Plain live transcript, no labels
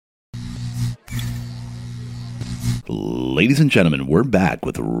Ladies and gentlemen, we're back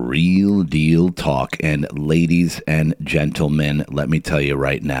with Real Deal Talk. And ladies and gentlemen, let me tell you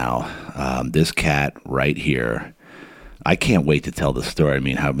right now, this cat right here, I can't wait to tell the story. I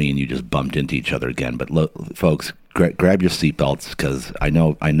mean, how me and you just bumped into each other again. But look, folks, grab your seatbelts because I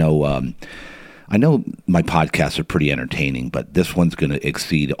know my podcasts are pretty entertaining, but this one's going to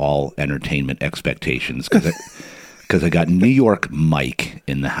exceed all entertainment expectations because I got New York Mike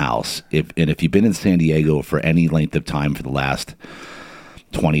in the house. If you've been in San Diego for any length of time for the last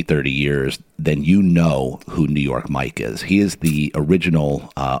 20, 30 years, then you know who New York Mike is. He is the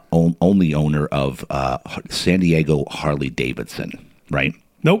original only owner of San Diego Harley Davidson, right?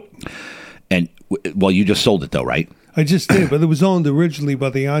 Nope. And, well, you just sold it, though, right? I just did, but it was owned originally by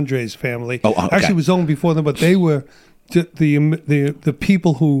the Andres family. Oh, okay. Actually, it was owned before them, but they were the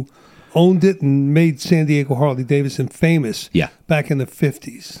people who owned it and made San Diego Harley Davidson famous back in the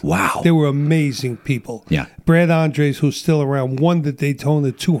 50s. Wow. They were amazing people. Yeah. Brad Andres, who's still around, won the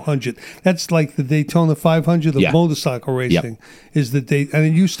Daytona 200. That's like the Daytona 500 of motorcycle racing. Is the and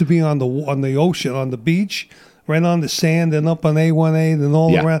it used to be on the ocean, on the beach, right on the sand and up on A1A and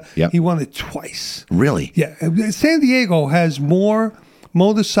all around. Yep. He won it twice. Really? Yeah. San Diego has more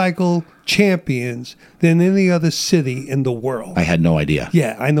motorcycle champions than any other city in the world. I had no idea.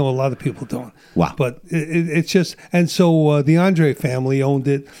 Yeah, I know a lot of people don't. Wow. But it's just, and so the Andre family owned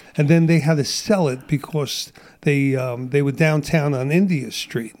it, and then they had to sell it because they were downtown on India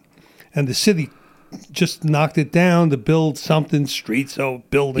Street, and the city just knocked it down to build something, streets or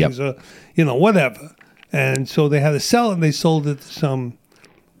buildings or, whatever. And so they had to sell it, and they sold it to some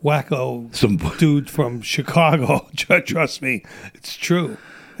dude from Chicago. Trust me, it's true.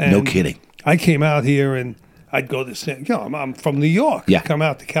 And no kidding. I came out here and I'd go to San. I'm from New York. Yeah. Come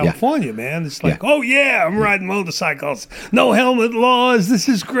out to California, man. It's like, oh yeah, I'm riding motorcycles. No helmet laws. This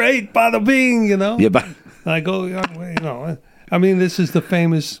is great. Bada bing, Yeah, but I go, I mean, this is the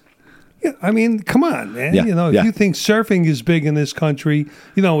famous. Yeah, I mean, come on, man. If you think surfing is big in this country,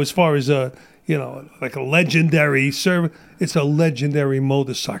 as far as like a legendary surf, it's a legendary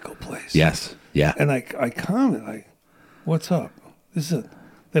motorcycle place. Yes. Yeah. And I comment, what's up?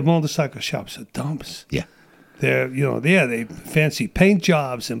 The motorcycle shops are dumps. Yeah. They're, they fancy paint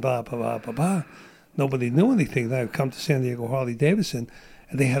jobs and blah, blah, blah, blah, blah. Nobody knew anything. Then I'd come to San Diego Harley Davidson,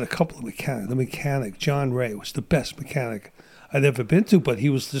 and they had a couple of mechanics. The mechanic, John Ray, was the best mechanic I'd ever been to, but he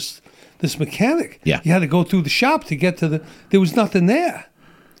was this mechanic. Yeah. You had to go through the shop to get to there was nothing there.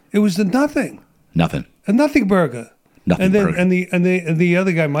 It was the nothing. Nothing. A nothing burger. Nothing and then, burger. And the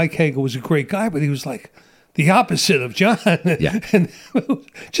other guy, Mike Hager, was a great guy, but he was like the opposite of John. Yeah. And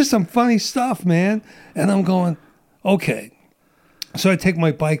just some funny stuff, man. And I'm going, okay. So I take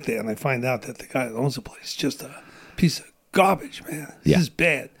my bike there, and I find out that the guy that owns the place is just a piece of garbage, man. This is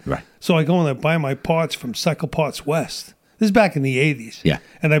bad. Right. So I go and I buy my parts from Cycle Parts West. This is back in the 80s. Yeah.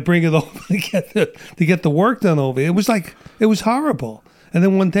 And I bring it over to get the work done over. It was horrible. And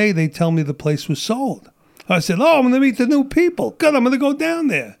then one day they tell me the place was sold. I said, I'm going to meet the new people. Good, I'm going to go down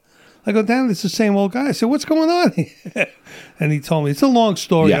there. I go down, it's the same old guy. I said, what's going on here? And he told me, it's a long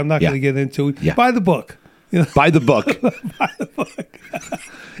story. I'm not going to get into it. Yeah. Buy the book. Buy the book. Buy the book.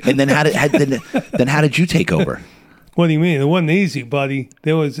 And then how did you take over? What do you mean? It wasn't easy, buddy.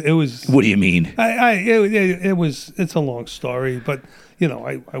 It was. What do you mean? It's a long story, but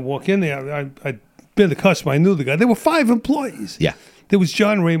I walk in there. I'd been the customer. I knew the guy. There were 5 employees. Yeah. There was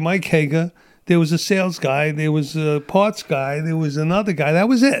John Ray, Mike Hager. There was a sales guy. There was a parts guy. There was another guy. That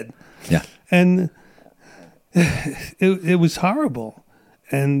was it. Yeah. And it was horrible.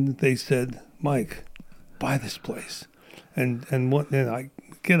 And they said, Mike, buy this place. And I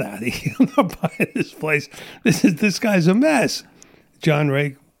get out of here. I'm not buying this place. This guy's a mess. John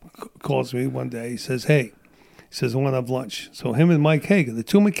Ray calls me one day. He says, hey, I want to have lunch. So him and Mike Hager, the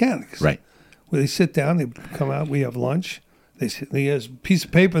 2 mechanics. Right. Well, they sit down. They come out. We have lunch. He has a piece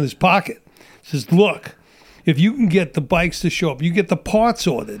of paper in his pocket. He says, look, if you can get the bikes to show up, you get the parts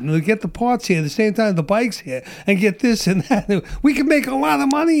ordered, and they get the parts here at the same time the bikes here, and get this and that, we can make a lot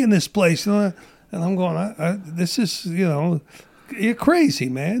of money in this place. And I'm going, this is, you're crazy,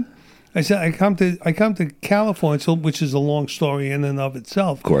 man. I said, I come to California, which is a long story in and of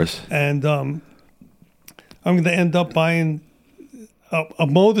itself. Of course. And I'm going to end up buying a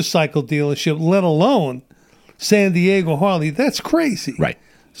motorcycle dealership, let alone San Diego Harley. That's crazy. Right.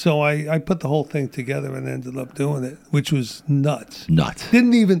 So I put the whole thing together and ended up doing it, which was nuts. Nuts.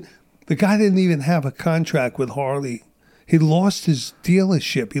 The guy didn't even have a contract with Harley. He lost his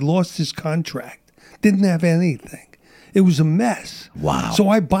dealership. He lost his contract. Didn't have anything. It was a mess. Wow. So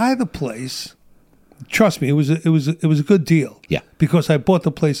I buy the place. trust me, it was a good deal. Yeah. Because I bought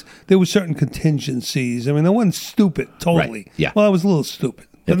the place. There were certain contingencies. I mean, I wasn't stupid totally. Right. Yeah. Well, I was a little stupid,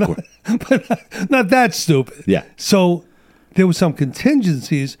 Yeah, but, of not, but not that stupid. Yeah. So there were some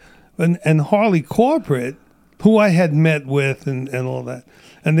contingencies, and Harley Corporate, who I had met with, and all that,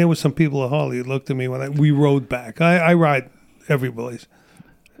 and there were some people at Harley who looked at me when we rode back. I ride every place,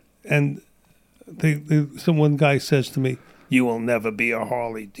 and one guy says to me, "You will never be a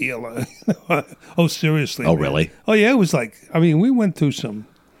Harley dealer." Oh, seriously? Oh, man? really? Oh, yeah. It was like, I mean, we went through some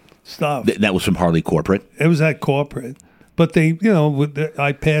stuff. That was from Harley Corporate. It was at corporate, but they,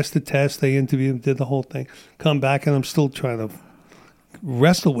 I passed the test. They interviewed, did the whole thing. Come back, and I'm still trying to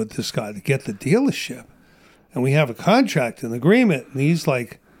wrestle with this guy to get the dealership, and we have a contract, an agreement, and he's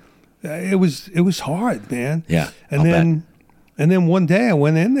like, it was hard, man. Yeah, and I'll then. bet. And then one day I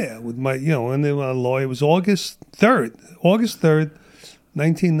went in there with my, and then my lawyer. It was August 3rd,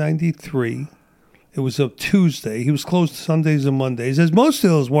 1993. It was a Tuesday. He was closed Sundays and Mondays, as most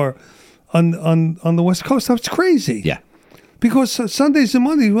dealers were on the West Coast. That's crazy. Yeah. Because Sundays and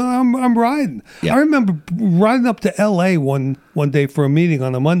Mondays, well, I'm riding. Yeah. I remember riding up to L.A. one day for a meeting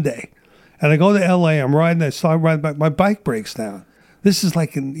on a Monday. And I go to L.A., I'm riding, I start riding back, my bike breaks down. This is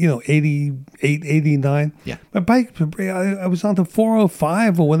like in, 88, 89. Yeah. My bike, I was on the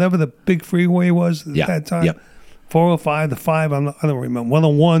 405 or whatever the big freeway was at that time. Yep. 405, the 5, I don't remember.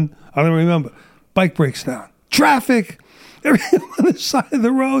 101, I don't remember. Bike breaks down. Traffic. Everything on the side of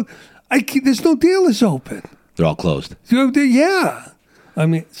the road. There's no dealers open. They're all closed. Yeah. I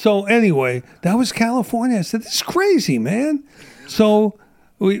mean, so anyway, that was California. I said, this is crazy, man. So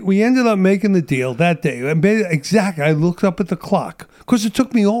we ended up making the deal that day. Exactly. I looked up at the clock because it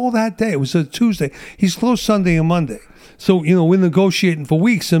took me all that day. It was a Tuesday. He's closed Sunday and Monday. So, we're negotiating for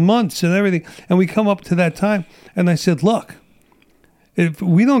weeks and months and everything. And we come up to that time. And I said, look, if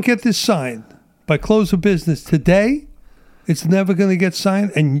we don't get this signed by close of business today, it's never going to get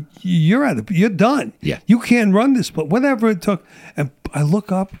signed. And you're done. Yeah. You can't run this, but whatever it took. And I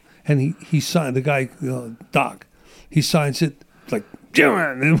look up and he signed, the guy, Doc, he signs it like,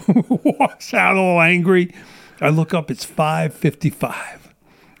 and walks out all angry. I look up, it's 5:55.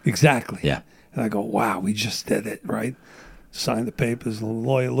 Exactly. Yeah. And I go, wow, we just did it, right? Sign the papers. The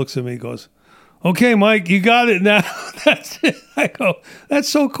lawyer looks at me and goes, okay, Mike, you got it now. That's it. I go, that's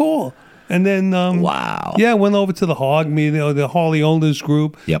so cool. And then, wow. Yeah, went over to the Hog meeting, the Harley Owners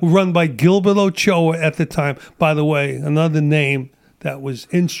Group, Yep. run by Gilbert Ochoa at the time. By the way, another name that was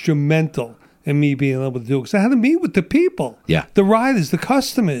instrumental in me being able to do it. Because I had to meet with the people, Yeah. the riders, the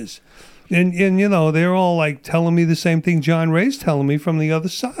customers. And they're all like telling me the same thing John Ray's telling me from the other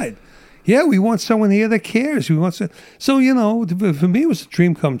side. Yeah, we want someone here that cares. So, for me, it was a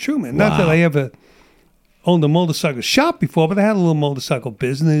dream come true, man. Not that I ever owned a motorcycle shop before, but I had a little motorcycle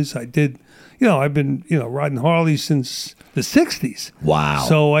business. I did, I've been, riding Harley since the 60s. Wow.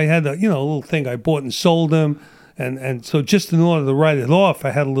 So I had a little thing I bought and sold them. And so just in order to write it off,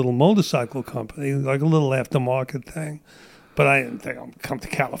 I had a little motorcycle company, like a little aftermarket thing. But I didn't think I'd come to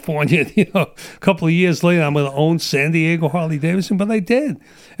California. A couple of years later, I'm going to own San Diego Harley Davidson, but I did.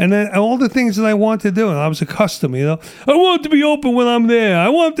 And then all the things that I wanted to do, and I was a customer, I want it to be open when I'm there. I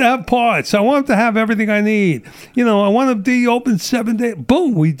want to have parts. I want to have everything I need. I want to be open 7 days.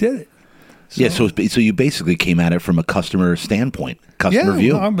 Boom, we did it. So you basically came at it from a customer standpoint, customer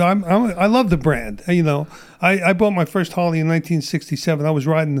view. I love the brand. I bought my first Harley in 1967. I was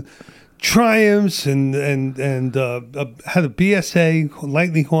riding Triumphs and had a BSA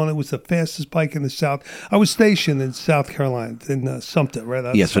Lightning Hornet. Was the fastest bike in the South. I was stationed in South Carolina in Sumter, right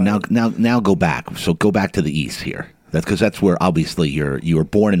outside. Yeah. So now go back. So go back to the east here. That's where obviously you were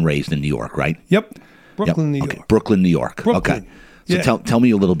born and raised in New York, right? Yep. Brooklyn, Yep. New Okay. York. Brooklyn, New York. Brooklyn. Okay. So tell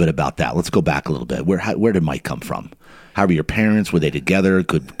me a little bit about that. Let's go back a little bit. Where did Mike come from? How were your parents? Were they together?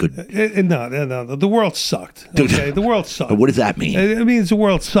 Good. No. The world sucked. Okay, the world sucked. What does that mean? It means the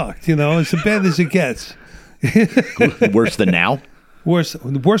world sucked. It's as bad as it gets. Worse than now? Worse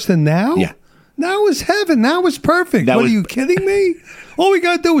than now? Yeah. Now is heaven. Now is perfect. Are you kidding me? All we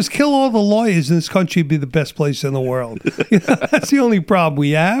got to do is kill all the lawyers in this country, be the best place in the world. That's the only problem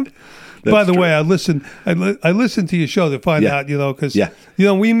we have. By the way, I listened to your show to find out, because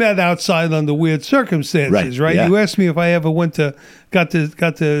we met outside under weird circumstances, right? Yeah. You asked me if I ever got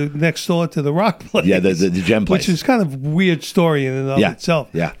to next door to the rock place. Yeah, the gem place. Which is kind of a weird story in and of itself.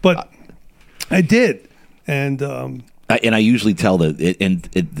 Yeah. But I did. And I usually tell all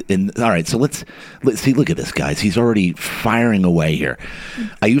right, so let's see. Look at this, guys. He's already firing away here.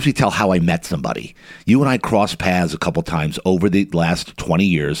 I usually tell how I met somebody. You and I crossed paths a couple times over the last 20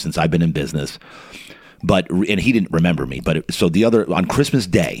 years since I've been in business. and he didn't remember me. But so on Christmas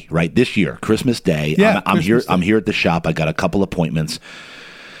Day, right this year, Christmas Day, Yeah, I'm here. Christmas Day. I'm here at the shop. I got a couple appointments.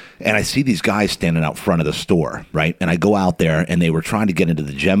 And I see these guys standing out front of the store, right? And I go out there, and they were trying to get into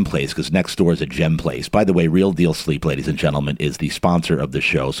the Gem Place because next door is a Gem Place. By the way, Real Deal Sleep, ladies and gentlemen, is the sponsor of the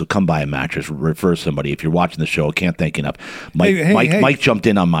show. So come buy a mattress, refer somebody. If you're watching the show, I can't thank you enough. Mike jumped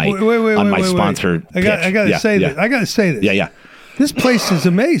in on my sponsor. I got to say that. I got to say this. Yeah. This place is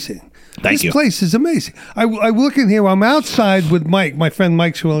amazing. Thank you. This place is amazing. I look in here. I'm outside with Mike, my friend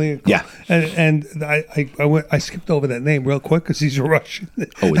Mike Swilly. Yeah. And I skipped over that name real quick because he's a Russian.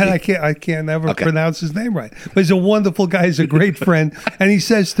 Oh, is and he? I can't ever pronounce his name right. But he's a wonderful guy. He's a great friend. And he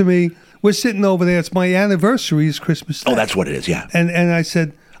says to me, "We're sitting over there. It's my anniversary. It's Christmas Day." Oh, that's what it is. Yeah. And I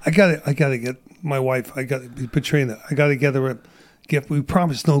said, I gotta get my wife. Katrina. I gotta get her a gift. We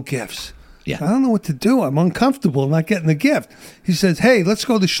promised no gifts. Yeah. I don't know what to do. I'm uncomfortable not getting the gift. He says, "Hey, let's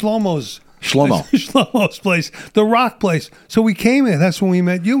go to Shlomo's place, the rock place." So we came in. That's when we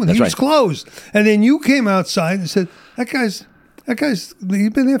met you, and he was closed. And then you came outside and said, that guy's, he's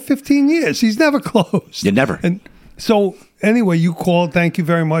been there 15 years. He's never closed. You never. And so anyway, you called. Thank you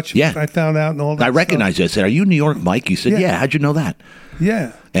very much. Yeah. I found out and all that. I recognized you. I said, "Are you New York Mike?" You said, "Yeah." How'd you know that?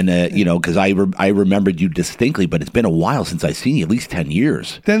 Yeah. And, because I remembered you distinctly, but it's been a while since I've seen you, at least 10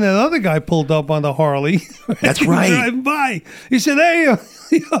 years. Then that other guy pulled up on the Harley. That's right. Driving by. He said, "Hey,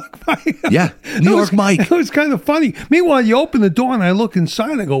 New York Mike." Yeah, New York Mike. It was kind of funny. Meanwhile, you open the door and I look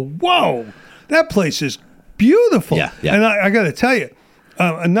inside and I go, "Whoa, that place is beautiful." Yeah. And I got to tell you,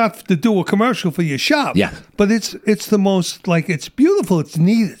 not to do a commercial for your shop. Yeah. But it's the most, it's beautiful. It's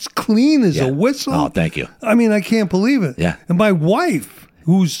neat. It's clean as a whistle. Oh, thank you. I mean, I can't believe it. Yeah. And my wife,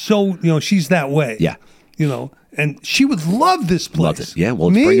 who's so, she's that way. Yeah. And she would love this place. Loves it. Yeah,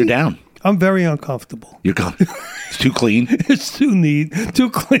 well, let's bring her down. I'm very uncomfortable. You're gone. It's too clean. It's too neat, too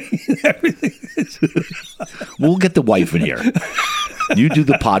clean. Everything is. We'll get the wife in here. You do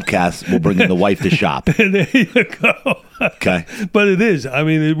the podcast. We'll bring in the wife to shop. There you go. Okay. But it is. I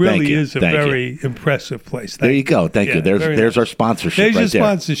mean, it really is a Thank very impressive place. There you go. Thank you. There's our sponsorship. There's right your there.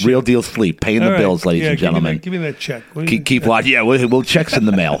 sponsorship. Real Deal Sleep, paying the bills, ladies and gentlemen. Give me that check. Keep watching. Yeah, we'll checks in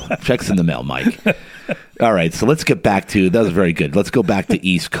the mail. Checks in the mail, Mike. All right, so let's get back to that was very good. Let's go back to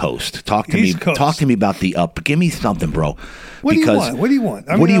East Coast. Talk to me about the up. Give me something, bro. What do you want? What do you want?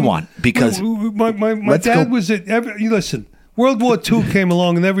 What do you want? Because my dad was at. Listen, World War II came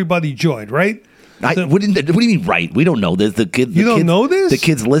along and everybody joined, right? What do you mean, right? We don't know this. The kids. You don't know this? The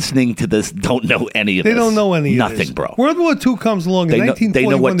kids listening to this don't know any of this. They don't know any of this. Nothing, bro. World War II comes along in 1941. They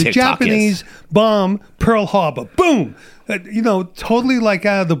know what the TikTok Japanese is. bomb Pearl Harbor. Boom. Totally like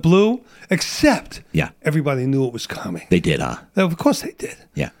out of the blue, except everybody knew it was coming. They did, huh? Of course they did.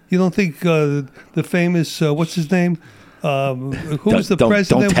 Yeah. You don't think the famous, what's his name? Who was the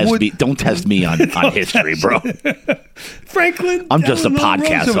president? Don't test me on history, bro. Franklin. I'm just a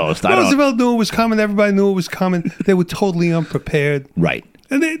podcast host. Roosevelt knew it was coming. Everybody knew it was coming. They were totally unprepared. Right.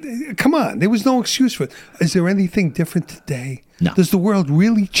 And they, come on, there was no excuse for it. Is there anything different today? No. Does the world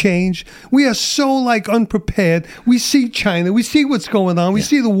really change? We are so unprepared. We see China. We see what's going on. We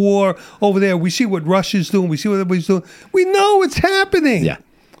see the war over there. We see what Russia's doing. We see what everybody's doing. We know it's happening. Yeah.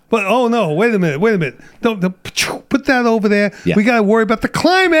 But oh no! Wait a minute! Don't put that over there. Yeah. We got to worry about the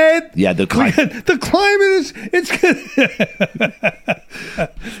climate. Yeah, the climate. The climate is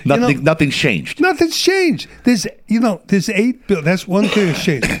Nothing's changed. Nothing's changed. There's 8 billion. That's one thing that's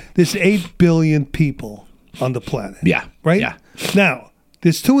changed. There's 8 billion people on the planet. Yeah. Right. Yeah. Now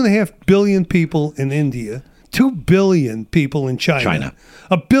there's 2.5 billion people in India. 2 billion people in China.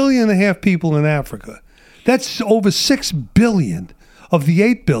 1.5 billion people in Africa. That's over 6 billion. Of the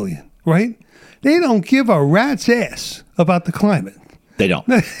 8 billion, right? They don't give a rat's ass about the climate. They don't.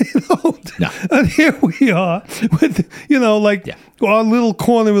 They don't. No. And here we are with, our little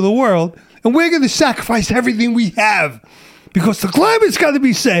corner of the world, and we're going to sacrifice everything we have because the climate's got to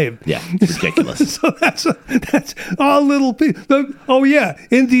be saved. Yeah, it's ridiculous. So that's our little people. Oh yeah,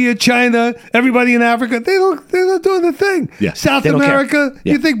 India, China, everybody in Africa. They're not doing the thing. Yeah, South America.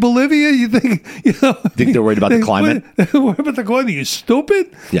 Yeah. You think Bolivia? You think Think they're worried about the climate? Worried about the climate? Are you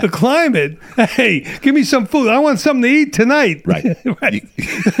stupid? Yeah. The climate. Hey, give me some food. I want something to eat tonight. Right. Right.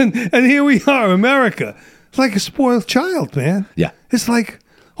 And here we are, America. It's like a spoiled child, man. Yeah. It's like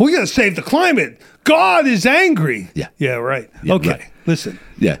we got to save the climate. God is angry. Yeah. Yeah. Right. Yeah, okay. right. Listen.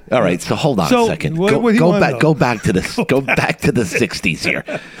 Yeah. All right. So hold on a second. What do you want to know? Go back to this. Go back to the 60s here.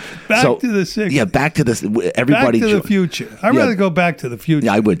 Back to the 60s. Yeah. Back to this. Everybody. Back to the future. I'd rather go back to the future.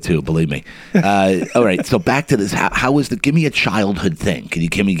 Yeah, I would too. Believe me. All right. So back to this. How was give me a childhood thing? Can you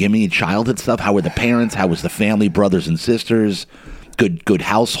give me a childhood stuff? How were the parents? How was the family, brothers and sisters? Good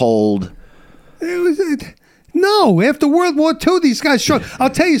household. No, after World War II, these guys struggled. I'll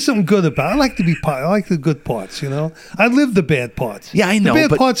tell you something good about it. I like to be I like the good parts, I live the bad parts. Yeah, I know, The bad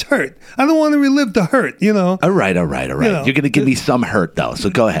but- parts hurt. I don't want to relive the hurt, All right. You're going to give me some hurt, though. So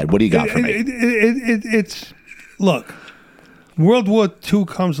go ahead. What do you got for me? It's look. World War II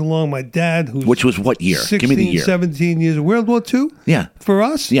comes along. My dad, who's Which was what year? 16, Give me the year. 17 years. World War II? Yeah. For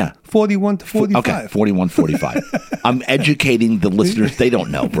us? Yeah. 41 to 45. Okay, 41, 45. I'm educating the listeners. They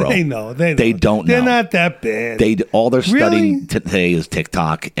don't know, bro. They know. They don't know. They're not that bad. All they're studying Really? today is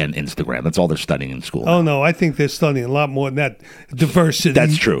TikTok and Instagram. That's all they're studying in school. Oh no, I think they're studying a lot more than that. Diversity.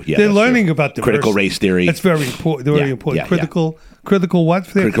 That's true. Yeah, they're that's learning true. about diversity. Critical race theory. That's very important. Very Yeah, important. yeah, Critical what?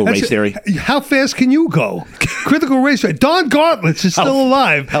 Critical race theory. How fast can you go? Critical race theory. Don Gartlitz is still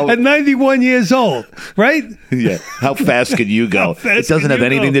alive at 91 years old, right? Yeah. How fast can you go? How fast It doesn't can have you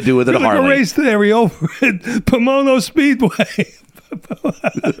anything go? to do with it, Critical Harley. race theory over at Pomona Speedway.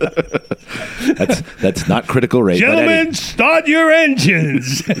 That's not critical race. but Gentlemen, start your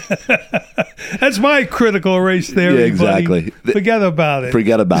engines. That's my critical race theory. Yeah, exactly. Buddy. Forget about it.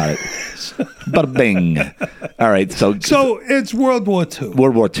 forget about it. Bada bing. All right. So It's World War II.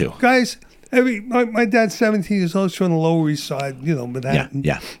 World War II. Guys, my dad's 17 years old. He's from the Lower East Side, Manhattan.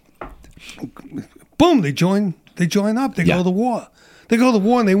 Yeah. Boom, they join up. They Yeah. go to the war. They go to the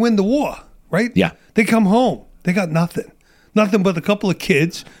war and they win the war, right? Yeah. They come home. They got nothing. Nothing but a couple of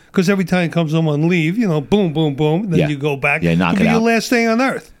kids, because every time he comes home on leave, boom, boom, boom, then Yeah. you go back. Yeah, knock It'll it be your out. last day on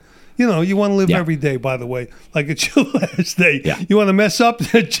earth. You want to live Yeah. every day, by the way, like it's your last day. Yeah. You want to mess up,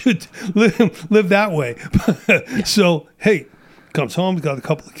 live that way. So, hey, comes home, he's got a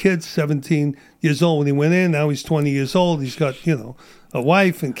couple of kids, 17 years old when he went in. Now he's 20 years old. He's got, a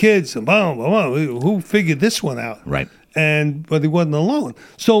wife and kids and boom, boom, boom. Who figured this one out? Right. But he wasn't alone.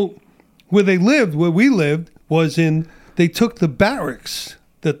 So where we lived was they took the barracks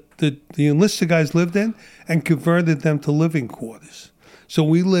that the enlisted guys lived in and converted them to living quarters. So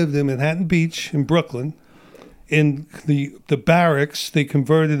we lived in Manhattan Beach in Brooklyn. In the barracks, they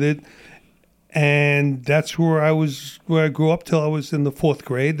converted it, and that's where I grew up till I was in the 4th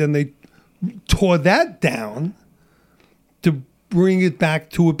grade. Then they tore that down to bring it back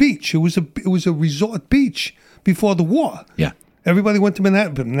to a beach. It was a resort beach before the war. Yeah. Everybody went to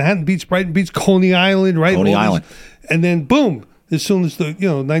Manhattan Beach, Brighton Beach, Coney Island, right? Coney All these- Island. And then boom, as soon as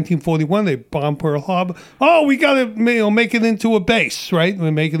 1941, they bombed Pearl Harbor. Oh, we got to make it into a base, right? We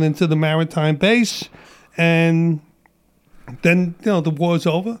make it into the maritime base, and then the war's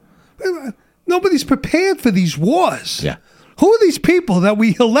over. Nobody's prepared for these wars. Yeah. Who are these people that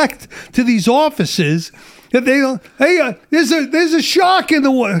we elect to these offices? That they don't. Hey, there's a shark in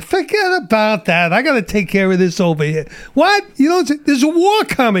the water. Forget about that. I got to take care of this over here. What? There's a war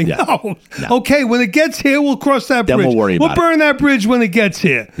coming. Yeah. No. No. Okay, when it gets here, we'll cross that Then bridge. we'll worry about it. burn that bridge when it gets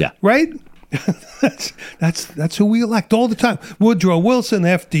here. Yeah. Right. That's who we elect all the time. Woodrow Wilson,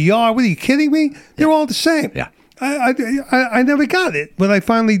 FDR. What are you kidding me? They're all the same. Yeah. I never got it, but I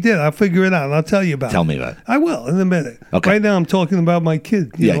finally did. I'll figure it out, and I'll tell you about it. Tell me about it. I will in a minute. Okay. Right now, I'm talking about my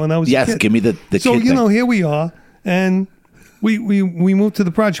kid. When I was a kid. Give me the So kid thing. here we are, and we moved to the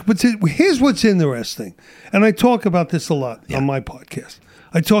project. But here's what's interesting, and I talk about this a lot on my podcast.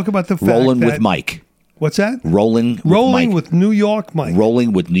 I talk about the fact Rolling that with Mike. What's that? Rolling Rolling Mike. with New York Mike.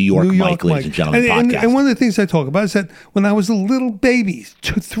 Rolling with New York Mike, ladies and gentlemen. Podcast. And one of the things I talk about is that when I was a little baby,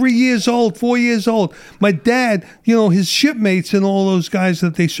 3 years old, 4 years old, my dad, his shipmates and all those guys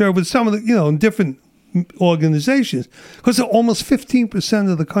that they serve with some of the, in different organizations, because almost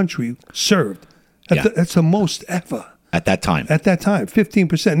 15% of the country served. Yeah. That's the most ever. At that time. At that time,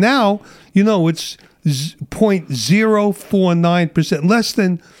 15%. Now, it's 0.049%, less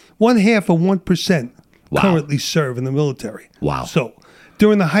than 0.5% Wow. currently serve in the military. Wow. So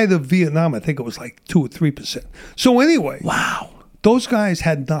during the height of Vietnam, I think it was like 2 or 3%. So anyway, Wow. those guys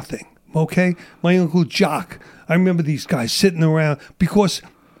had nothing. Okay, my uncle Jock. I remember these guys sitting around because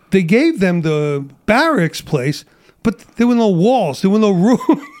they gave them the barracks place, but there were no walls, there were no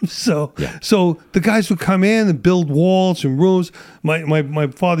rooms. So the guys would come in and build walls and rooms. My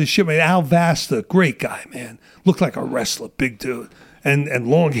father's shipmate Al Vasta, great guy, man, looked like a wrestler, big dude, and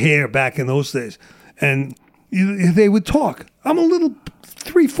long hair back in those days. And they would talk. I'm a little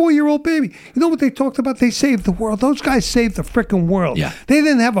 3-4-year-old baby. You know what they talked about? They saved the world. Those guys saved the frickin' world. Yeah. They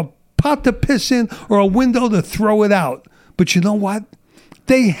didn't have a pot to piss in or a window to throw it out. But you know what?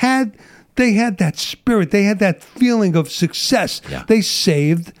 They had that spirit. They had that feeling of success. Yeah. They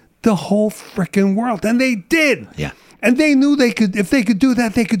saved the whole frickin' world. And they did. Yeah. And they knew if they could do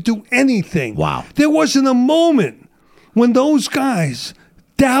that, they could do anything. Wow. There wasn't a moment when those guys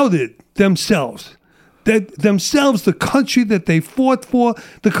doubted themselves. that themselves, the country that they fought for,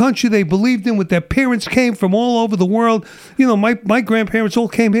 the country they believed in, with their parents came from all over the world. You know, my grandparents all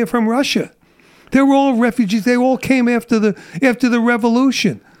came here from Russia. They were all refugees. They all came after the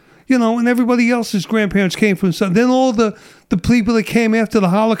revolution. You know, and everybody else's grandparents came from some. Then all the people that came after the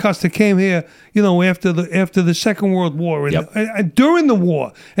Holocaust that came here, you know, after the Second World War and during the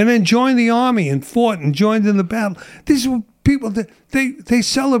war, and then joined the army and fought and joined in the battle. These were people that they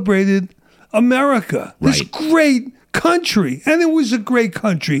celebrated America, this great country. And it was a great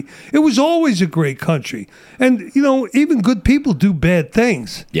country. It was always a great country. And, you know, even good people do bad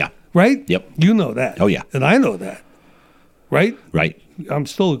things. Yeah. Right? Yep. You know that. Oh, yeah. And I know that. Right? Right. I'm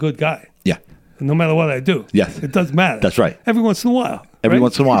still a good guy. Yeah. No matter what I do. Yes. It doesn't matter. That's right. Every once in a while. Every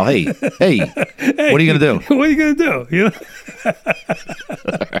once in a while. Hey, what are you going to do? What are you going to do? You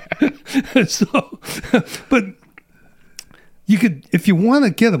know? So, but you could, if you want to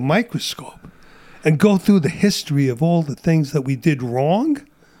get a microscope and go through the history of all the things that we did wrong,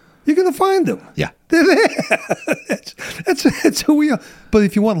 you're going to find them. Yeah. They're there. That's who we are. But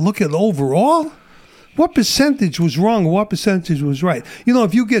if you want to look at overall, what percentage was wrong or what percentage was right? You know,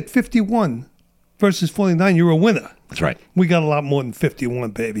 if you get 51 versus 49, you're a winner. That's right. We got a lot more than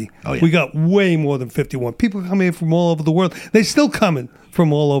 51, baby. Oh, yeah. We got way more than 51. People come here from all over the world. They're still coming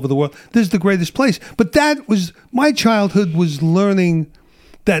from all over the world. This is the greatest place. But that was, my childhood was learning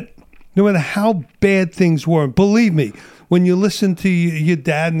that no matter how bad things were, believe me, when you listen to your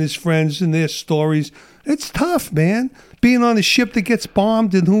dad and his friends and their stories, it's tough, man. Being on a ship that gets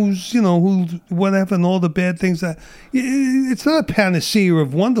bombed and who whatever, and all the bad things that, it's not a panacea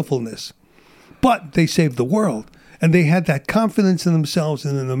of wonderfulness. But they saved the world. And they had that confidence in themselves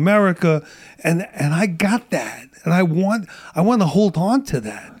and in America. And I got that. And I want to hold on to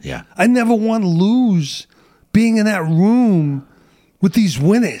that. Yeah. I never want to lose being in that room with these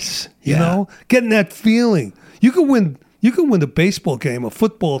winners, you know, getting that feeling. You can win a baseball game, a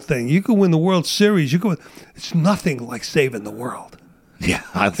football thing. You can win the World Series. It's nothing like saving the world. Yeah,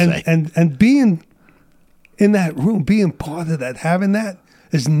 I'd say. And being in that room, being part of that, having that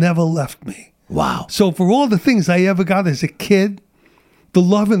has never left me. Wow. So for all the things I ever got as a kid, the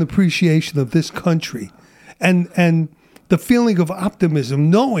love and appreciation of this country and the feeling of optimism,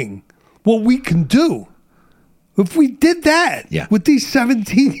 knowing what we can do. If we did that with these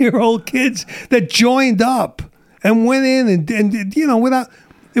 17-year-old kids that joined up and went in and you know,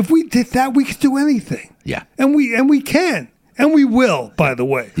 if we did that, we could do anything. Yeah. And we can. And we will, by the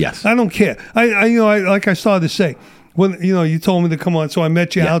way. Yes. I don't care. I like I started to say, when you told me to come on, so I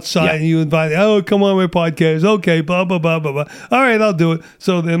met you outside and you invited, come on my podcast. Okay, blah, blah, blah, blah, blah. All right, I'll do it.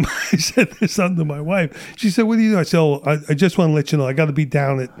 So then I said this something to my wife. She said, what do you do? I said, I just want to let you know, I got to be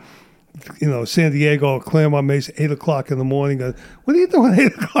down at San Diego, Claremont Mesa, 8 o'clock in the morning. What are you doing at 8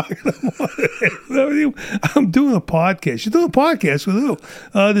 o'clock in the morning? I'm doing a podcast. You're doing a podcast with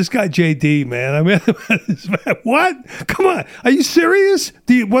who? This guy, JD, man. I met him at this man. What? Come on. Are you serious?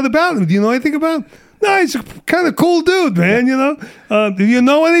 What about him? Do you know anything about him? No, he's a kind of cool dude, man, you know. Do you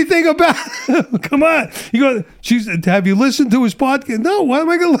know anything about him? Come on. She said, have you listened to his podcast? No, why am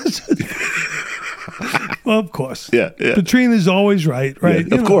I going to listen? Well, of course. Yeah. Katrina's always right? Yeah,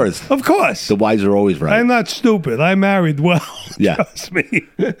 of course. Of course. The wise are always right. I'm not stupid. I married well. Yeah. Trust me.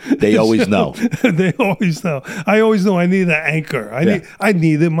 They always know. They always know. I always know I need an anchor. I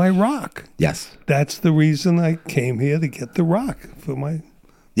needed my rock. Yes. That's the reason I came here, to get the rock for my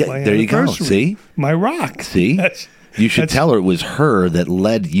there you go. See? My rock. See? You should tell her it was her that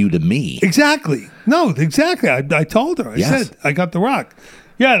led you to me. Exactly. No, exactly. I told her. I said, I got the rock.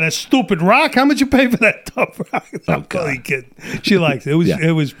 Yeah, that stupid rock. How much you pay for that tough rock? I'm really kidding. She liked it.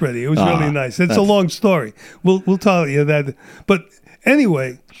 It was pretty. It was really nice. It's a long story. We'll tell you that. But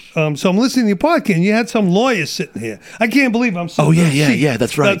anyway, so I'm listening to your podcast, and you had some lawyer sitting here. I can't believe I'm sitting yeah,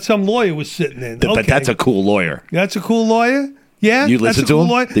 that's right. Some lawyer was sitting in. But that's a cool lawyer. That's a cool lawyer? Yeah? You listen to him?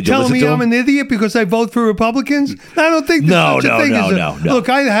 Lawyer. Did you telling listen me to him? I'm an idiot because I vote for Republicans? I don't think there's such a thing as No. Look,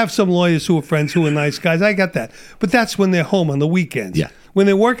 I have some lawyers who are friends who are nice guys. I got that. But that's when they're home on the weekends. Yeah. When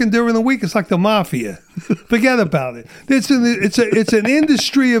they're working during the week, it's like the mafia. Forget about it. It's an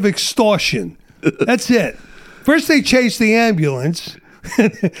industry of extortion. That's it. First they chase the ambulance,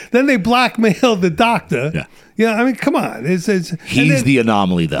 then they blackmail the doctor. Yeah. Yeah, I mean, come on. He's the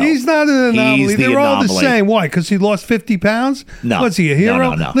anomaly, though. He's not an anomaly. They're all the anomaly. same. Why? Because he lost 50 pounds? No. What's he, a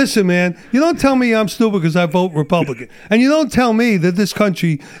hero? No. Listen, man, you don't tell me I'm stupid because I vote Republican. And you don't tell me that this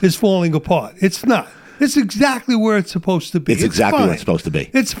country is falling apart. It's not. It's exactly where it's supposed to be. It's exactly where it's supposed to be.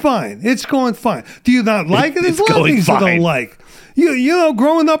 It's fine. It's going fine. Do you not like it? There's It's a lot of going things I fine. don't like. You know,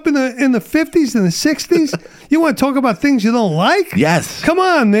 growing up in the 50s and the 60s, you want to talk about things you don't like? Yes. Come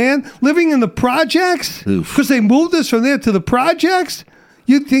on, man. Living in the projects? Oof. Because they moved us from there to the projects?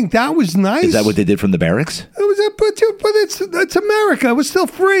 You'd think that was nice? Is that what they did from the barracks? But it's America. It was still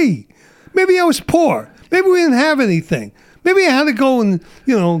free. Maybe I was poor. Maybe we didn't have anything. Maybe I had to go and,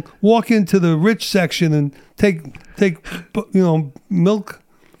 walk into the rich section and take milk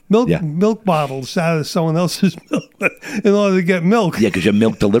bottles out of someone else's milk in order to get milk. Yeah, because you had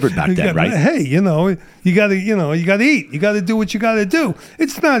milk delivered back then, right? Hey, you gotta eat. You gotta do what you gotta do.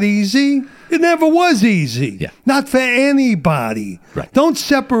 It's not easy. It never was easy. Yeah. Not for anybody. Right. Don't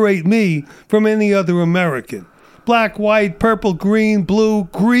separate me from any other American. Black, white, purple, green, blue,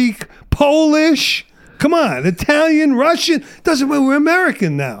 Greek, Polish. Come on, Italian, Russian. Doesn't matter. We're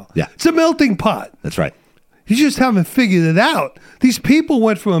American now. Yeah. It's a melting pot. That's right. You just haven't figured it out. These people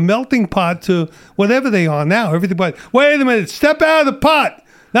went from a melting pot to whatever they are now. Everybody, wait a minute, step out of the pot.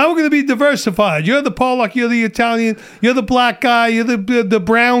 Now we're going to be diversified. You're the Pollock, you're the Italian, you're the black guy, you're the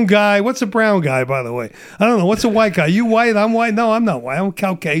brown guy. What's a brown guy, by the way? I don't know. What's a white guy? You white? I'm white? No, I'm not white. I'm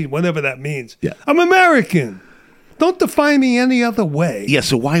Caucasian, whatever that means. Yeah. I'm American. Don't define me any other way. Yeah,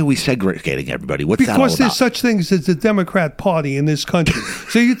 so why are we segregating everybody? What's that all about? Because there's such things as the Democrat Party in this country.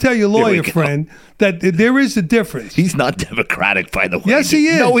 So you tell your lawyer friend that there is a difference. He's not Democratic, by the way. Yes, he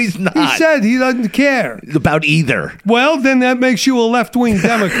is. No, he's not. He said he doesn't care. About either. Well, then that makes you a left-wing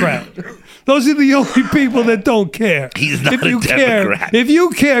Democrat. Those are the only people that don't care. He's not if you a Democrat. If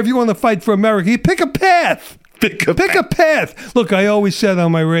you care, if you want to fight for America, you pick a path. Pick a path. Look, I always said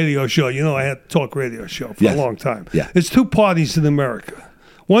on my radio show, I had a talk radio show for a long time. Yeah. There's two parties in America.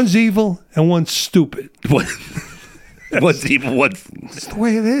 One's evil and one's stupid. What's evil? It's the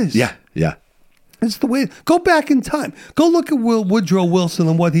way it is. Yeah. It's the way. Go back in time. Go look at Woodrow Wilson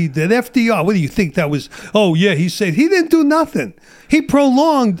and what he did. FDR. What do you think that was? Oh yeah, he said he didn't do nothing. He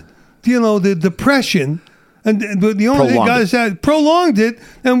prolonged, the Depression, and the only thing got us out, prolonged it,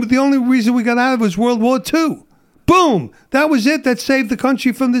 and the only reason we got out of it was World War II. Boom! That was it. That saved the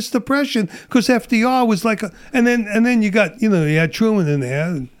country from this depression because FDR was like and then you got you had Truman in there.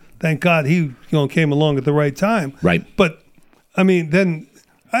 And thank God he came along at the right time. Right. But I mean, then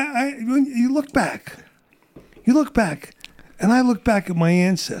when you look back, and I look back at my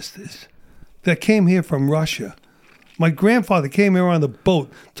ancestors that came here from Russia. My grandfather came here on the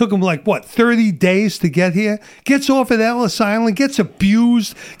boat. Took him 30 days to get here. Gets off at Ellis Island, gets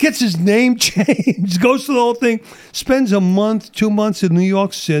abused, gets his name changed, goes through the whole thing, spends a month, 2 months in New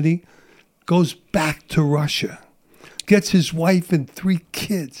York City, goes back to Russia, gets his wife and 3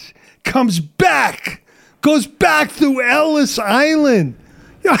 kids, comes back, goes back through Ellis Island.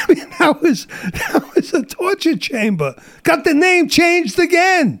 I mean, that was a torture chamber. Got the name changed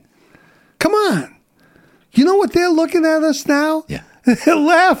again. Come on. You know what they're looking at us now? Yeah. They're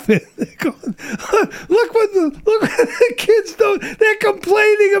laughing. They're going, look what the kids do. They're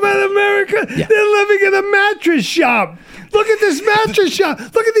complaining about America. Yeah. They're living in a mattress shop. Look at this mattress shop.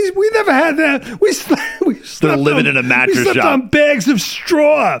 Look at these. We never had that. We They're living in a mattress shop. We slept on bags of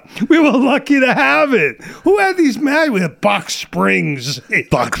straw. We were lucky to have it. Who had these mattresses? We had Box Springs.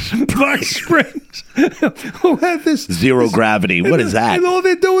 Box Springs. Who had this? Zero gravity. What is that? And all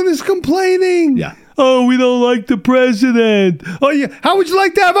they're doing is complaining. Yeah. Oh, we don't like the president. Oh, yeah. How would you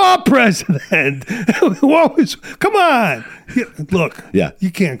like to have our president? Come on. Look. Yeah. You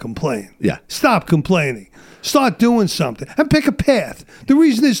can't complain. Yeah. Stop complaining. Start doing something and pick a path. The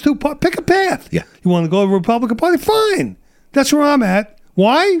reason is pick a path. Yeah. You want to go to the Republican Party? Fine. That's where I'm at.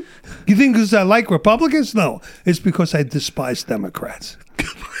 Why? You think because I like Republicans? No. It's because I despise Democrats.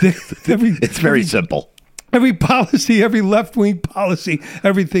 It's very simple. Every policy, every left-wing policy,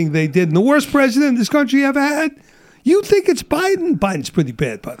 everything they did. And the worst president this country ever had, you think it's Biden? Biden's pretty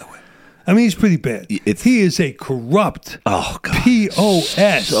bad, by the way. I mean, he's pretty bad. He is a corrupt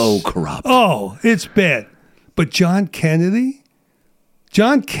POS. So corrupt. Oh, it's bad. But John Kennedy,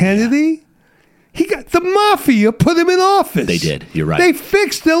 he got the mafia put him in office. They did. You're right. They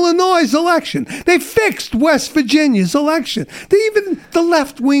fixed Illinois' election. They fixed West Virginia's election. Even the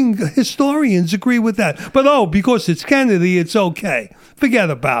left-wing historians agree with that. But because it's Kennedy, it's okay. Forget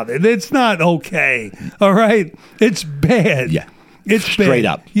about it. It's not okay. All right? It's bad. Yeah. It's straight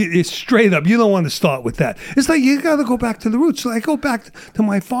bad. up. It's straight up. You don't want to start with that. It's like you got to go back to the roots. So I go back to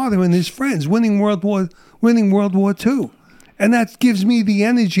my father and his friends winning World War II. And that gives me the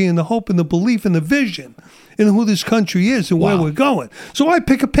energy and the hope and the belief and the vision in who this country is and where we're going. So I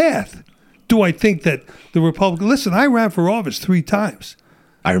pick a path. Do I think that the Republican... Listen, I ran for office 3 times.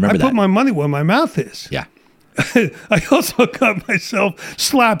 I remember that. I put my money where my mouth is. Yeah. I also got myself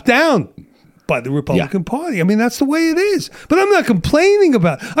slapped down by the Republican Party. I mean, that's the way it is. But I'm not complaining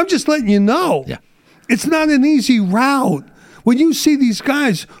about it. I'm just letting you know. Yeah. It's not an easy route. When you see these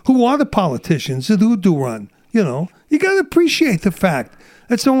guys who are the politicians and who do run, you got to appreciate the fact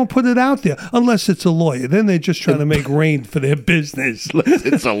that someone put it out there, unless it's a lawyer. Then they're just trying to make rain for their business.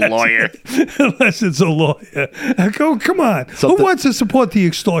 It's a lawyer. Unless it's a lawyer. Come on. Who wants to support the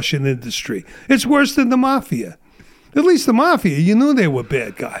extortion industry? It's worse than the mafia. At least the mafia, you knew they were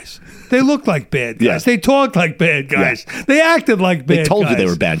bad guys. They looked like bad guys. Yeah. They talked like bad guys. Yeah. They acted like bad guys. They told you they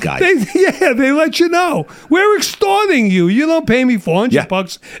were bad guys. They let you know. We're extorting you. You don't pay me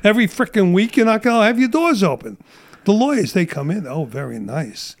 $400 every freaking week. You're not going to have your doors open. The lawyers, they come in. Oh, very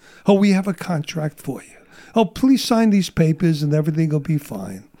nice. Oh, we have a contract for you. Oh, please sign these papers and everything will be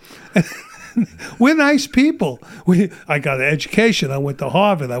fine. We're nice people. I got an education. I went to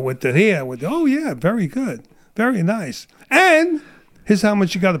Harvard. I went to here. Oh, yeah, very good. Very nice. And here's how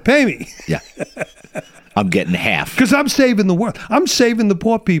much you got to pay me. Yeah. I'm getting half. Because I'm saving the world. I'm saving the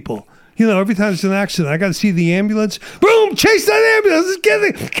poor people. Every time there's an accident, I got to see the ambulance. Boom! Chase that ambulance.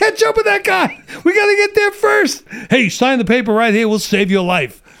 Let's catch up with that guy. We got to get there first. Hey, sign the paper right here. We'll save your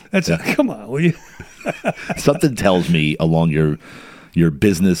life. Come on, will you? Something tells me along your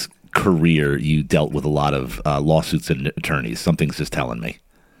business career, you dealt with a lot of lawsuits and attorneys. Something's just telling me.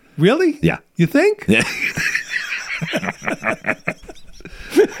 Really? Yeah. You think? Yeah.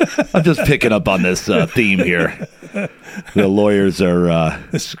 I'm just picking up on this theme here. The lawyers are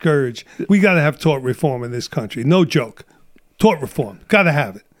a scourge. We got to have tort reform in this country. No joke. Tort reform. Got to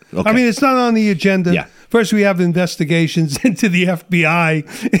have it. Okay. I mean, it's not on the agenda. Yeah. First, we have investigations into the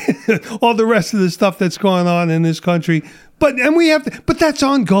FBI, all the rest of the stuff that's going on in this country. But that's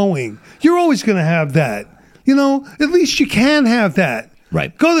ongoing. You're always going to have that. At least you can have that.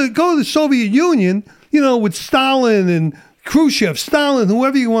 Right. Go to the Soviet Union, with Stalin and Khrushchev, Stalin,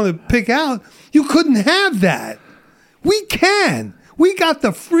 whoever you want to pick out. You couldn't have that. We can. We got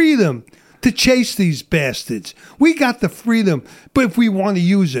the freedom to chase these bastards. We got the freedom, but if we want to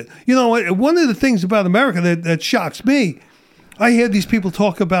use it. One of the things about America that shocks me, I hear these people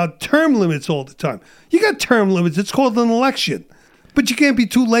talk about term limits all the time. You got term limits. It's called an election. But you can't be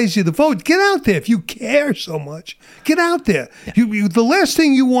too lazy to vote. Get out there if you care so much. Get out there. Yeah. The last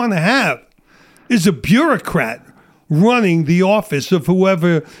thing you want to have is a bureaucrat running the office of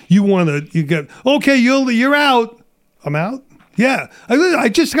whoever you want to. You get okay. You're out. I'm out. Yeah, I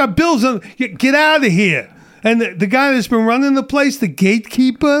just got bills on. Get out of here. And the guy that's been running the place, the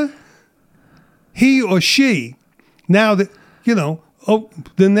gatekeeper, he or she, now that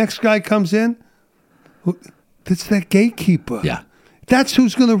the next guy comes in. That's that gatekeeper. Yeah. That's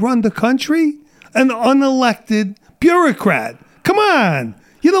who's going to run the country? An unelected bureaucrat. Come on.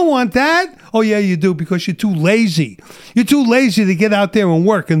 You don't want that. Oh, yeah, you do, because you're too lazy. You're too lazy to get out there and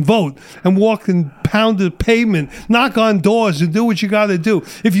work and vote and walk and pound the pavement, knock on doors and do what you got to do.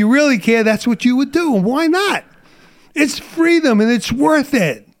 If you really care, that's what you would do. And why not? It's freedom and it's worth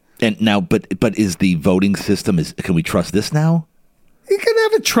it. And now, but is the voting system, can we trust this now? You can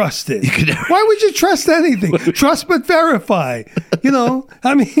never trust it. Why would you trust anything? Trust but verify.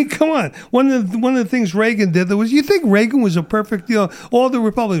 I mean, come on. One of the things Reagan did, you think Reagan was a perfect, all the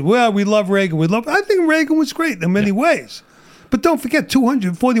Republicans, well, we love Reagan. I think Reagan was great in many ways. But don't forget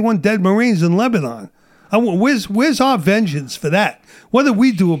 241 dead Marines in Lebanon. Where's our vengeance for that? What did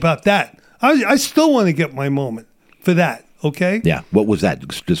we do about that? I still want to get my moment for that, okay? Yeah. What was that?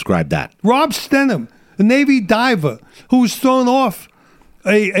 Describe that. Rob Stenham, a Navy diver who was thrown off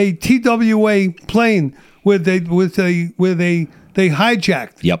a TWA plane where they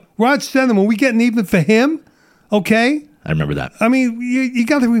hijacked. Yep. Rod Stenham, are we getting even for him? Okay. I remember that. I mean, you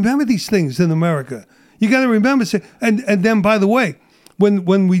got to remember these things in America. You got to remember, and then by the way,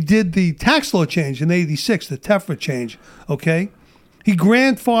 when we did the tax law change in '86, the TEFRA change, okay, he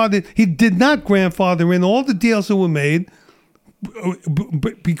did not grandfather in all the deals that were made.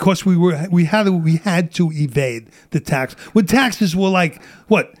 Because we had to evade the tax. When taxes were like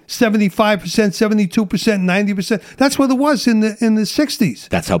 75%, 72%, 90%. That's what it was in the 60s.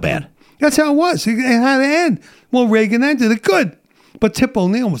 That's how bad. That's how it was. It had to end. Well, Reagan ended it good, but Tip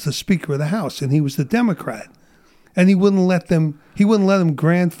O'Neill was the Speaker of the House, and he was the Democrat, and he wouldn't let them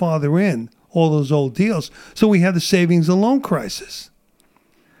grandfather in all those old deals. So we had the savings and loan crisis.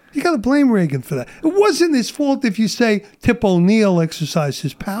 You got to blame Reagan for that. It wasn't his fault if you say Tip O'Neill exercised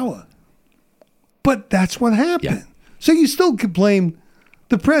his power. But that's what happened. Yeah. So you still could blame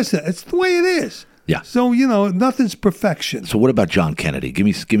the president. It's the way it is. Yeah. So, nothing's perfection. So what about John Kennedy? Give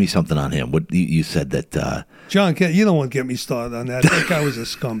me something on him. What you said that John Kennedy, you don't want to get me started on that. That guy was a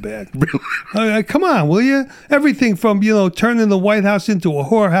scumbag. Come on, will you? Everything from, turning the White House into a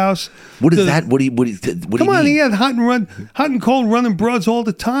whorehouse. What is that? What do you Come on, mean? he had hot and cold running broads all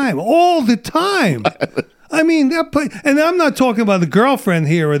the time. All the time. I mean, and I'm not talking about the girlfriend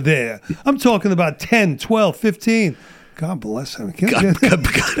here or there. I'm talking about 10, 12, 15. God bless him. God.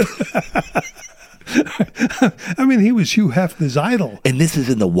 I mean, he was Hugh Hefner's idol. And this is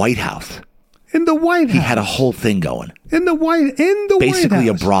in the White House. In the White House. He had a whole thing going. In the White House. Basically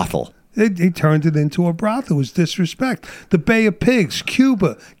a brothel. He turned it into a brothel. It was disrespect. The Bay of Pigs,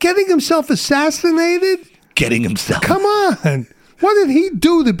 Cuba. Getting himself assassinated? Getting himself. Come on. What did he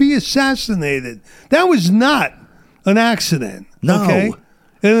do to be assassinated? That was not an accident. No. Okay?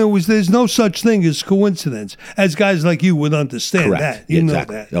 And there's no such thing as coincidence, as guys like you would understand. Correct. That. You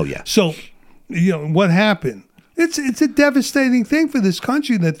Exactly. know that. Oh, yeah. So, what happened? It's a devastating thing for this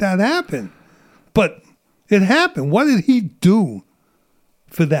country that happened. But it happened. What did he do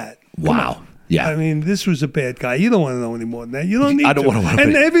for that? Wow. Yeah. I mean, this was a bad guy. You don't want to know any more than that. You don't need I don't to. want to.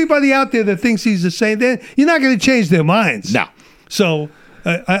 And everybody out there that thinks he's the same, you're not going to change their minds. No. So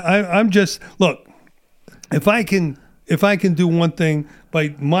I'm just, look, if I can do one thing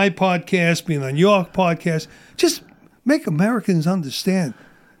by my podcast, being on your podcast, just make Americans understand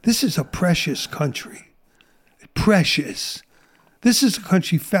this is a precious country. Precious. This is a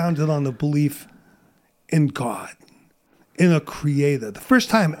country founded on the belief in God, in a creator. The first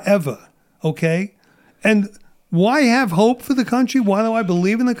time ever, okay? And why have hope for the country? Why do I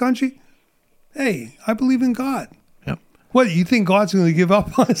believe in the country? Hey, I believe in God. Yep. What, you think God's going to give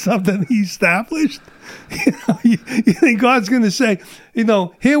up on something he established? You think God's going to say,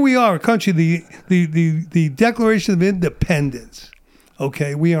 here we are, a country, the Declaration of Independence,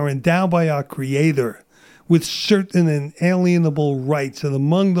 okay? We are endowed by our creator with certain inalienable rights, and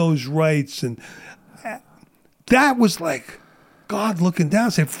among those rights, and that was like God looking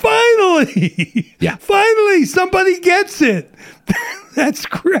down saying, finally, Yeah. finally, somebody gets it. That's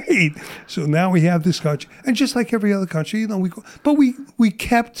great. So now we have this country, and just like every other country, we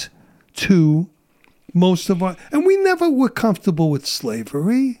kept to most of our, and we never were comfortable with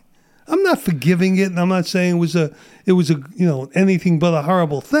slavery. I'm not forgiving it, and I'm not saying it was a anything but a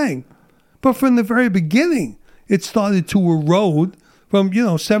horrible thing. But from the very beginning, it started to erode from,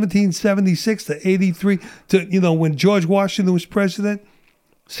 1776 to 83 to, when George Washington was president.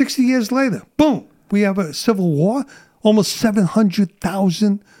 60 years later, boom, we have a civil war. Almost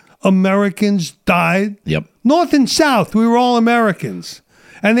 700,000 Americans died. Yep. North and South, we were all Americans.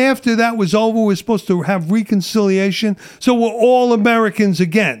 And after that was over, we're supposed to have reconciliation. So we're all Americans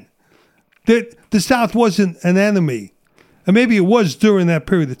again. The South wasn't an enemy. And maybe it was during that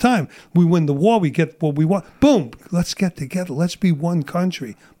period of time. We win the war, we get what we want. Boom, let's get together. Let's be one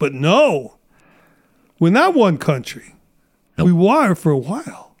country. But no, we're not one country. Nope. We were for a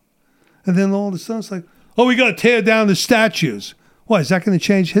while. And then all of a sudden it's like, we got to tear down the statues. Why, is that going to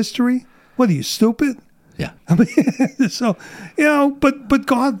change history? What, are you stupid? Yeah. I mean, so, but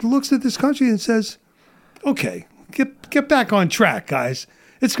God looks at this country and says, okay, get back on track, guys.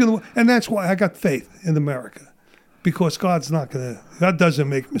 It's going to, and that's why I got faith in America. Because God doesn't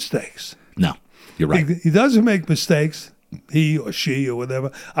make mistakes. No, you're right. He doesn't make mistakes. He or she or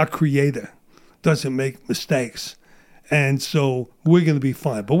whatever, our creator, doesn't make mistakes. And so we're going to be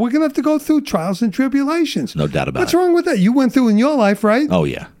fine. But we're going to have to go through trials and tribulations. No doubt about What's it. wrong with that? You went through in your life, right? Oh,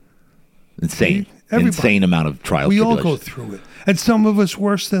 yeah. Insane. Everybody. Insane amount of trials. We all tribulations. go through it. And some of us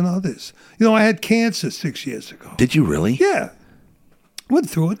worse than others. I had cancer 6 years ago. Did you really? Yeah. Went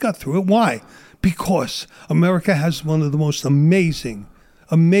through it, got through it. Why? Because America has one of the most amazing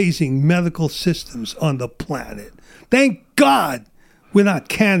medical systems on the planet. Thank God we're not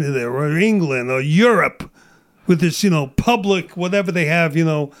Canada or England or Europe with this, public, whatever they have,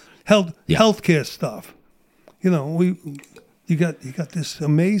 healthcare stuff. You got this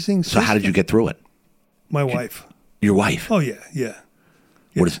amazing system. So how did you get through it? My wife. Your wife? Oh, yeah.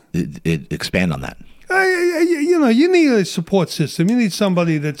 What is it? Expand on that. You need a support system. You need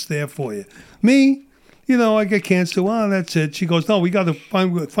somebody that's there for you. Me, I get cancer. Well, that's it. She goes, no, we got to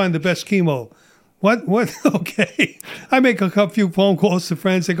find the best chemo. What? Okay. I make a few phone calls to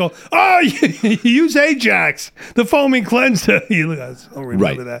friends. They go, you use Ajax, the foaming cleanser. I don't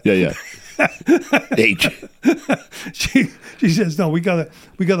remember that. Yeah. H. She says, no, we gotta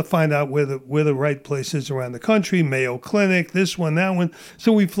find out where the right place is around the country. Mayo Clinic, this one, that one.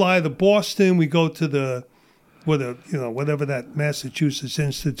 So we fly to Boston. We go to whatever that Massachusetts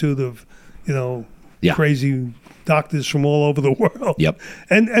Institute of, Yeah. crazy doctors from all over the world. Yep.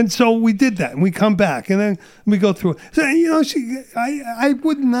 And so we did that, and we come back, and then we go through. So I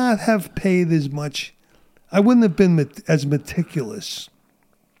would not have paid as much. I wouldn't have been as meticulous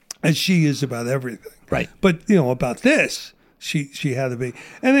as she is about everything. Right. But about this, she had to be.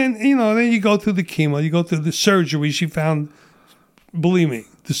 And then then you go through the chemo, you go through the surgery. She found, believe me,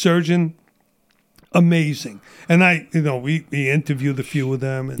 the surgeon, amazing. And we interviewed a few of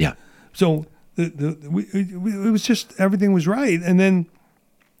them. And Yeah. So it was just, everything was right. And then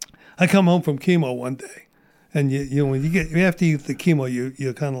I come home from chemo one day, and when after you get the chemo,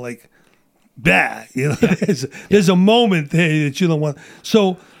 you're kind of like, bah, there's a moment there that you don't want.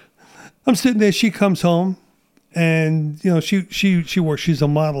 So I'm sitting there. She comes home, and she works. She's a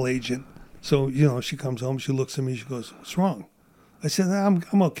model agent. So she comes home. She looks at me. She goes, "What's wrong?" I said, "I'm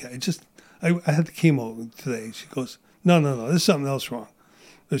okay. I had the chemo today." She goes, "No. There's something else wrong."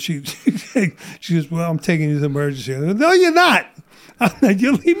 So she goes, "Well, I'm taking you to the emergency." I go, "No, you're not.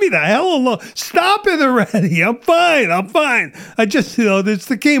 You leave me the hell alone. Stop it already. I'm fine. I just, it's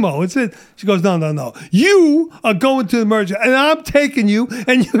the chemo. It's it." She goes, No. You are going to the emergency, and I'm taking you,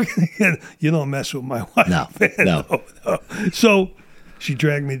 and you don't mess with my wife. No. No. So she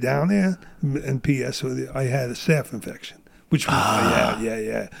dragged me down there, and P.S. I had a staph infection, which was,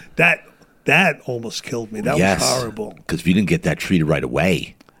 yeah. That almost killed me. That was horrible. Because if you didn't get that treated right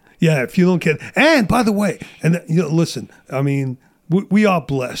away. Yeah, if you don't get, and by the way, listen, I mean, we are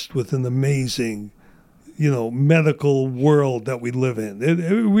blessed with an amazing, medical world that we live in.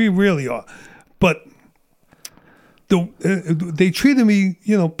 We really are. But they treated me,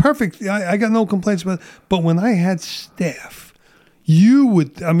 perfect. I got no complaints about it. But when I had staph, we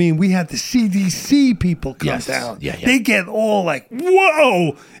had the CDC people come down. Yeah. They get all like,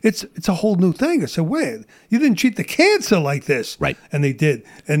 whoa, it's a whole new thing. I said, wait, you didn't treat the cancer like this. Right. And they did.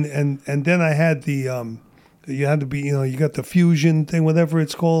 And then I had the, you had to be, you got the fusion thing, whatever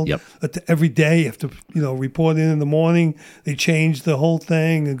it's called. Yep. Every day you have to, report in the morning. They changed the whole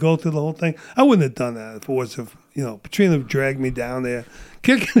thing and go through the whole thing. I wouldn't have done that if it was, Patrina dragged me down there,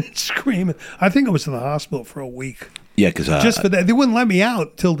 kicking and screaming. I think I was in the hospital for a week. Yeah, because just for that, they wouldn't let me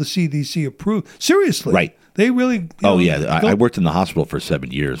out till the CDC approved. Seriously, right? They really. I worked in the hospital for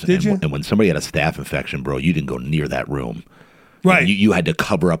 7 years. Did you? And when somebody had a staph infection, bro, you didn't go near that room. Right. You had to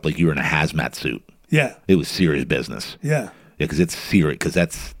cover up like you were in a hazmat suit. Yeah. It was serious business. Yeah. Yeah, because it's serious. Because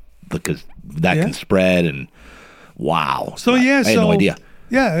that can spread, and wow. So I had no idea.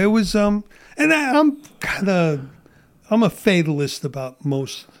 Yeah, it was. And I'm a fatalist about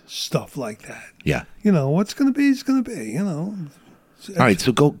most stuff like that. Yeah. What's going to be is going to be. All right,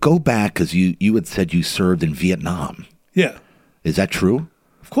 so go back, because you had said you served in Vietnam. Yeah. Is that true?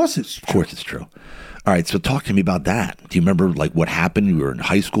 Of course it's true. Of course it's true. All right, so talk to me about that. Do you remember what happened? You were in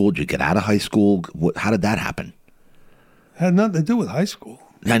high school. Did you get out of high school? How did that happen? Had nothing to do with high school.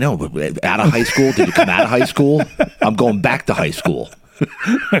 I know, but out of high school? Did you come out of high school? I'm going back to high school.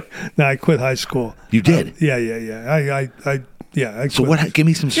 No, I quit high school. You did? Yeah. I so quit. give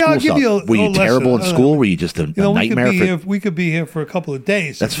me some school I'll give stuff. you Were you terrible in school? Were you just a nightmare? We could be here for a couple of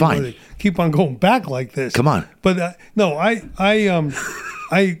days. That's fine. Keep on going back like this. Come on. But no, I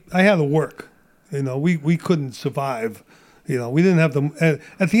had to work. We couldn't survive. We didn't have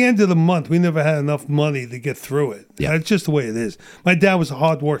at the end of the month, we never had enough money to get through it. Yeah. That's just the way it is. My dad was a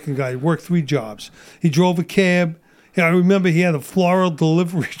hardworking guy. He worked 3 jobs. He drove a cab. I remember he had a floral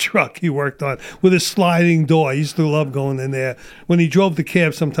delivery truck he worked on with a sliding door. I used to love going in there. When he drove the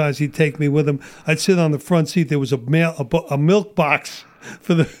cab, sometimes he'd take me with him. I'd sit on the front seat. There was a milk box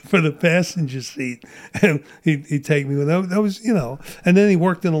for the passenger seat, and he'd take me with him. That was, and then he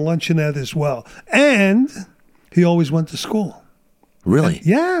worked in a luncheonette as well. And he always went to school. Really?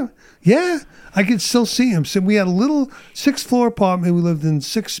 And yeah. I could still see him. So we had a little 6th-floor apartment. We lived in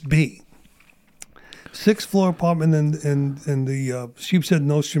 6B. 6th-floor apartment in the Sheepshead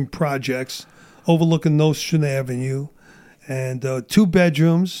Nostrand projects, overlooking Nostrand Avenue, and 2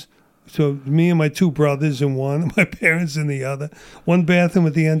 bedrooms. So me and my 2 brothers in one, my parents in the other. 1 bathroom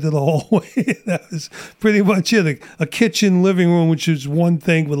at the end of the hallway. That was pretty much it. A kitchen, living room, which is one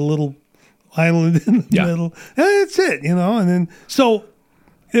thing with a little island in the middle. And that's it, And then so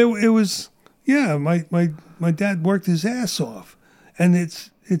it was. Yeah, my dad worked his ass off, and it's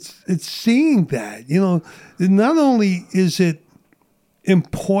seeing that, not only is it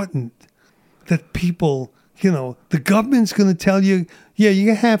important that people, the government's going to tell you,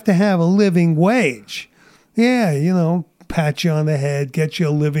 you have to have a living wage. Yeah, pat you on the head, get you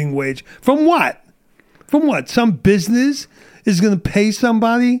a living wage. From what? Some business is going to pay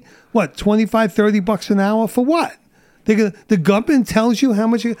somebody, $25, $30 an hour for what? The government tells you how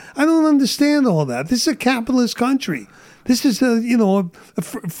much. I don't understand all that. This is a capitalist country. This is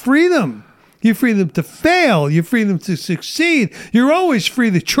freedom. You're freedom to fail. You're freedom to succeed. You're always free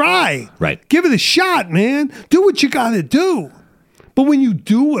to try. Right. Give it a shot, man. Do what you got to do. But when you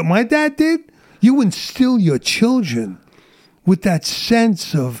do what my dad did, you instill your children with that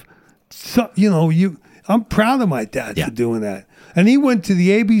sense of, I'm proud of my dad for doing that. And he went to the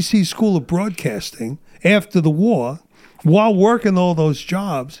ABC School of Broadcasting after the war while working all those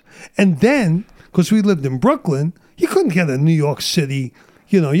jobs. And then, because we lived in Brooklyn, you couldn't get a New York City.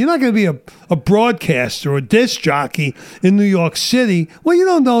 You're not going to be a broadcaster or a disc jockey in New York City. Well, you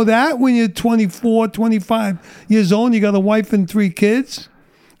don't know that when you're 24, 25 years old and you got a wife and 3 kids.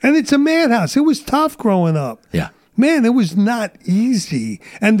 And it's a madhouse. It was tough growing up. Yeah. Man, it was not easy.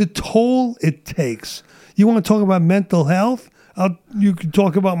 And the toll it takes. You want to talk about mental health? You can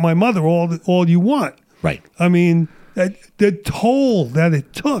talk about my mother all you want. Right. I mean, the toll that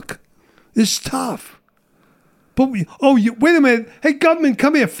it took is tough. But wait a minute. Hey, government,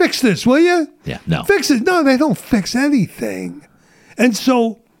 come here. Fix this, will you? Yeah, no. Fix it. No, they don't fix anything. And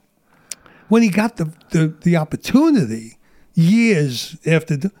so when he got the opportunity years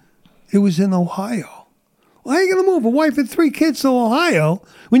after, it was in Ohio. Well, how are you going to move a wife and 3 kids to Ohio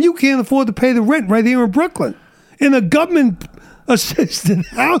when you can't afford to pay the rent right here in Brooklyn in a government-assisted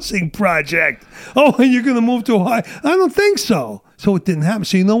housing project? Oh, and you're going to move to Ohio? I don't think so. So it didn't happen.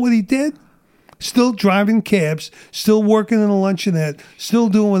 So you know what he did? Still driving cabs, still working in a luncheonette, still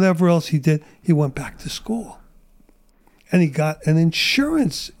doing whatever else he did. He went back to school. And he got an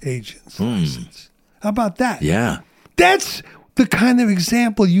insurance agent's license. How about that? Yeah. That's the kind of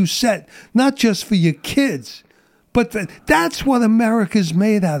example you set, not just for your kids, but that's what America's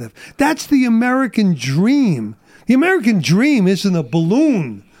made out of. That's the American dream. The American dream isn't a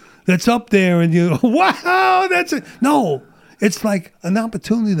balloon that's up there and you go, wow, that's it. No. It's like an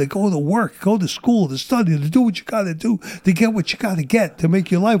opportunity to go to work, go to school, to study, to do what you got to do, to get what you got to get, to make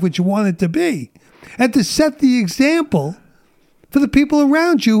your life what you want it to be. And to set the example for the people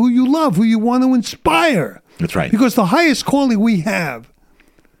around you who you love, who you want to inspire. That's right. Because the highest calling we have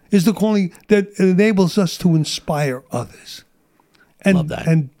is the calling that enables us to inspire others. And, Love that.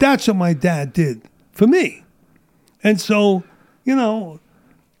 And that's what my dad did for me. And so, it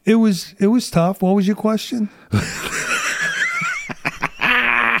was tough. What was your question?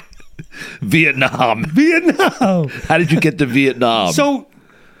 Vietnam. How did you get to Vietnam? So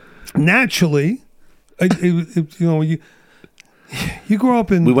naturally, you grow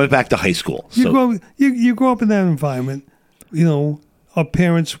up in. We went back to high school. You grow up in that environment. Our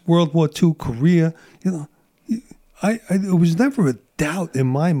parents, World War II, Korea. It was never a doubt in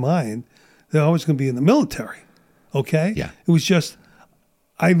my mind that I was going to be in the military. Okay. Yeah. It was just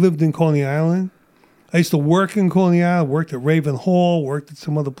I lived in Coney Island. I used to work in Coney Island. Worked at Raven Hall. Worked at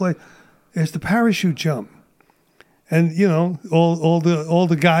some other place. It's the parachute jump. And, all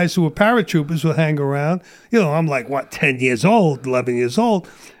the guys who were paratroopers would hang around. I'm like, 10 years old, 11 years old.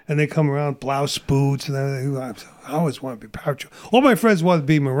 And they come around, blouse boots and everything. I always wanted to be paratroopers. All my friends wanted to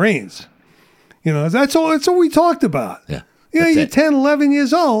be Marines. That's all we talked about. Yeah. You're 10, 11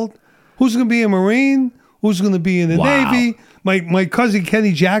 years old. Who's going to be a Marine? Who's going to be in the Navy? My cousin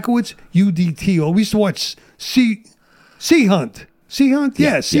Kenny Jackowitz, UDT. We used to watch Sea Hunt. Sea Hunt?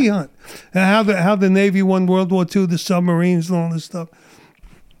 Yeah, Sea Hunt. And how the Navy won World War II, the submarines and all this stuff.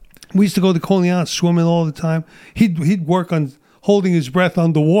 We used to go to Coney Island swimming all the time. He'd work on holding his breath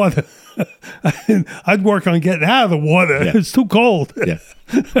underwater. I'd work on getting out of the water. Yeah. It's too cold. Yeah.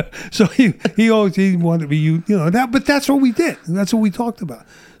 So he wanted to be that, but that's what we did. That's what we talked about.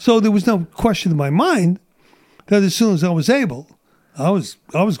 So there was no question in my mind that as soon as I was able, I was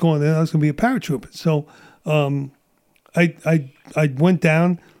going there. I was going to be a paratrooper. So I went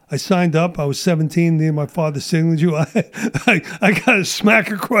down. I signed up. I was 17. Near my father's signature. I got a smack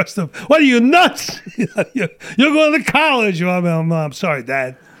across the. What are you nuts? You're going to college. I'm sorry,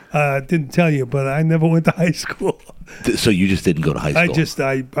 Dad. Didn't tell you, but I never went to high school. So you just didn't go to high school?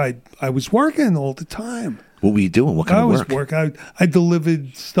 I was working all the time. What were you doing? What kind of work? I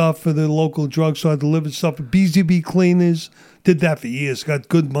delivered stuff for the local drugstore. I delivered stuff for BZB cleaners. Did that for years. Got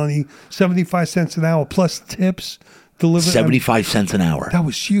good money. 75 cents an hour plus tips. Delivered 75 cents an hour. That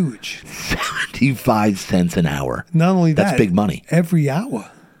was huge. 75 cents an hour. Not only that. That's big money. Every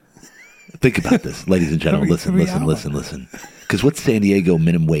hour. Think about this, ladies and gentlemen. Listen. Because what's San Diego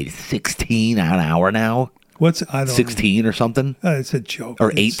minimum wage? 16 an hour now? I don't 16 or something? It's a joke.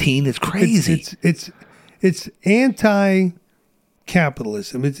 Or 18? It's crazy. It's anti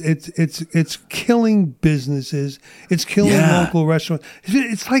capitalism. It's killing businesses. It's killing local restaurants.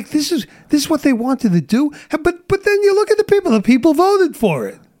 It's like this is what they wanted to do. But then you look at the people. The people voted for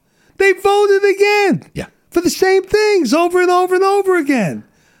it. They voted again. Yeah. For the same things over and over and over again.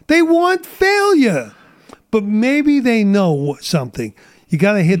 They want failure. But maybe they know something. You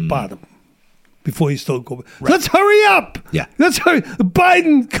got to hit bottom before you still go. Right. Let's hurry up. Yeah. Let's hurry.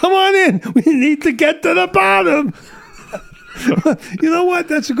 Biden, come on in. We need to get to the bottom. You know what?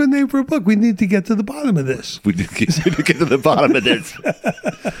 That's a good name for a book. We need to get to the bottom of this. We need to get to the bottom of this.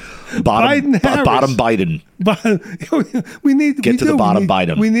 Bottom Biden. We need to get to the bottom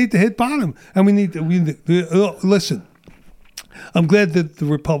Biden. We need to hit bottom, and we need to listen. I'm glad that the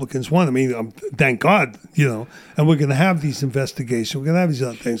Republicans won. I mean, thank God, and we're going to have these investigations. We're going to have these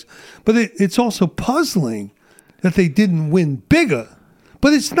other things. But it's also puzzling that they didn't win bigger.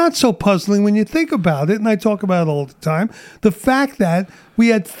 But it's not so puzzling when you think about it, and I talk about it all the time, the fact that we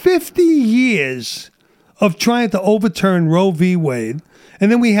had 50 years of trying to overturn Roe v. Wade,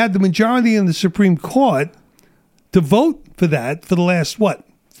 and then we had the majority in the Supreme Court to vote for that for the last,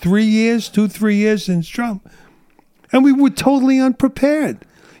 3 years since Trump. And we were totally unprepared.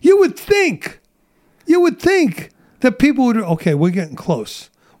 You would think that people would, okay, we're getting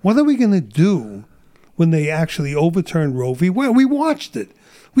close. What are we going to do when they actually overturned Roe v. Wade? We watched it.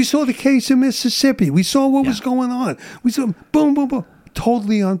 We saw the case in Mississippi. We saw what was going on. We saw boom, boom, boom.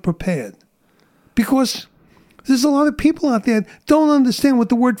 Totally unprepared. Because there's a lot of people out there that don't understand what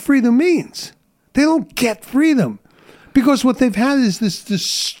the word freedom means. They don't get freedom. Because what they've had is this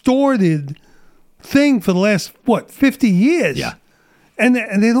distorted thing for the last, 50 years. Yeah. And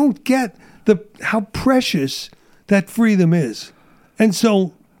they don't get how precious that freedom is. And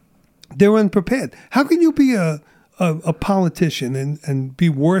so they're unprepared. How can you be a politician and be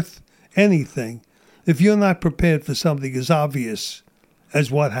worth anything if you're not prepared for something as obvious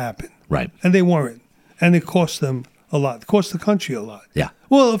as what happened? Right. And they weren't. And it cost them a lot. It cost the country a lot. Yeah.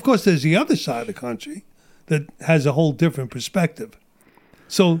 Well, of course, there's the other side of the country that has a whole different perspective.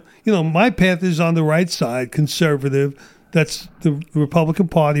 So, my path is on the right side, conservative. That's the Republican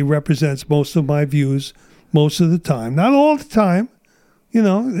Party represents most of my views most of the time. Not all the time.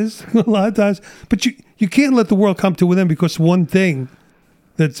 There's a lot of times. But you can't let the world come to an end because one thing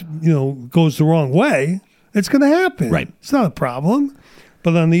that's, goes the wrong way, it's going to happen. Right. It's not a problem.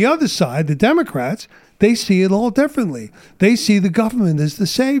 But on the other side, the Democrats, they see it all differently. They see the government as the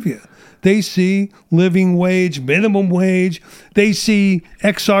savior. They see living wage, minimum wage. They see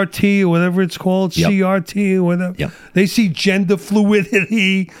XRT or whatever it's called, CRT or whatever. Yep. They see gender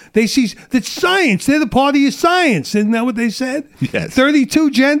fluidity. They see that's science. They're the party of science. Isn't that what they said? Yes. 32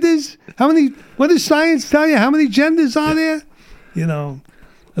 genders? What does science tell you? How many genders are there? And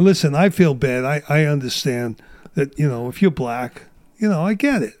listen, I feel bad. I understand that, if you're black, I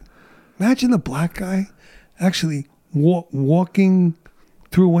get it. Imagine a black guy actually walking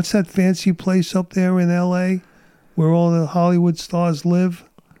through, what's that fancy place up there in L.A. where all the Hollywood stars live?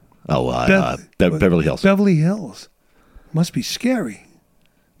 Oh, Beverly Hills. Beverly Hills. Must be scary.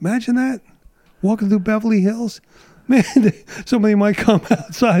 Imagine that. Walking through Beverly Hills. Man, somebody might come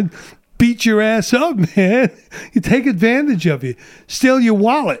outside, beat your ass up, man. You take advantage of you. Steal your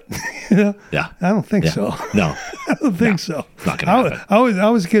wallet. Yeah. I don't think so. No. I don't think so. It's not going to happen. I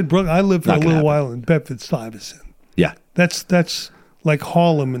was a kid. I lived for a little while in Bedford-Stuyvesant. Yeah. That's like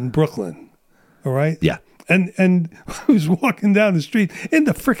Harlem and Brooklyn, all right? Yeah. And I was walking down the street in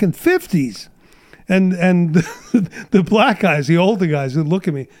the frickin' 50s, and the black guys, the older guys, would look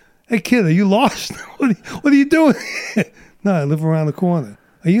at me. Hey, kid, are you lost? What are you doing? No, I live around the corner.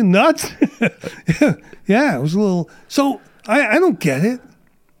 Are you nuts? Yeah, it was a little. So I don't get it.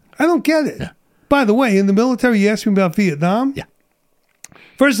 I don't get it. Yeah. By the way, in the military, you asked me about Vietnam. Yeah.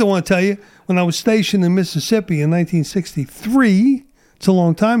 First, I want to tell you, when I was stationed in Mississippi in 1963, it's a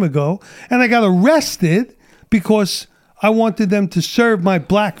long time ago, and I got arrested because I wanted them to serve my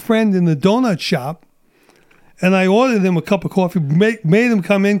black friend in the donut shop, and I ordered him a cup of coffee, made him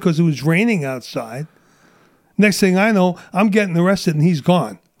come in because it was raining outside. Next thing I know, I'm getting arrested, and he's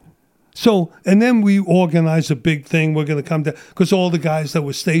gone. So, and then we organized a big thing. We're going to come down because all the guys that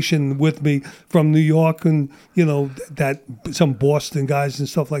were stationed with me from New York and, that some Boston guys and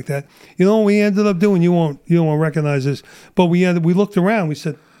stuff like that, what we ended up doing, you won't recognize this, but we looked around. We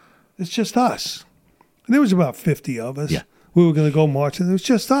said, it's just us. And there was about 50 of us. Yeah. We were going to go marching. It was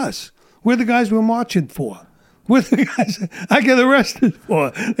just us. We're the guys we were marching for. We're the guys I get arrested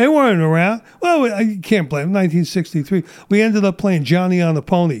for. They weren't around. Well, I can't blame them. 1963. We ended up playing Johnny on the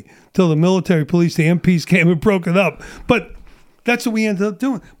Pony till the military police, the MPs came and broke it up. But that's what we ended up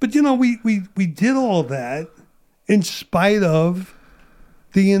doing. But, we did all that in spite of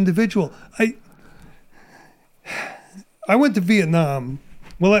the individual. I went to Vietnam.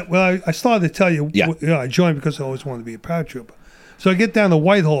 I started to tell you, I joined because I always wanted to be a paratrooper. So I get down to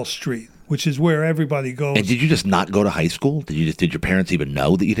Whitehall Street, which is where everybody goes. And did you just not go to high school? Did your parents even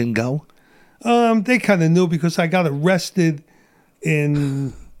know that you didn't go? They kind of knew because I got arrested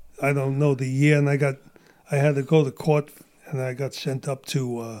in, I don't know the year, and I had to go to court, and I got sent up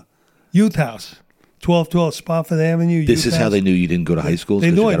to Youth House, 1212 Spofford Avenue. This is how they knew you didn't go to high school?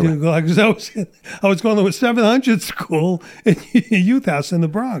 They knew I didn't go because I was going to a 700 school in Youth House in the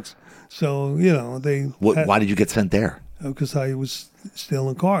Bronx. So, why did you get sent there? Because I was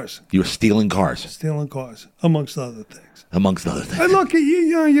stealing cars. You were stealing cars? Stealing cars, amongst other things. Amongst other things. And look,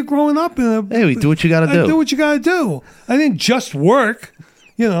 you're growing up in a... Hey, do what you got to do. Do what you got to do. I didn't just work.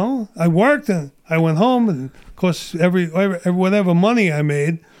 I worked and I went home, and of course, every whatever money I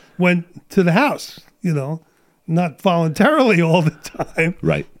made went to the house. Not voluntarily all the time.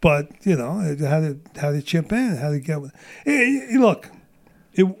 Right. But I had to chip in. Had to get. Look,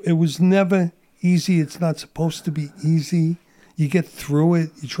 it was never easy. It's not supposed to be easy. You get through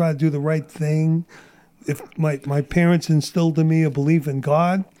it. You try to do the right thing. If my parents instilled in me a belief in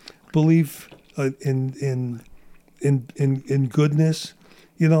God, belief in goodness.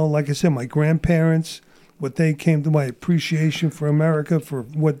 Like I said, my grandparents, what they came to my appreciation for America, for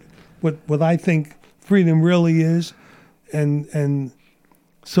what I think freedom really is, and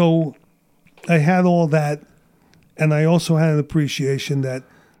so I had all that, and I also had an appreciation that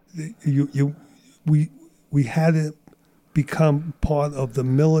we had to become part of the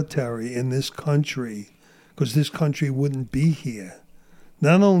military in this country, because this country wouldn't be here.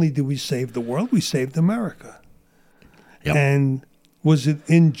 Not only did we save the world, we saved America. Yep. And was it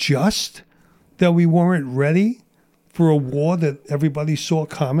unjust that we weren't ready for a war that everybody saw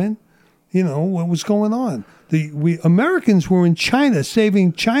coming? What was going on? We Americans were in China,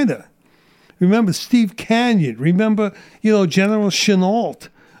 saving China. Remember Steve Canyon? Remember, General Chennault?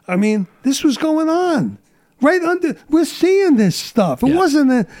 I mean, this was going on. Right under, we're seeing this stuff. It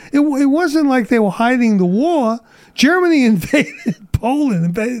wasn't it wasn't like they were hiding the war. Germany invaded Poland,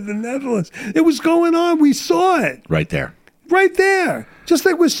 invaded the Netherlands. It was going on. We saw it. Right there. Right there. Just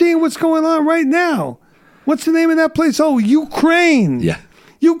like we're seeing what's going on right now. What's the name of that place? Oh, Ukraine. Yeah.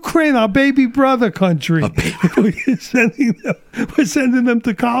 Ukraine, our baby brother country. We're sending them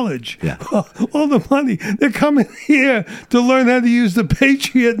to college. Yeah. All the money. They're coming here to learn how to use the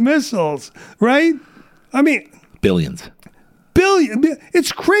Patriot missiles, right? I mean, billions.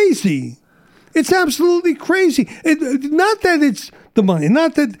 It's crazy. It's absolutely crazy. Not that it's the money.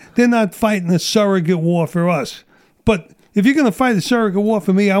 Not that they're not fighting a surrogate war for us. But if you're going to fight a surrogate war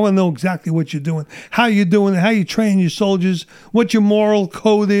for me, I want to know exactly what you're doing, how you're doing it, how you train your soldiers, what your moral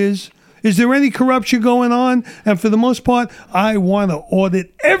code is. Is there any corruption going on? And for the most part, I want to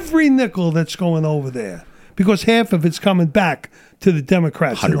audit every nickel that's going over there, because half of it's coming back to the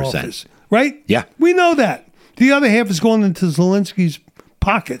Democrats 100%. In office. Right? Yeah. We know that. The other half is going into Zelensky's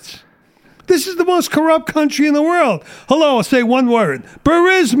pockets. This is the most corrupt country in the world. Hello, I'll say one word.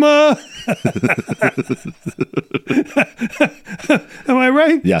 Burisma. Am I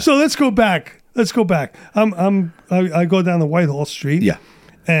right? Yeah. So let's go back. I go down to Whitehall Street. Yeah.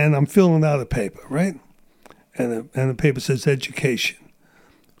 And I'm filling out a paper, right? And the paper says education.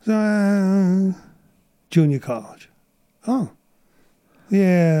 Junior college. Oh.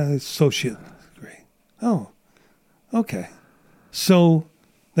 Yeah, associate degree. Oh, okay. So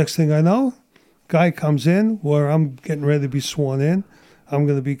next thing I know, guy comes in where I'm getting ready to be sworn in. I'm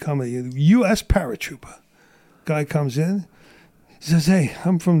going to become a U.S. paratrooper. Guy comes in. He says, hey,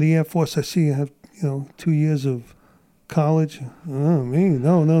 I'm from the Air Force. I see you have, 2 years of college. Oh, me?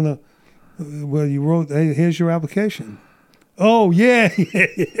 No. Well, you wrote, hey, here's your application. Oh, yeah.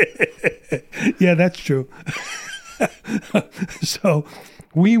 Yeah, that's true. So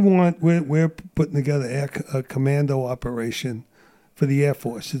we're putting together a commando operation for the Air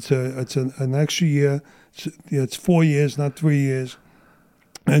Force. It's an extra year. It's 4 years, not 3 years.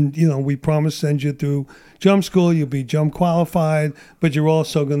 And, we promise to send you through jump school. You'll be jump qualified, but you're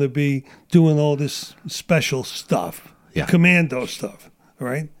also going to be doing all this special stuff, commando stuff,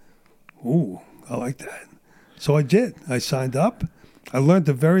 right? Ooh, I like that. So I did. I signed up. I learned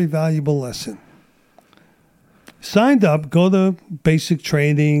a very valuable lesson. Signed up, go to basic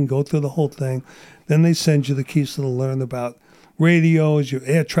training, go through the whole thing. Then they send you the keys to learn about radios, your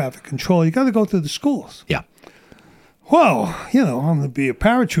air traffic control. You got to go through the schools. Yeah. Well, I'm going to be a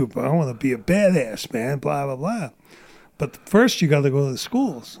paratrooper. I want to be a badass, man, blah, blah, blah. But first you got to go to the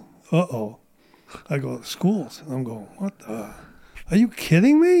schools. Uh-oh. I go to schools. I'm going, what the? Are you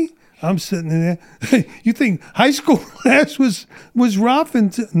kidding me? I'm sitting in there. You think high school class was rough?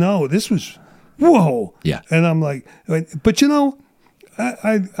 And no, this was, whoa. Yeah. And I'm like, but you know,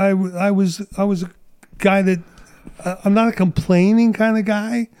 I was a guy that I'm not a complaining kind of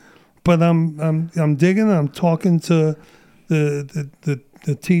guy, but I'm digging. I'm talking to the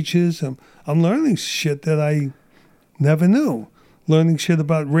teachers. I'm learning shit that I never knew. Learning shit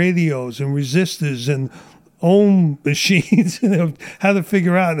about radios and resistors and ohm machines and how to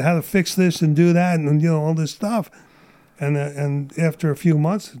figure out how to fix this and do that and all this stuff. And after a few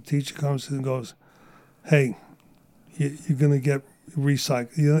months, the teacher comes and goes, "Hey, you're going to get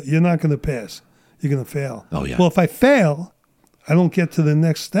recycled. You're not going to pass. You're going to fail." Oh, yeah. Well, if I fail, I don't get to the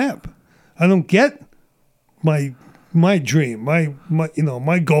next step. I don't get my dream,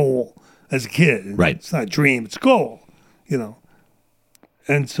 my goal as a kid. Right. It's not a dream, it's a goal,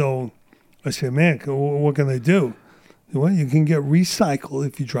 And so I said, man, what can I do? Well, you can get recycled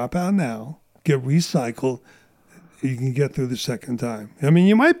if you drop out now. Get recycled, you can get through the second time. I mean,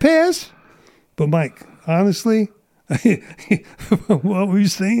 you might pass, but Mike, honestly, what were you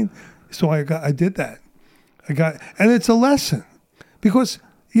saying? So I did that. And it's a lesson because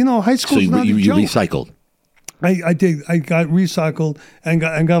high school's So not a you joke. recycled. I did. I got recycled and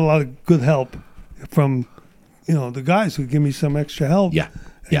got a lot of good help from the guys who give me some extra help. Yeah.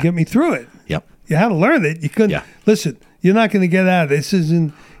 And Yeah. get me through it. Yep. You had to learn it. You couldn't. Yeah. Listen, you're not going to get out of it. This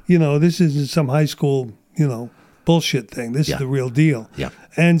isn't. This isn't some high school. Bullshit thing. This Yeah. is the real deal. Yeah.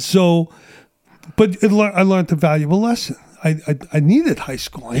 And so, but I learned a valuable lesson. I needed high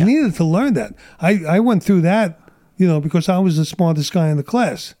school. I Yeah. needed to learn that. I went through that. Because I was the smartest guy in the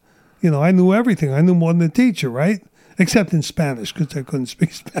class. I knew everything. I knew more than the teacher, right? Except in Spanish, because I couldn't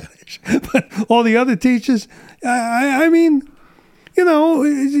speak Spanish. But all the other teachers, I mean,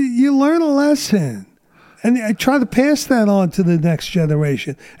 you learn a lesson. And I try to pass that on to the next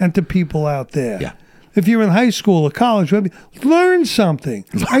generation and to people out there. Yeah. If you're in high school or college, learn something.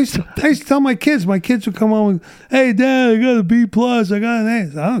 I used to tell my kids would come home and, "Hey, Dad, I got a B+, I got an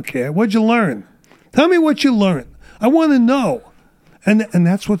A." I don't care. What'd you learn? Tell me what you learned. I want to know. And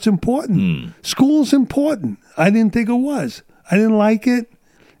that's what's important. School's important. I didn't think it was. I didn't like it.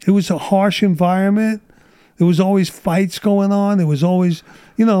 It was a harsh environment. There was always fights going on. There was always,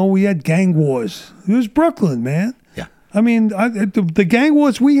 we had gang wars. It was Brooklyn, man. Yeah. I mean, the gang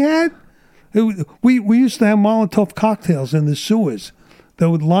wars we had, we used to have Molotov cocktails in the sewers that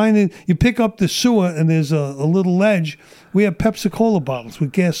would line it. You pick up the sewer and there's a little ledge. We had Pepsi-Cola bottles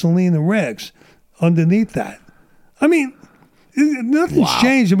with gasoline and rags underneath that. I mean, nothing's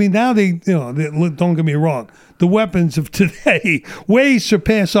changed. I mean, now don't get me wrong, the weapons of today way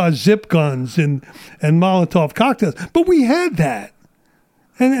surpass our zip guns and Molotov cocktails. But we had that,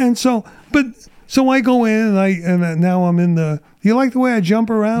 and so I go in and now I'm in the. You like the way I jump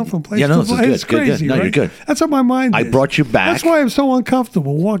around from place to place? It's crazy, good. No, right? you're good. That's how my mind is. I brought you back. That's why I'm so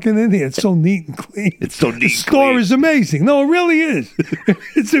uncomfortable walking in here. It's so neat and clean. It's so neat The and store clean. is amazing. No, it really is.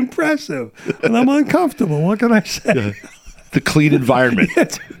 It's impressive, and I'm uncomfortable. What can I say? The clean environment.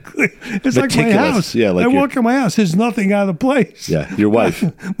 It's like my Meticulous. house. Yeah, like I your- walk in my house. There's nothing out of place. Yeah, your wife.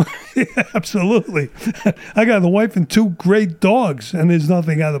 Yeah, absolutely. I got a wife and two great dogs, and there's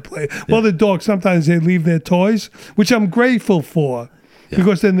nothing out of place. Well, the dogs, sometimes they leave their toys, which I'm grateful for,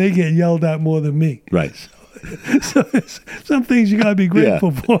 because then they get yelled at more than me. Right. So there's some things you got to be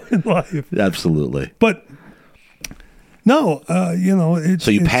grateful for in life. Absolutely. But no, it's...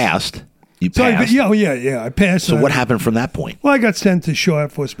 So you it's- passed. You So I passed. I passed. So what happened from that point? Well, I got sent to Shaw Air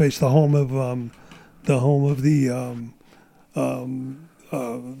Force Base, the home of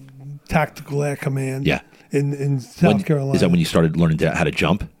Tactical Air Command. Yeah. In South Carolina. Is that when you started learning how to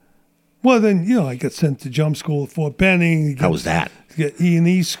jump? Well, then I got sent to jump school at Fort Benning. How was that? Get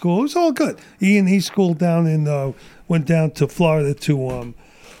E&E school. It was all good. E&E school down in went down to Florida to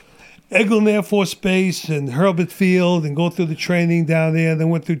Eglin Air Force Base and Herbert Field and go through the training down there. Then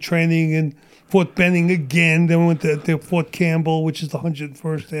went through training in Fort Benning again. Then went to Fort Campbell, which is the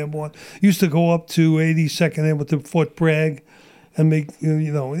 101st Airborne. Used to go up to 82nd Airborne to Fort Bragg and make, I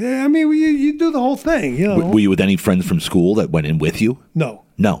mean, you do the whole thing, Were you with any friends from school that went in with you? No.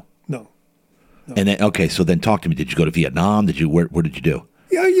 No. No. And then, so then talk to me. Did you go to Vietnam? Where did you do?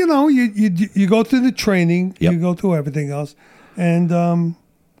 Yeah, you go through the training, Yep. you go through everything else, and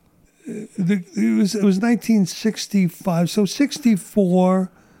it was 1965, so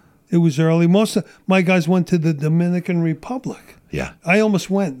 64, it was early. Most of my guys went to the Dominican Republic. Yeah. I almost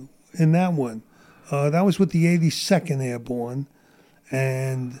went in that one. That was with the 82nd Airborne,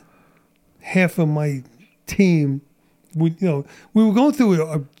 and half of my team. We were going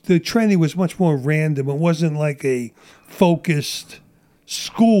through the training was much more random. It wasn't like a focused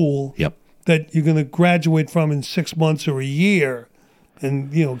school Yep. that you're going to graduate from in 6 months or a year,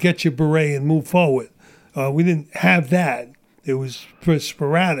 and get your beret and move forward. We didn't have that. It was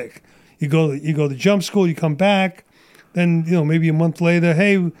sporadic. You go to jump school, you come back, then maybe a month later,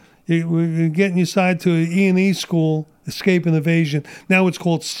 hey, we're getting you assigned to E&E school, escape and evasion. Now it's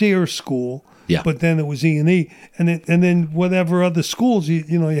called SEER school. Yeah. But then it was E&E, and then whatever other schools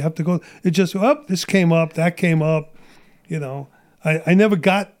you have to go. It just this came up, that came up. I never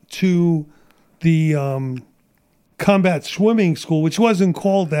got to the combat swimming school, which wasn't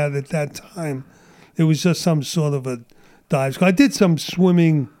called that at that time. It was just some sort of a dive school. I did some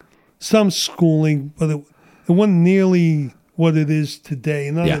swimming, some schooling, but it wasn't nearly what it is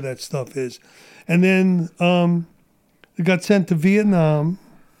today. None of that stuff is. And then I got sent to Vietnam,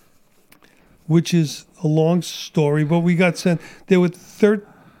 which is a long story, but we got sent. There were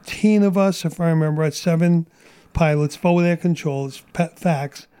 13 of us, if I remember right, 7 pilots, forward air controls,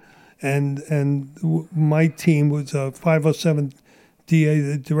 FACs, and my team was 507 DA,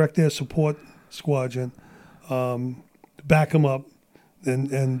 the Direct Air Support Squadron, back them up,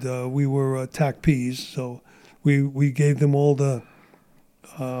 and we were TAC-Ps, so we gave them all the,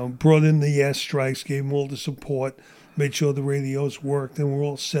 brought in the airstrikes, gave them all the support, made sure the radios worked, and we're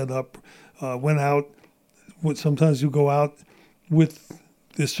all set up. Went out. Sometimes you go out with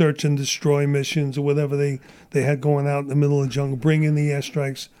the search and destroy missions or whatever they had going out in the middle of the jungle. Bring in the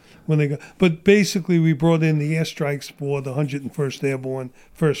airstrikes when they go. But basically, we brought in the airstrikes for the 101st Airborne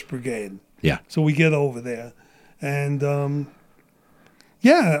 1st Brigade. Yeah. So we get over there, and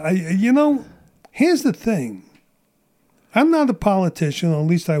here's the thing. I'm not a politician, or at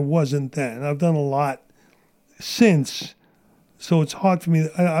least I wasn't then. I've done a lot since. So it's hard for me.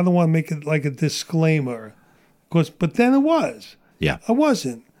 I don't want to make it like a disclaimer, but then it was. Yeah. I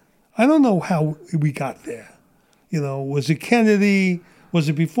wasn't. I don't know how we got there. Was it Kennedy? Was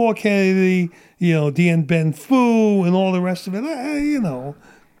it before Kennedy? Dien Bien Phu and all the rest of it.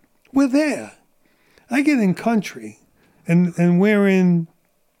 We're there. I get in country, and we're in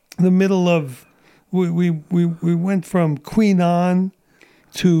the middle of. We went from Queen Anne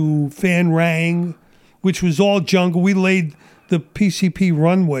to Phan Rang, which was all jungle. We laid the PCP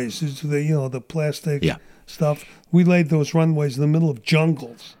runways, the plastic stuff. We laid those runways in the middle of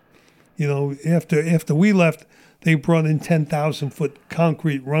jungles. After we left, they brought in 10,000-foot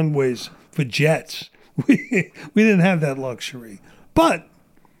concrete runways for jets. We didn't have that luxury. But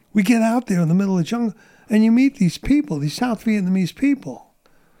we get out there in the middle of the jungle, and you meet these people, these South Vietnamese people.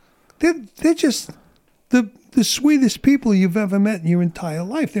 They're just the sweetest people you've ever met in your entire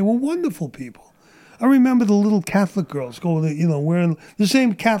life. They were wonderful people. I remember the little Catholic girls going, wearing the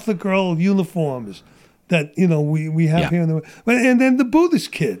same Catholic girl uniforms that, we have here. And then the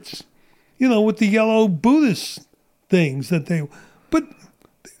Buddhist kids, with the yellow Buddhist things that they, but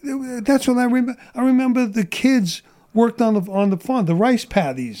that's what I remember. I remember the kids worked on the farm, the rice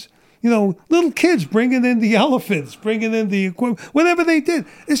paddies, little kids bringing in the elephants, bringing in the equipment, whatever they did.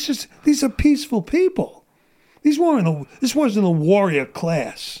 It's just, these are peaceful people. This wasn't a warrior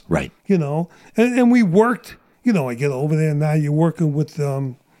class. Right. And we worked, I get over there now, you're working with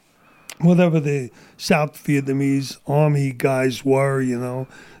whatever the South Vietnamese army guys were,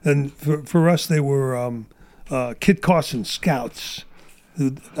 and for us they were Kit Carson Scouts.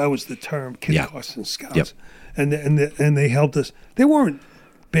 That was the term, Kit Carson Scouts. Yep. And they helped us. They weren't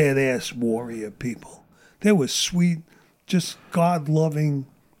badass warrior people. They were sweet, just God-loving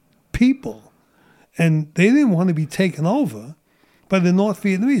people. And they didn't want to be taken over by the North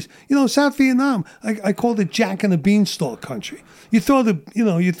Vietnamese. South Vietnam, I called it Jack and the Beanstalk country. You throw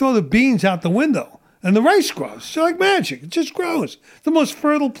the beans out the window and the rice grows. It's like magic. It just grows. The most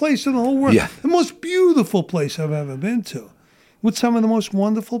fertile place in the whole world. Yeah. The most beautiful place I've ever been to, with some of the most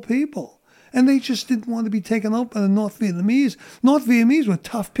wonderful people. And they just didn't want to be taken out by the North Vietnamese. North Vietnamese were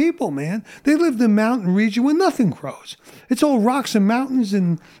tough people, man. They lived in a mountain region where nothing grows. It's all rocks and mountains,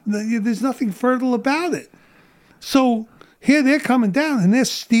 and there's nothing fertile about it. So here they're coming down, and they're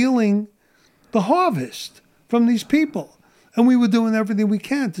stealing the harvest from these people. And we were doing everything we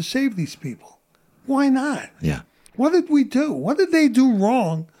can to save these people. Why not? Yeah. What did we do? What did they do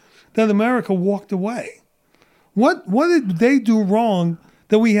wrong that America walked away? What did they do wrong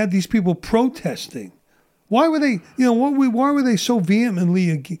that we had these people protesting? Why were they, why were they so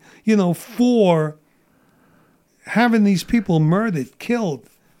vehemently, for having these people murdered, killed,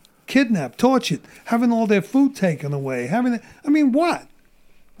 kidnapped, tortured, having all their food taken away, what?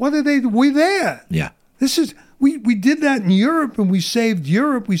 What did they do? We're there. Yeah. We did that in Europe, and we saved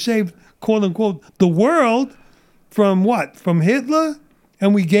Europe. We saved, quote unquote, the world from what? From Hitler?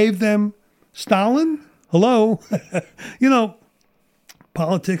 And we gave them Stalin? Hello?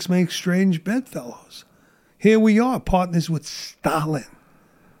 Politics makes strange bedfellows. Here we are, partners with Stalin.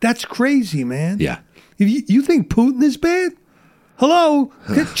 That's crazy, man. Yeah. If you think Putin is bad? Hello?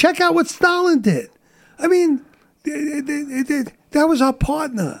 Check out what Stalin did. I mean, that was our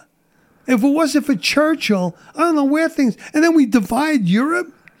partner. If it wasn't for Churchill, I don't know where things... And then we divide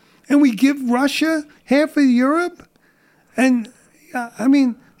Europe, and we give Russia half of Europe. And, I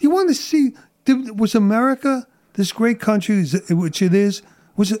mean, you want to see... Was America, this great country, which it is,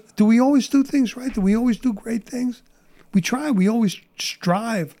 do we always do things right? Do we always do great things? We try. We always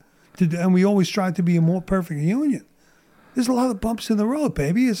strive and we always strive to be a more perfect union. There's a lot of bumps in the road,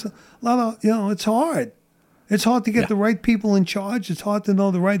 baby. It's a lot of, it's hard. It's hard to get the right people in charge. It's hard to know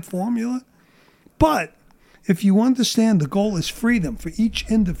the right formula. But if you understand the goal is freedom for each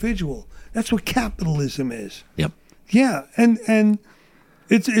individual, that's what capitalism is. Yep. Yeah, and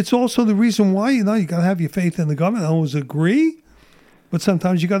it's also the reason why, you got to have your faith in the government. I always agree, but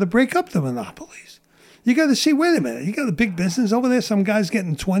sometimes you got to break up the monopolies. You got to see, wait a minute, you got a big business over there. Some guy's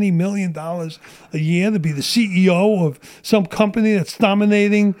getting $20 million a year to be the CEO of some company that's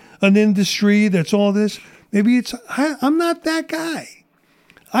dominating an industry that's all this. Maybe I'm not that guy.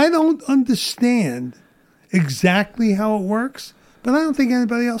 I don't understand exactly how it works, but I don't think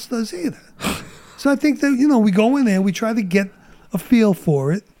anybody else does either. So I think that, we go in there, we try to get a feel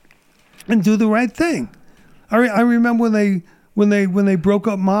for it and do the right thing. I remember when they broke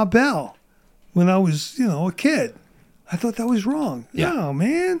up Ma Bell. When I was, a kid, I thought that was wrong. Yeah. No,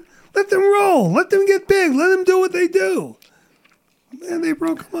 man. Let them roll. Let them get big. Let them do what they do. And they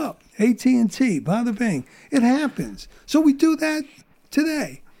broke them up. AT&T, bada bing. It happens. So we do that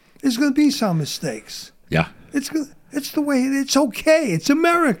today. There's going to be some mistakes. Yeah. It's the way it's okay. It's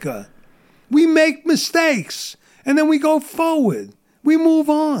America. We make mistakes. And then we go forward. We move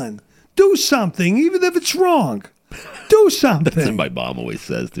on. Do something, even if it's wrong. Do something. That's what my mom always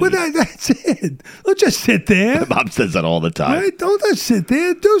says to Well, me. that's it. Don't just sit there. My mom says that all the time. Right? Don't just sit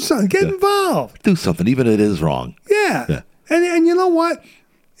there. Do something. Get involved. Do something, even if it is wrong. Yeah. And you know what?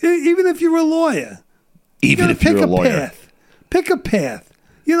 Even if you're a lawyer, Even if you're a lawyer. path. Pick a path.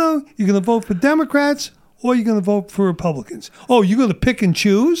 You're going to vote for Democrats or you're going to vote for Republicans. Oh, you're going to pick and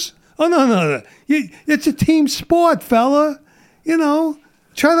choose? Oh, no. It's a team sport, fella.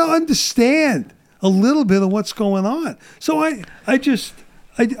 Try to understand a little bit of what's going on. So I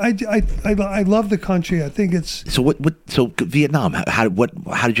love the country. I think it's... So so Vietnam, how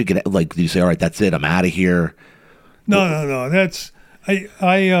did you get, did you say, all right, that's it, I'm out of here? No. That's...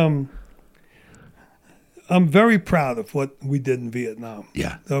 I'm very proud of what we did in Vietnam.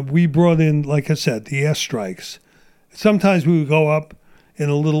 Yeah. We brought in, like I said, the airstrikes. Sometimes we would go up in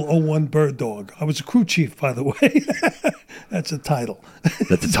a little 01 Bird Dog. I was a crew chief, by the way. That's a title.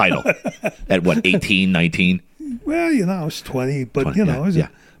 That's a title. At what, 18, 19? Well, I was 20, but 20,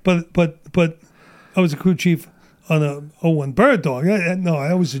 but I was a crew chief on a 01 Bird Dog. No,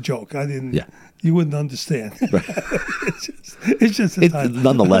 that was a joke. I didn't. Yeah. You wouldn't understand. it's just a title.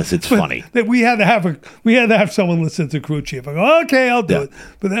 Nonetheless, it's funny. We had to have someone listen to crew chief. I go, okay, I'll do it.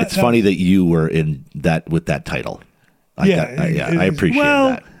 But it's funny that you were in that with that title. I appreciate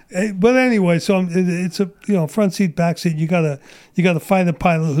that. But anyway, so it's a front seat, back seat. You gotta find a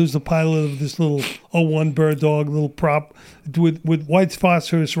pilot who's the pilot of this little 01 Bird Dog, little prop with white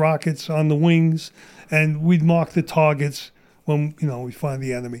phosphorus rockets on the wings, and we'd mark the targets when we find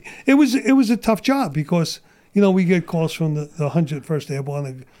the enemy. It was a tough job because we get calls from the 101st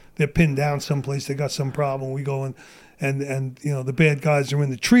Airborne. They're pinned down someplace. They got some problem. We go and the bad guys are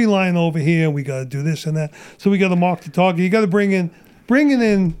in the tree line over here. We got to do this and that. So we got to mark the target. You got to bring it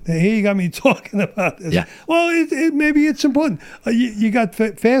in. Here you got me talking about this. Yeah. Well, maybe it's important. You got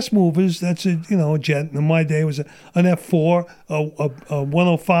fast movers. That's a jet. In my day, it was an F4, a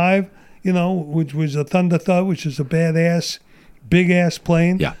 105. Which was a Thunder Thud, which is a badass, big ass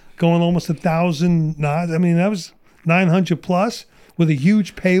plane. Yeah. Going almost 1,000 knots. I mean, that was 900 plus with a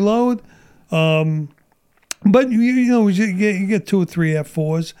huge payload. But you get 2 or 3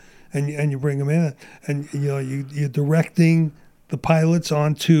 F4s, and you bring them in, and you're directing the pilots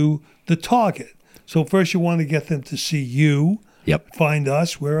onto the target. So first you want to get them to see you. Yep. Find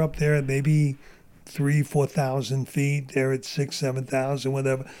us. We're up there at maybe 3,000-4,000 feet. They're at 6,000-7,000,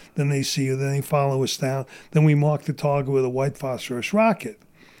 whatever. Then they see you. Then they follow us down. Then we mark the target with a white phosphorus rocket.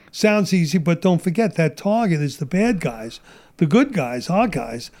 Sounds easy, but don't forget that target is the bad guys. The good guys, our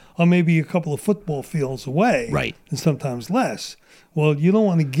guys, are maybe a couple of football fields away. Right. And sometimes less. Well, you don't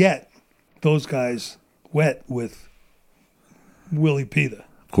want to get those guys wet with Willie Peter.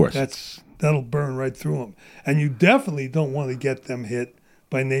 Of course. That'll burn right through them. And you definitely don't want to get them hit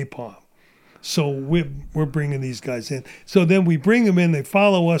by napalm. So we're bringing these guys in. So then we bring them in. They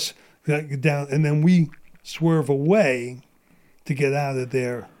follow us down, and then we swerve away to get out of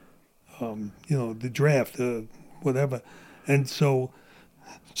there. The draft, whatever. And so,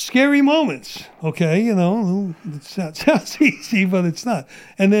 scary moments, okay? It sounds easy, but it's not.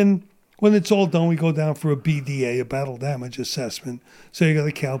 And then when it's all done, we go down for a BDA, a battle damage assessment. So you got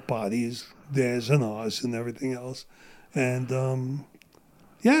to count bodies, theirs and ours, and everything else. And,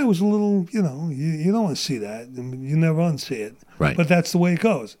 it was a little, you don't want to see that. I mean, you never unsee it. Right. But that's the way it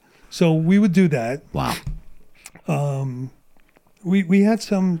goes. So we would do that. Wow. We had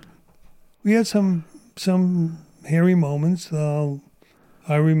some hairy moments.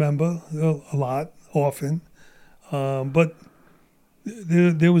 I remember a lot, often. But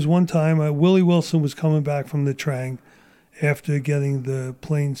there was one time Willie Wilson was coming back from the Trang after getting the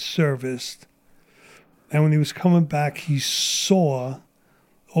plane serviced. And when he was coming back, he saw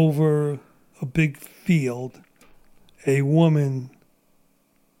over a big field a woman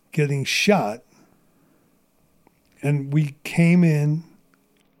getting shot. And we came in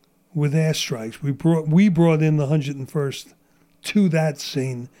with airstrikes. We brought in the 101st to that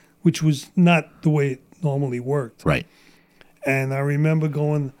scene, which was not the way it normally worked. Right. And I remember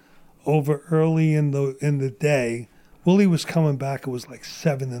going over early in the day. Willie was coming back. It was like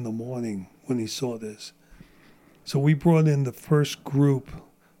 7 a.m. when he saw this. So we brought in the first group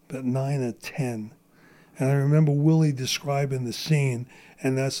about 9 or 10. And I remember Willie describing the scene.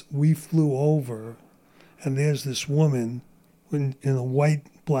 And we flew over, and there's this woman in a white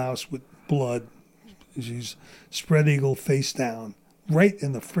blouse with blood. She's spread eagle face down, right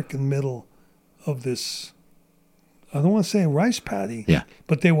in the frickin' middle of this, I don't want to say a rice paddy, Yeah.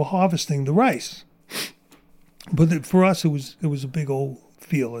 but they were harvesting the rice. But for us, it was a big old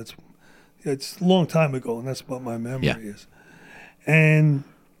field. It's a long time ago, and that's what my memory is. And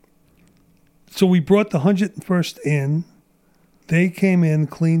so we brought the 101st in. They came in,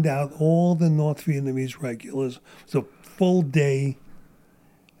 cleaned out all the North Vietnamese regulars. It was a full day.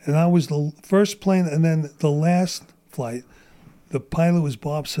 And I was the first plane, and then the last flight, the pilot was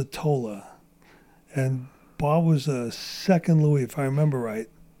Bob Satola. And Bob was a second Louis, if I remember right.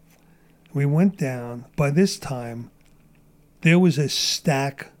 We went down. By this time, there was a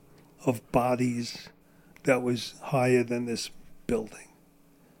stack of bodies that was higher than this building.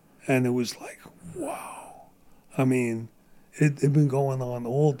 And it was like, wow. I mean, it had been going on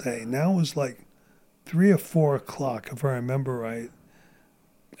all day. Now it was like 3 or 4 o'clock, if I remember right.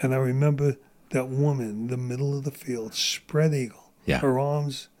 And I remember that woman in the middle of the field, spread eagle. Yeah. Her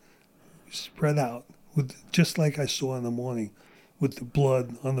arms spread out, just like I saw in the morning, with the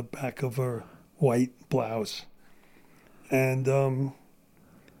blood on the back of her white blouse. And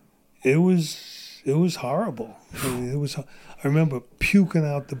it was horrible. I mean, I remember puking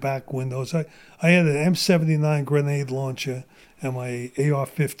out the back windows. I had an M79 grenade launcher and my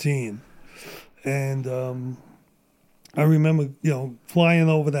AR-15. And I remember, flying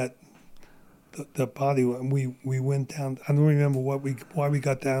over the body. We went down. I don't remember why we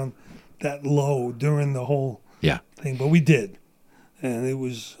got down that low during the whole thing, but we did. And it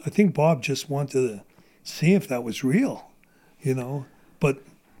was, I think Bob just wanted to see if that was real, But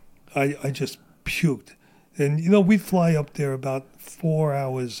I just puked. And, we'd fly up there about 4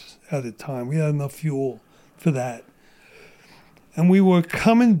 hours at a time. We had enough fuel for that. And we were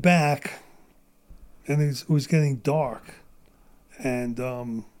coming back, and it was getting dark. And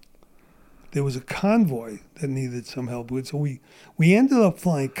there was a convoy that needed some help with. So we ended up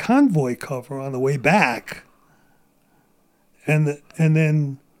flying convoy cover on the way back. And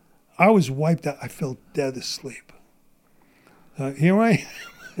then I was wiped out. I fell dead asleep. Here I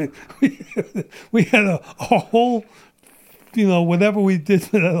am. we had a whole, whatever we did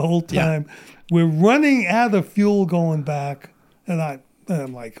for that whole time. Yeah. We're running out of fuel going back. And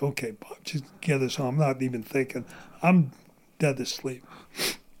I'm like, okay, Bob, just get us home. I'm not even thinking. I'm dead asleep.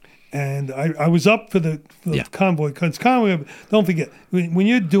 And I was up for the convoy. Because convoy, don't forget, when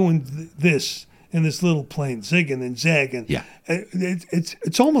you're doing this in this little plane, zigging and zagging,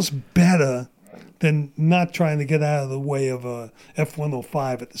 it's almost better than not trying to get out of the way of a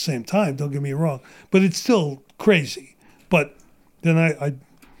F-105 at the same time. Don't get me wrong. But it's still crazy. But then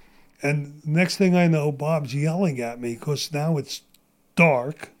and next thing I know, Bob's yelling at me because now it's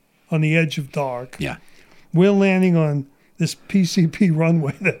dark, on the edge of dark. Yeah. We're landing on this PCP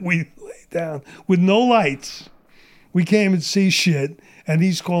runway that we laid down with no lights. We can't even see shit. And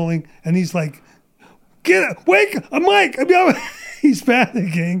he's calling, and he's like, wake up, Mike. He's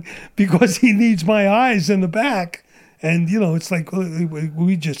panicking because he needs my eyes in the back. And, it's like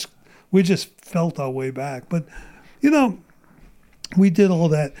we just felt our way back. But, we did all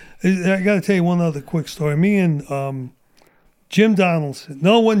that. I got to tell you one other quick story. Me and Jim Donaldson.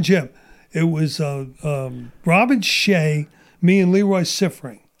 No, it wasn't Jim. It was Robin Shea, me and Leroy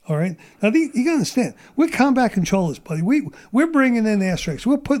Siffring. All right. Now, you got to understand, we're combat controllers, buddy. We're bringing in airstrikes.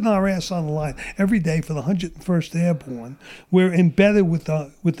 We're putting our ass on the line every day for the 101st Airborne. We're embedded with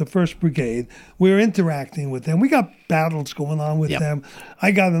the 1st Brigade. We're interacting with them. We got battles going on with them.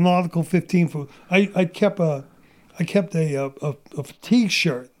 I got an Article 15 for. I kept a fatigue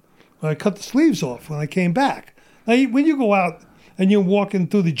shirt. I cut the sleeves off when I came back. Now, when you go out and you're walking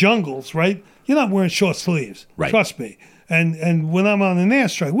through the jungles, right? You're not wearing short sleeves. Right. Trust me. And when I'm on an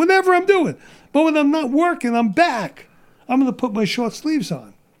airstrike, whatever I'm doing, but when I'm not working, I'm back. I'm going to put my short sleeves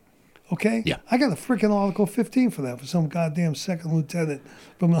on. Okay? Yeah. I got a freaking Article 15 for that, for some goddamn second lieutenant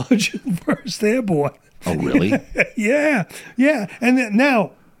from the 101st Airborne. Oh, really? Yeah. And then,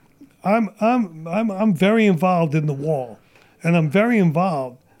 now, I'm very involved in the wall, and I'm very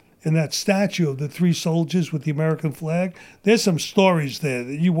involved in that statue of the 3 soldiers with the American flag. There's some stories there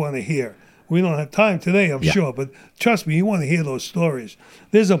that you want to hear. We don't have time today, I'm sure, but trust me, you want to hear those stories.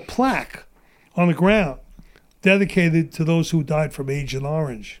 There's a plaque on the ground dedicated to those who died from Agent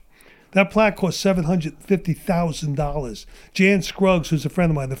Orange. That plaque cost $750,000. Jan Scruggs, who's a friend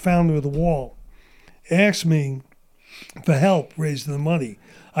of mine, the founder of the Wall, asked me for help raising the money.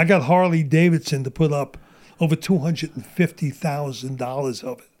 I got Harley Davidson to put up over $250,000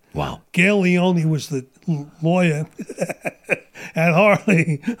 of it. Wow. Gail Leone was the lawyer at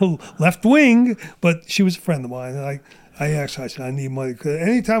Harley, left wing, but she was a friend of mine. And I asked her, I said, I need money. 'Cause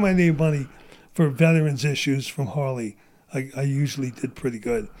anytime I need money for veterans issues from Harley, I usually did pretty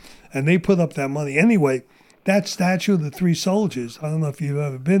good. And they put up that money. Anyway, that statue of the 3 soldiers, I don't know if you've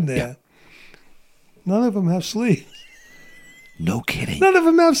ever been there, Yeah. none of them have sleeves. No kidding. None of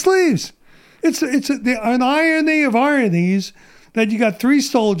them have sleeves. It's an irony of ironies that you got 3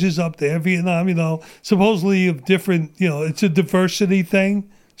 soldiers up there, Vietnam, supposedly of different, it's a diversity thing.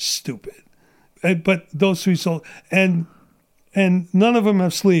 Stupid. But those 3 soldiers, and none of them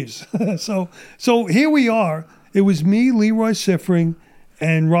have sleeves. So here we are. It was me, Leroy Siffring,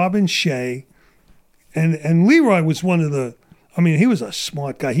 and Robin Shea, and Leroy was one of the. He was a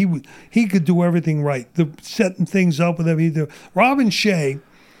smart guy. He could do everything right. Setting things up, whatever he did. Robin Shea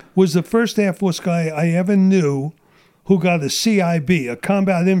was the first Air Force guy I ever knew who got a CIB, a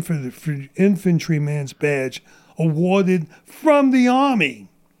Combat Infantryman's Badge, awarded from the Army.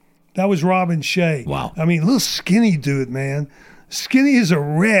 That was Robin Shea. Wow. Little skinny dude, man. Skinny as a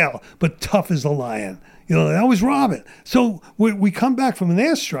rail, but tough as a lion. That was Robin. So we come back from an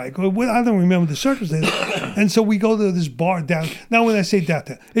airstrike. I don't remember the circumstances. And so we go to this bar down. Now, when I say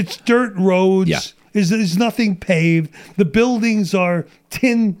downtown, it's dirt roads. Yeah. There's nothing paved. The buildings are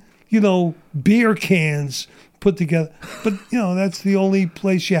tin, beer cans put together. But, that's the only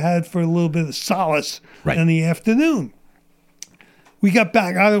place you had for a little bit of solace in the afternoon. We got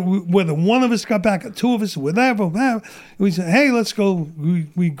back, whether one of us got back or 2 of us, whatever. We said, hey, let's go.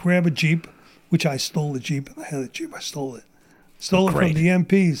 We grab a Jeep, which I stole the Jeep. I had a Jeep. I stole it. Stole it from the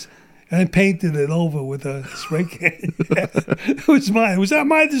MPs and painted it over with a spray can. It was mine. It was at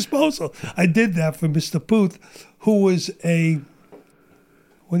my disposal. I did that for Mr. Puth, who was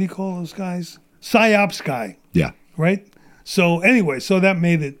what do you call those guys? PsyOps guy. Yeah. Right? So anyway, that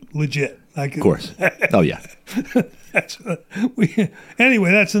made it legit. Of course. Oh, yeah.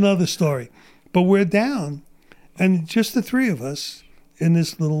 Anyway, that's another story. But we're down, and just the 3 of us in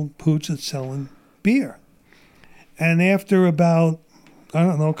this little pooch that's selling beer. And after about,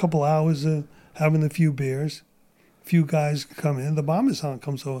 a couple hours of having a few beers, a few guys come in. The bomber sergeant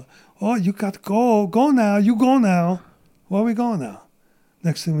comes over. Oh, you got to go. Go now. You go now. Where are we going now?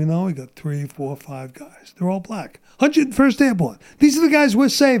 Next thing we know, we got 3, 4, 5 guys. They're all black. 101st Airborne. These are the guys we're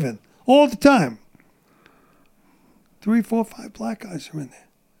saving all the time. 3, 4, 5 black guys are in there.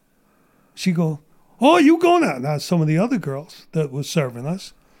 She go, oh, you go now. Now, some of the other girls that were serving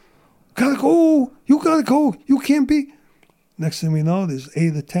us, gotta go. You gotta go. You can't be. Next thing we know, there's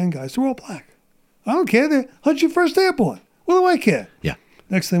 8 or 10 guys. They're all black. I don't care. They're 101st Airborne. What do I care? Yeah.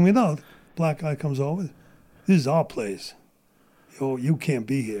 Next thing we know, black guy comes over. This is our place. Yo, you can't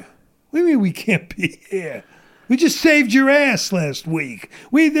be here. What do you mean we can't be here? We just saved your ass last week.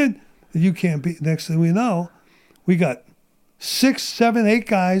 We did. You can't be. Next thing we know, we got 6, 7, 8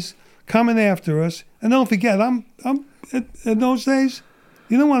 guys coming after us. And don't forget, I'm in those days,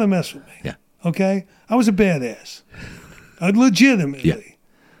 you don't want to mess with me. Yeah. Okay? I was a badass. Legitimately. Yeah.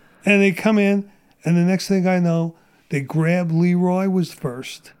 And they come in, and the next thing I know, they grab Leroy was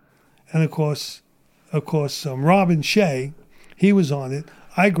first. And of course, Robin Shea, he was on it.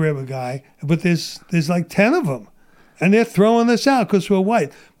 I grab a guy, but there's like 10 of them. And they're throwing us out because we're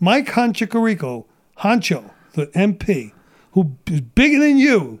white. Mike Honcho, the MP, who is bigger than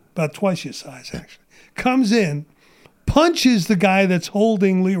you, about twice your size actually, comes in, punches the guy that's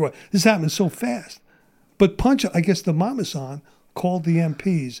holding Leroy. This happened so fast. But I guess the Mamasan called the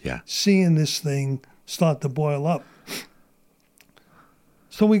MPs, seeing this thing start to boil up.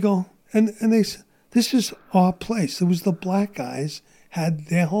 So we go, and they said, this is our place. It was the black guys had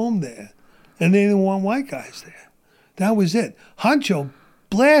their home there, and they didn't want white guys there. That was it. Honcho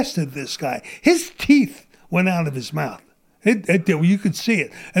blasted this guy. His teeth went out of his mouth. You could see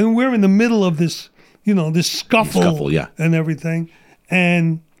it. And we're in the middle of this, this scuffle and everything.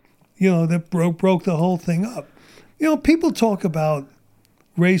 And, that broke the whole thing up. People talk about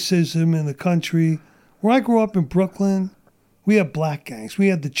racism in the country. Where I grew up in Brooklyn, we had black gangs. We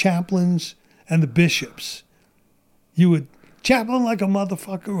had the chaplains and the bishops. You would chaplain like a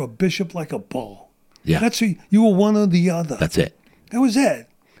motherfucker or bishop like a bull. Yeah. That's you were one or the other. That's it. That was it.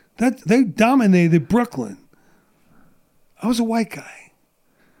 They dominated Brooklyn. I was a white guy.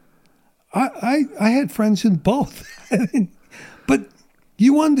 I had friends in both. But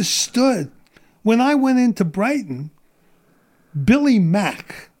you understood. When I went into Brighton, Billy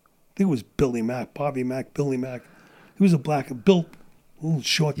Mack, I think it was Billy Mack, Bobby Mack, Billy Mack. He was a black, built, little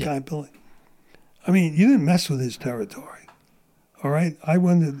short guy, Billy. I mean, you didn't mess with his territory. All right?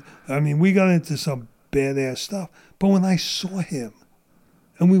 We got into some badass stuff. But when I saw him,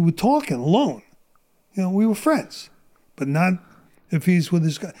 and we were talking alone, we were friends. But not if he's with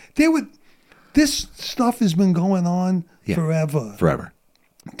his guy. This stuff has been going on forever. Forever.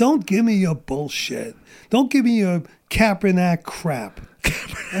 Don't give me your bullshit. Don't give me your Kaepernick crap.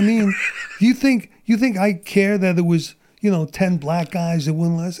 I mean, you think I care that it was, 10 black guys that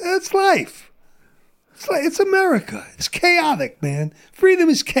wouldn't last? It's life. It's America. It's chaotic, man. Freedom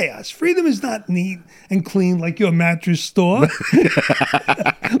is chaos. Freedom is not neat and clean like your mattress store.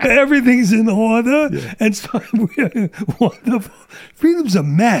 Everything's in order. Yeah. And so wonderful. Freedom's a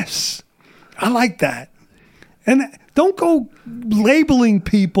mess. I like that. And don't go labeling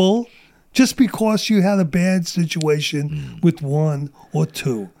people just because you had a bad situation with one or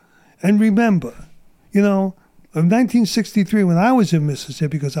two. And remember, in 1963 when I was in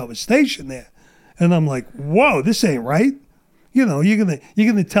Mississippi, because I was stationed there, and I'm like, whoa, this ain't right. You're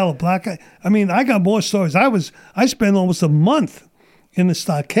gonna tell a black guy. I mean, I got more stories. I spent almost a month in the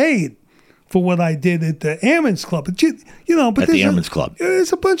stockade for what I did at the Airmen's Club. But but at the Airmen's Club,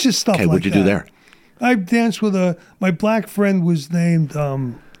 there's a bunch of stuff. Okay, like what'd you do there? I danced with my black friend was named,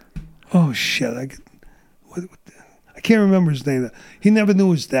 I can't remember his name. He never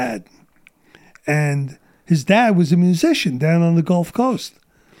knew his dad. And his dad was a musician down on the Gulf Coast.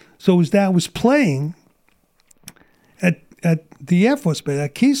 So his dad was playing at the Air Force Base,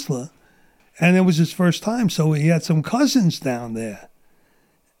 at Keesler, and it was his first time. So he had some cousins down there.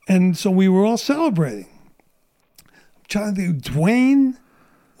 And so we were all celebrating. I'm trying to think, Dwayne?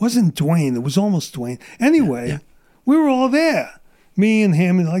 Wasn't Dwayne. It was almost Dwayne. Anyway, we were all there. Me and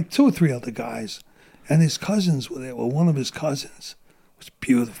him and like 2 or 3 other guys. And his cousins were there. Well, one of his cousins was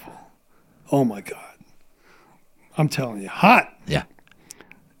beautiful. Oh, my God. I'm telling you, hot. Yeah.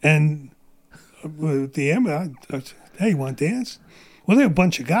 And at the end, I said, hey, you want to dance? Well, there were a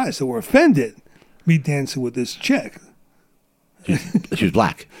bunch of guys that were offended me dancing with this chick. She was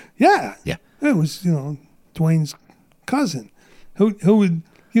black. Yeah. Yeah. It was, Dwayne's cousin who would,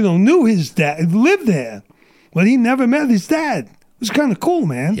 knew his dad, lived there, but he never met his dad. It was kind of cool,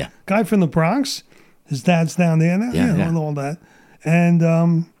 man. Yeah. Guy from the Bronx. His dad's down there now, and all that.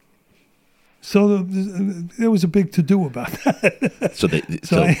 And so there was a big to-do about that.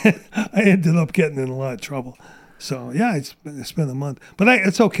 So I ended up getting in a lot of trouble. So, yeah, it's been a month. But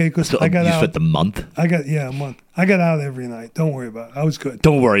it's okay because I got out. You spent the month? A month. I got out every night. Don't worry about it. I was good.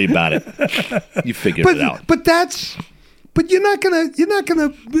 Don't worry about it. You figured it out. But you're not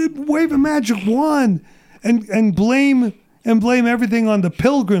gonna wave a magic wand and blame everything on the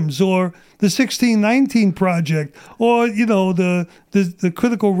Pilgrims or the 1619 Project or the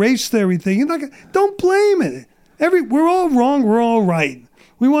critical race theory thing. Don't blame it. We're all wrong. We're all right.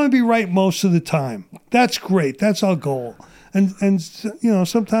 We want to be right most of the time. That's great. That's our goal. And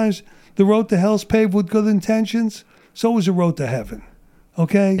sometimes the road to hell's paved with good intentions. So is the road to heaven.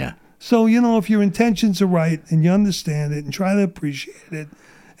 Okay. Yeah. So, if your intentions are right and you understand it and try to appreciate it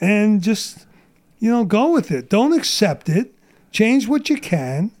and just, go with it. Don't accept it. Change what you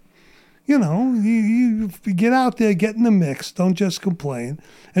can. You get out there, get in the mix. Don't just complain.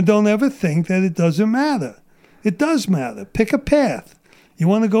 And don't ever think that it doesn't matter. It does matter. Pick a path. You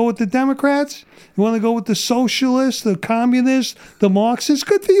want to go with the Democrats? You want to go with the socialists, the communists, the Marxists?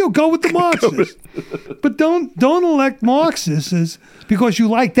 Good for you. Go with the Marxists. But don't elect Marxists because you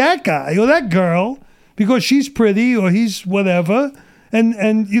like that guy or that girl because she's pretty or he's whatever.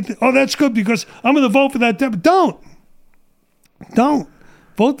 And you think, oh, that's good because I'm going to vote for that. Don't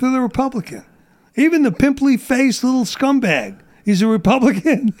vote for the Republican. Even the pimply-faced little scumbag, he's a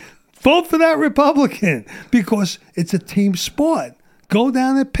Republican. Vote for that Republican because it's a team sport. Go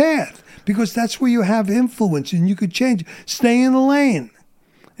down that path because that's where you have influence and you could change. Stay in the lane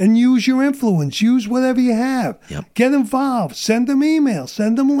and use your influence. Use whatever you have. Yep. Get involved. Send them emails.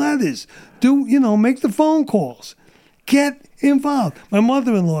 Send them letters. Make the phone calls. Get involved. My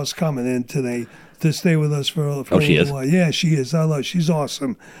mother-in-law's coming in today to stay with us for a little while. Yeah, she is. I love her. She's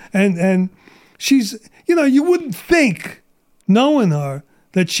awesome. And she's, you wouldn't think, knowing her,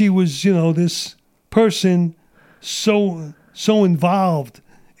 that she was, this person so involved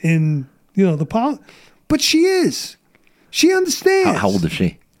in, the politics. But she is. She understands. How old is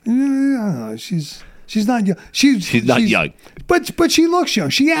she? I don't know. She's not young. She's not young. But she looks young.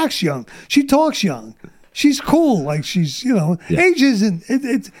 She acts young. She talks young. She's cool. Like she's, Yeah. Age isn't.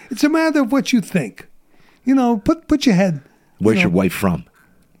 It's a matter of what you think. Put your head. Where's your wife from?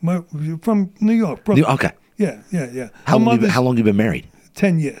 From New York. Brooklyn. Okay. Yeah. How long have you been married?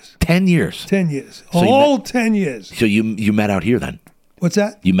 10 years. 10 years. 10 years. So 10 years. So you met out here then? What's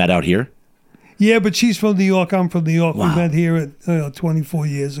that? You met out here? Yeah, but she's from New York. I'm from New York. Wow. We met here at 24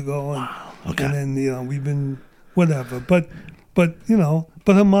 years ago. And, Wow. Okay. And then we've been whatever. But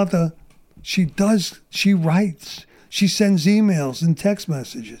her mother, she writes. She sends emails and text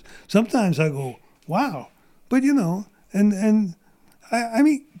messages. Sometimes I go, wow. But and I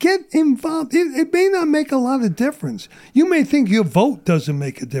mean, get involved. It may not make a lot of difference. You may think your vote doesn't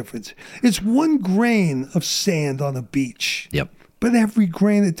make a difference. It's one grain of sand on a beach. Yep. But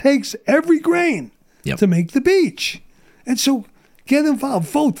it takes every grain Yep. to make the beach. And so get involved.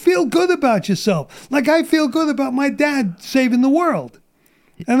 Vote. Feel good about yourself. Like I feel good about my dad saving the world.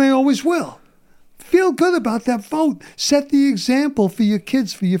 And I always will. Feel good about that vote. Set the example for your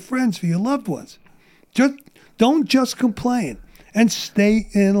kids, for your friends, for your loved ones. Don't just complain. And stay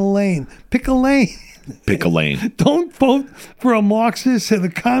in a lane. Pick a lane. Pick a lane. Don't vote for a Marxist and a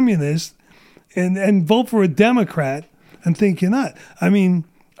communist and vote for a Democrat and think you're not. I mean,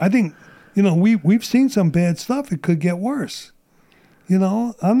 I think, we've seen some bad stuff. It could get worse.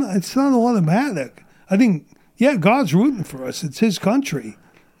 It's not automatic. I think, God's rooting for us. It's his country.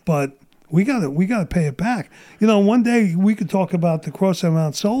 But we gotta pay it back. One day we could talk about the cross on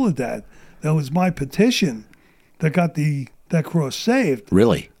Mount Soledad. That was my petition that got that cross saved.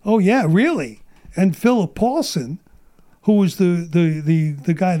 Really? Oh yeah, really. And Philip Paulson, who was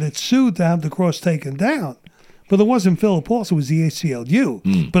the guy that sued to have the cross taken down, but it wasn't Philip Paulson, it was the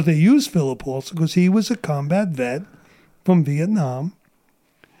ACLU. But they used Philip Paulson because he was a combat vet from Vietnam,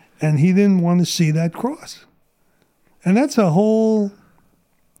 and he didn't want to see that cross. And that's a whole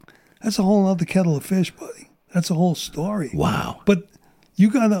other kettle of fish, buddy. That's a whole story. Wow. But you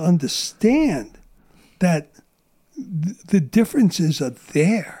got to understand that the differences are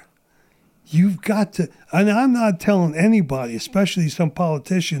there. You've got to, and I'm not telling anybody, especially some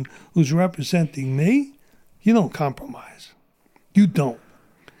politician who's representing me, you don't compromise. You don't.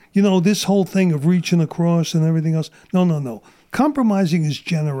 This whole thing of reaching across and everything else, no. Compromising is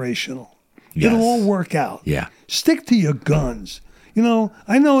generational. Yes. It'll all work out. Yeah. Stick to your guns.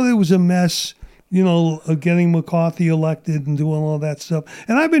 I know there was a mess, of getting McCarthy elected and doing all that stuff.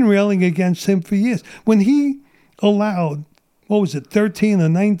 And I've been railing against him for years. When he allowed, 13 or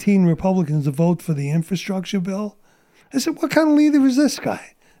 19 Republicans to vote for the infrastructure bill, I said, what kind of leader is this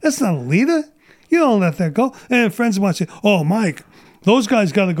guy? That's not a leader. You don't let that go. And friends of mine say, oh, Mike, those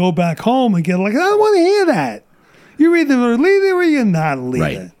guys got to go back home and get I don't want to hear that. You're either a leader or you're not a leader.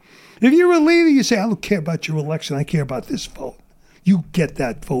 Right. If you're a leader, you say, I don't care about your election. I care about this vote. You get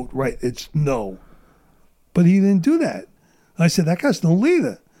that vote right. It's no. But he didn't do that. I said, that guy's no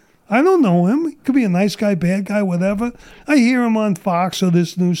leader. I don't know him. He could be a nice guy, bad guy, whatever. I hear him on Fox or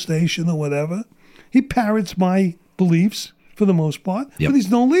this news station or whatever. He parrots my beliefs for the most part, but he's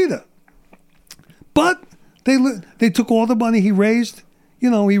no leader. But they took all the money he raised. He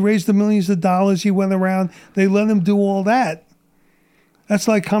raised the millions of dollars. He went around. They let him do all that. That's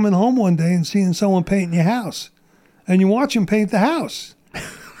like coming home one day and seeing someone painting your house. And you watch him paint the house.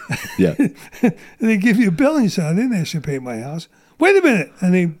 Yeah. And they give you a bill and you say, I didn't ask you to paint my house. Wait a minute.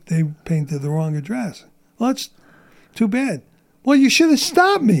 And they painted the wrong address. Well, that's too bad. Well, you should have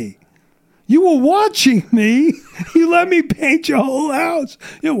stopped me. You were watching me. You let me paint your whole house.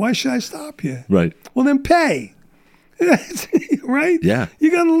 Why should I stop you? Right. Well, then pay. Right? Yeah.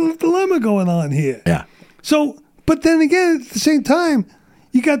 You got a little dilemma going on here. Yeah. So, but then again, at the same time,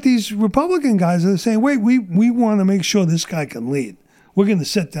 you got these Republican guys that are saying, wait, we want to make sure this guy can lead. We're going to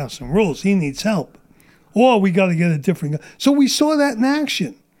set down some rules. He needs help. Or we got to get a different guy. So we saw that in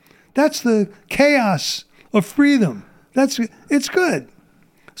action. That's the chaos of freedom. It's good.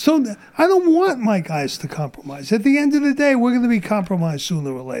 So I don't want my guys to compromise. At the end of the day, we're going to be compromised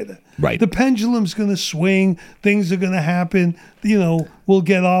sooner or later. Right. The pendulum's going to swing. Things are going to happen. We'll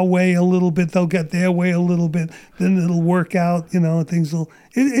get our way a little bit. They'll get their way a little bit. Then it'll work out. Things will.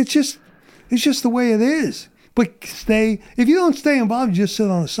 It's just the way it is. But if you don't stay involved, you just sit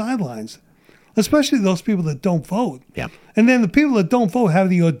on the sidelines. Especially those people that don't vote. Yeah. And then the people that don't vote have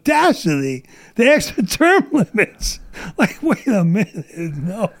the audacity to ask for term limits. Like, wait a minute.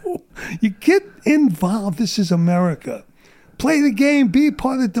 No. You get involved. This is America. Play the game. Be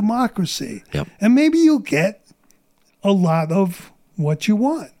part of democracy. Yep. And maybe you'll get a lot of what you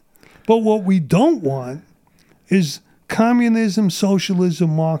want. But what we don't want is communism,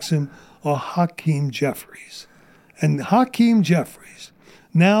 socialism, Marxism, or Hakeem Jeffries. And Hakeem Jeffries,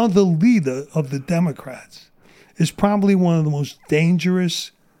 now the leader of the Democrats, is probably one of the most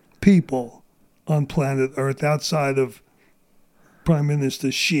dangerous people on planet Earth outside of Prime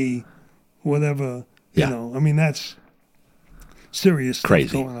Minister Xi, whatever. Yeah. That's serious stuff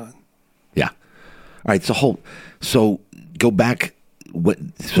Crazy. going on. Yeah. All right. So go back. We're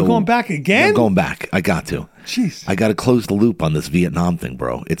going back again? I'm going back. I got to. Jeez. I got to close the loop on this Vietnam thing,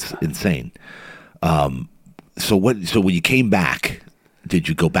 bro. It's insane. So when you came back, did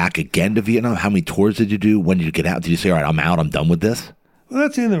you go back again to Vietnam? How many tours did you do? When did you get out? Did you say, all right, I'm out, I'm done with this? Well,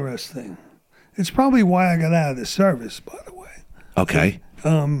 that's interesting. It's probably why I got out of the service, by the way. Okay.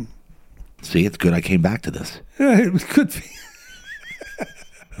 See, it's good I came back to this. Yeah, it was good.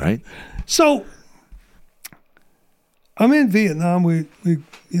 Right? So, I'm in Vietnam. We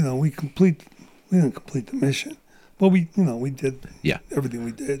didn't complete the mission, but we did everything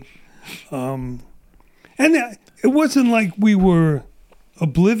we did. And it wasn't like we were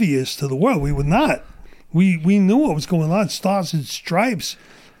oblivious to the world. We were not. We knew what was going on. Stars and Stripes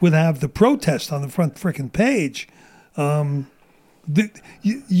would have the protest on the front frickin' page.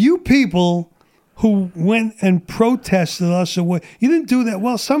 You people who went and protested us away, you didn't do that.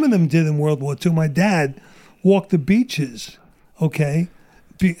 Well, some of them did in World War II. My dad walked the beaches, okay,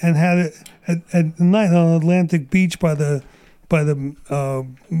 and had it at night on Atlantic Beach by the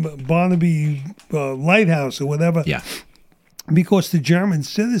Barnaby lighthouse or whatever. Yeah. Because the German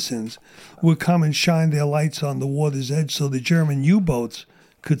citizens would come and shine their lights on the water's edge so the German U-boats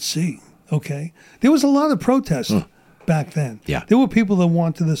could see. Okay, there was a lot of protests back then. Yeah, there were people that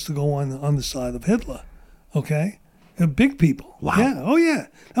wanted us to go on the side of Hitler. Okay, big people. Wow. Yeah. Oh yeah,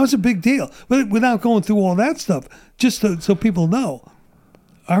 that was a big deal. But without going through all that stuff, just so people know,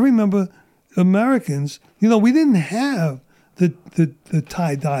 I remember Americans. We didn't have the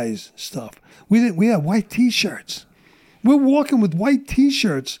tie-dyes stuff. We had white T-shirts. We're walking with white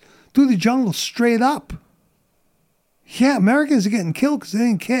T-shirts through the jungle straight up. Yeah, Americans are getting killed because they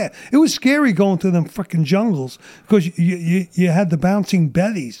didn't care. It was scary going through them frickin' jungles because you had the bouncing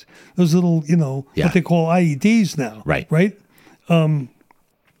Bettys, those little, what they call IEDs now. Right. Right?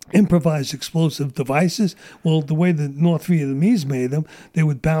 Improvised explosive devices. Well, the way the North Vietnamese made them, they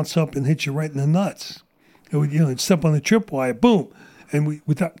would bounce up and hit you right in the nuts. It would, step on the tripwire, boom. And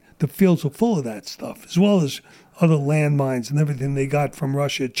the fields were full of that stuff, as well as other landmines and everything they got from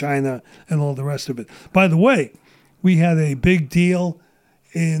Russia, China, and all the rest of it. By the way, we had a big deal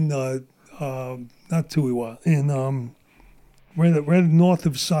in not Tui Wa, in right north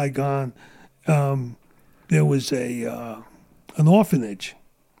of Saigon. There was an orphanage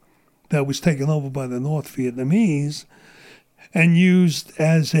that was taken over by the North Vietnamese and used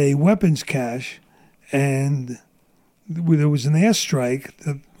as a weapons cache, and there was an airstrike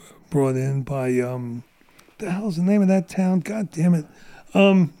that brought in by the hell's the name of that town? God damn it!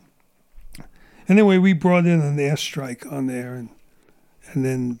 Anyway, we brought in an airstrike on there, and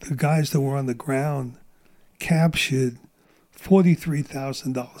then the guys that were on the ground captured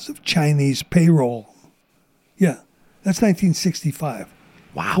 $43,000 of Chinese payroll. Yeah, that's 1965.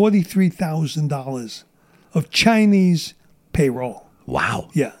 Wow. $43,000 of Chinese payroll. Wow.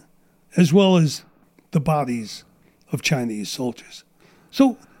 Yeah, as well as the bodies of Chinese soldiers.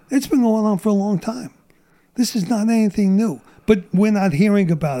 So it's been going on for a long time. This is not anything new, but we're not hearing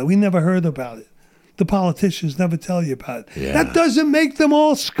about it. We never heard about it. The politicians never tell you about it. Yeah. That doesn't make them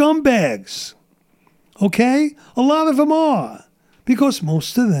all scumbags. Okay? A lot of them are. Because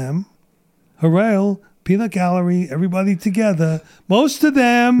most of them, Harrell, Peanut Gallery, everybody together, most of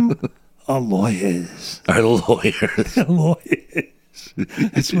them are lawyers. Our lawyers. They're lawyers.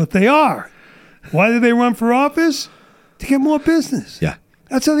 That's what they are. Why do they run for office? To get more business. Yeah.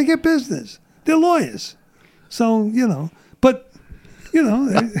 That's how they get business. They're lawyers. So, but, You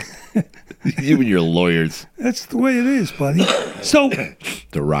and your lawyers. that's the way it is, buddy. So,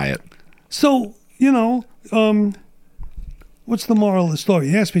 The riot. what's the moral of the story?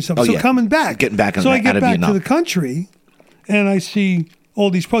 You asked me something. Oh, So yeah. coming back. Getting back So I out get of back to Vietnam. the country, and I see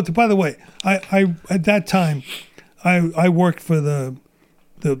all these protests. By the way, I at that time, I worked for the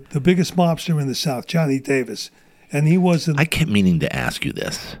biggest mobster in the South, Johnny Davis, and he was I kept meaning to ask you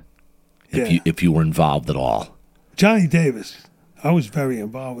this. Yeah. If you were involved at all. Johnny Davis. I was very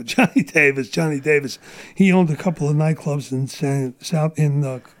involved with Johnny Davis. Johnny Davis, he owned a couple of nightclubs in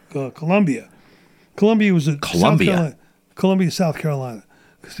Columbia. Columbia was Columbia, South Carolina,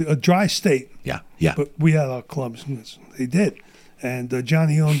 a dry state. Yeah. Yeah. But we had our clubs. They did. And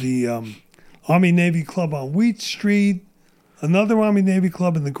Johnny owned the Army-Navy Club on Wheat Street, another Army-Navy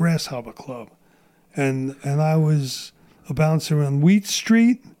Club, and the Grasshopper Club. And I was a bouncer on Wheat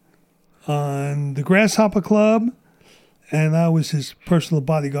Street, on the Grasshopper Club, and I was his personal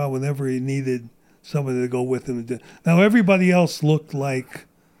bodyguard whenever he needed somebody to go with him. Now, everybody else looked like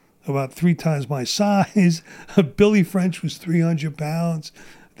about 3 times my size. Billy French was 300 pounds.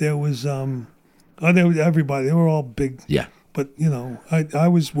 There was everybody. They were all big. Yeah. But, I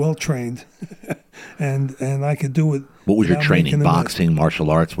was well trained, and I could do it. What was your without training? making a mess. Boxing, martial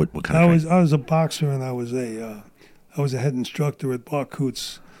arts? What kind of training? I was a boxer, and I was a head instructor at Bar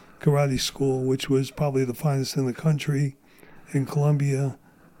Coots Karate School, which was probably the finest in the country, in Columbia.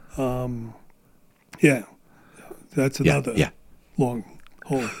 That's another long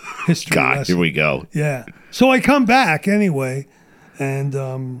whole history God, lesson. here we go. Yeah. So I come back anyway,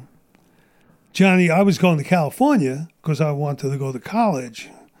 and Johnny, I was going to California because I wanted to go to college,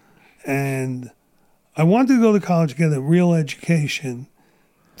 and I wanted to go to college, get a real education,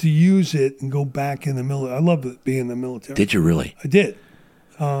 to use it and go back in the military. I loved it, being in the military. Did you really? I did,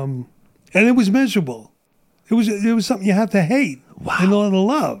 and it was miserable. It was something you had to hate in order to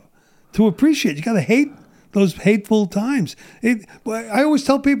love, to appreciate. You got to hate those hateful times. I always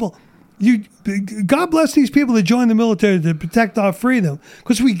tell people, God bless these people that join the military to protect our freedom,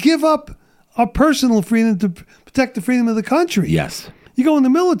 because we give up our personal freedom to protect the freedom of the country. Yes. You go in the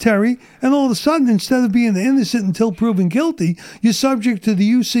military, and all of a sudden, instead of being innocent until proven guilty, you're subject to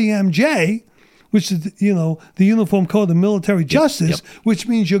the UCMJ, which is, the Uniform Code of Military Justice, which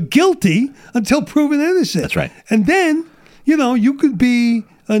means you're guilty until proven innocent. That's right. And then, you could be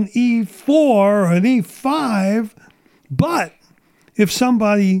an E4 or an E5, but if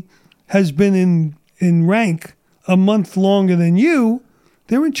somebody has been in rank a month longer than you,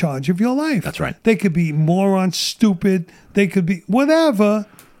 they're in charge of your life. That's right. They could be moron, stupid. They could be whatever.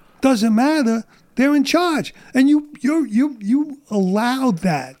 Doesn't matter. They're in charge, and you allowed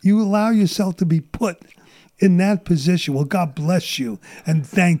that. You allow yourself to be put in that position. Well, God bless you and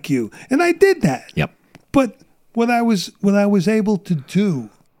thank you. And I did that. Yep. But what I was able to do,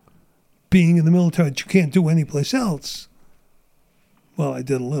 being in the military, that you can't do anyplace else. Well, I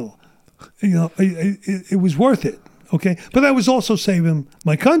did a little. It was worth it. Okay, but I was also saving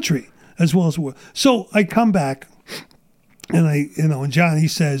my country as well as the world. So I come back, and and Johnny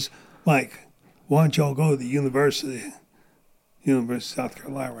says, Mike, why don't y'all go to the University of South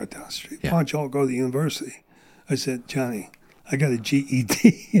Carolina right down the street? Yeah. Why don't y'all go to the university? I said, Johnny, I got a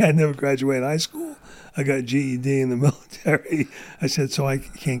GED. I never graduated high school. I got a GED in the military. I said, so I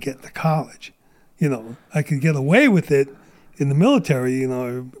can't get to college. I could get away with it in the military,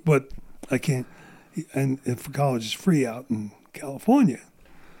 but I can't. And if college is free out in California.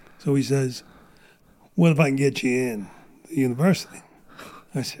 So he says, what if I can get you in the university?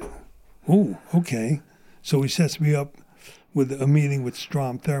 I said, oh, okay. So he sets me up with a meeting with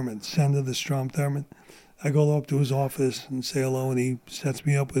Strom Thurmond, Senator Strom Thurmond. I go up to his office and say hello, and he sets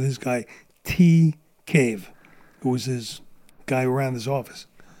me up with his guy, T. Cave, who was his guy who ran his office.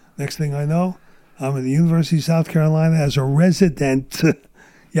 Next thing I know, I'm at the University of South Carolina as a resident.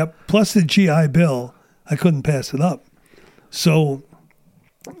 Yep, plus the GI Bill. I couldn't pass it up. So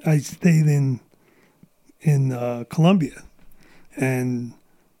I stayed in Columbia. And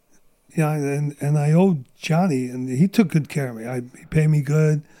and I owed Johnny, and he took good care of me. He paid me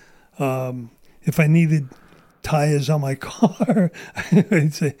good. If I needed tires on my car,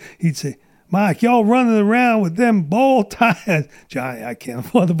 he'd say, Mike, y'all running around with them ball tires. Johnny, I can't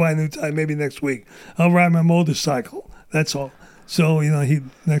afford to buy a new tire. Maybe next week. I'll ride my motorcycle. That's all. So,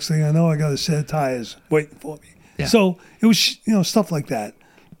 next thing I know, I got a set of tires waiting for me. Yeah. So it was, stuff like that.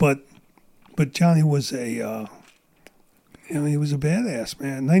 But Johnny was I mean, he was a badass,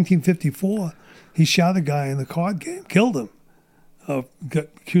 man. 1954, he shot a guy in the card game, killed him. Got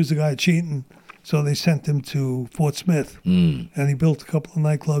accused the guy of cheating, so they sent him to Fort Smith. And he built a couple of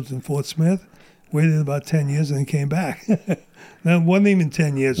nightclubs in Fort Smith, waited about 10 years, and then came back. Now, it wasn't even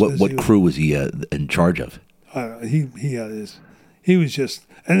 10 years. What crew was he in charge of? He had his. He was just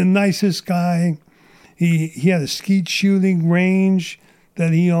and the nicest guy. He had a skeet shooting range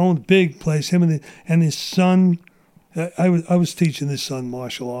that he owned, big place. Him and his son. I was teaching his son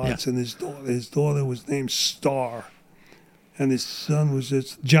martial arts, and his daughter was named Star, and his son was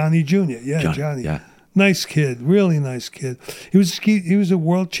just Johnny Jr. Yeah, Johnny. Yeah. Nice kid, really nice kid. He was a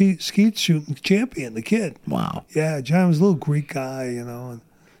world skeet shooting champion. The kid. Wow. Yeah, John was a little Greek guy, and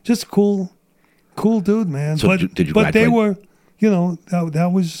just cool dude, man. So did you but they graduate? were,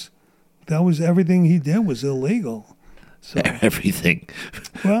 that was everything he did was illegal. So Everything.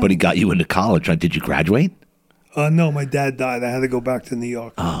 Well- But he got you into college, right? Did you graduate? no, my dad died. I had to go back to New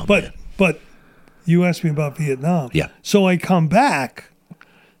York. Oh, man. But you asked me about Vietnam. Yeah. So I come back,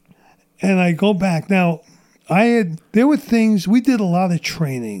 and I go back. Now, there were things, we did a lot of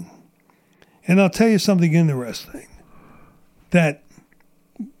training. And I'll tell you something interesting. That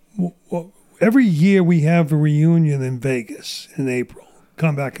every year we have a reunion in Vegas in April,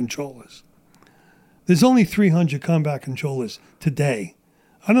 combat controllers. There's only 300 combat controllers today.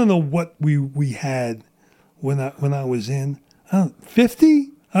 I don't know what we had when I was in. 50?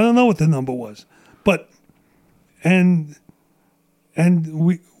 I don't know what the number was. But and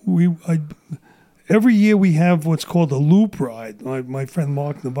every year we have what's called a loop ride. My friend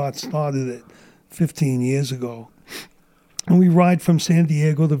Mark Nabat started it 15 years ago. And we ride from San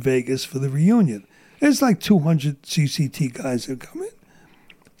Diego to Vegas for the reunion. There's like 200 CCT guys that come in.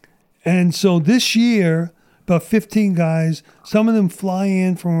 And so this year, about 15 guys, some of them fly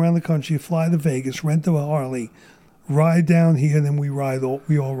in from around the country, fly to Vegas, rent a Harley, ride down here, and then we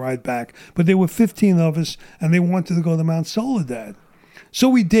all ride back. But there were 15 of us, and they wanted to go to Mount Soledad. So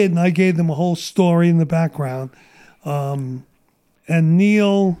we did, and I gave them a whole story in the background. And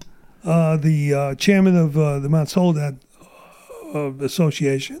Neil, the chairman of the Mount Soledad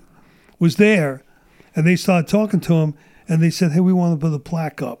Association, was there, and they started talking to him, and they said, hey, we want to put a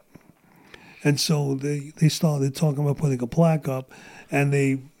plaque up. And so they started talking about putting a plaque up, and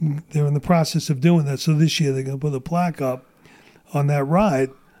they're in the process of doing that. So this year they're going to put a plaque up on that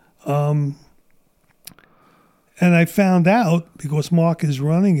ride. And I found out, because Mark is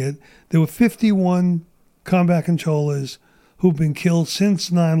running it, there were 51 combat controllers who've been killed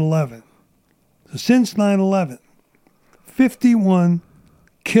since 9/11. So since 9/11, 51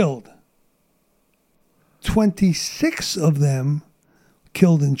 killed. 26 of them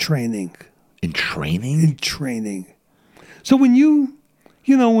killed in training. In training? In training. So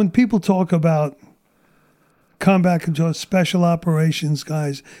when people talk about combat control, special operations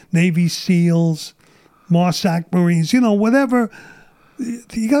guys, Navy SEALs, Marsac Marines, whatever,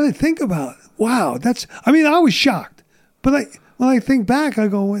 you got to think about it. Wow, I was shocked. But when I think back, I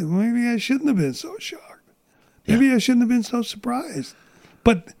go, wait, maybe I shouldn't have been so shocked. Maybe I shouldn't have been so surprised.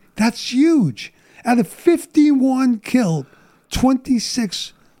 But that's huge. Out of 51 killed,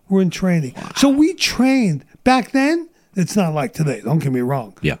 26 were in training. Wow. So we trained. Back then, it's not like today. Don't get me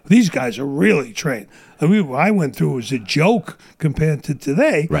wrong. Yeah. These guys are really trained. I went through as a joke compared to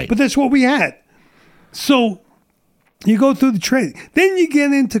today. Right. But that's what we had. So you go through the training. Then you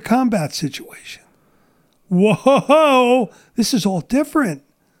get into combat situation. Whoa, this is all different.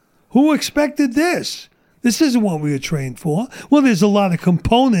 Who expected this? This isn't what we were trained for. Well, there's a lot of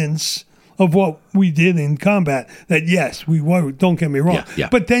components of what we did in combat that, yes, we were, don't get me wrong. Yeah, yeah.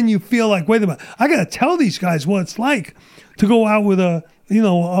 But then you feel like, wait a minute, I got to tell these guys what it's like to go out with a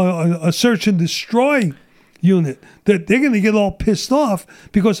search and destroy unit, that they're going to get all pissed off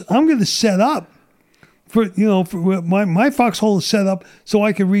because I'm going to set up for my foxhole is set up so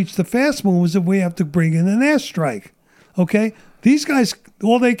I can reach the fast movers if we have to bring in an airstrike. Okay? These guys,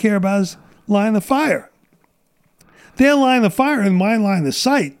 all they care about is line of fire. Their line of fire and my line of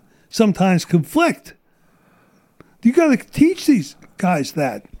sight sometimes conflict. You got to teach these guys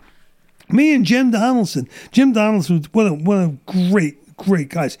that. Me and Jim Donaldson. Jim Donaldson was one of great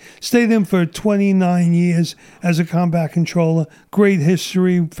guys. Stayed in for 29 years as a combat controller. Great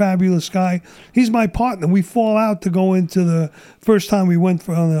history, fabulous guy. He's my partner. We fall out to go into the first time we went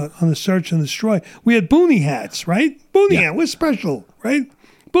on a search and destroy. We had boonie hats, right? Boonie hat. We're special, right?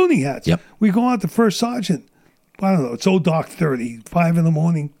 Boonie hats. Yep. We go out to first sergeant. I don't know. It's dark 30, 5 in the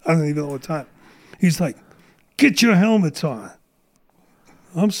morning. I don't even know what time. He's like, get your helmets on.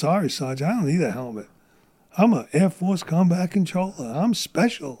 I'm sorry, Sergeant. I don't need a helmet. I'm an Air Force combat controller. I'm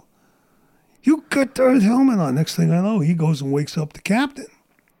special. You got the helmet on. Next thing I know, he goes and wakes up the captain,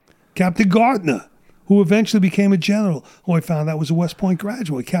 Captain Gardner, who eventually became a general, who I found out was a West Point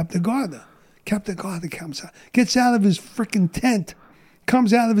graduate, Captain Gardner. Captain Gardner comes out, gets out of his freaking tent,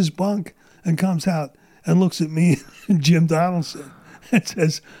 comes out of his bunk, and comes out and looks at me and Jim Donaldson and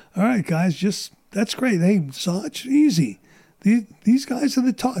says, all right, guys, just, that's great. Hey, Sarge, easy. These guys are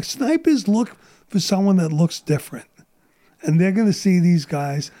the top. Snipers look for someone that looks different. And they're going to see these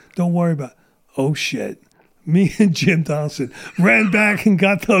guys. Don't worry about it. Oh, shit. Me and Jim Donaldson ran back and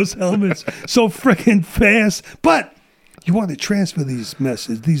got those helmets so freaking fast. But you want to transfer these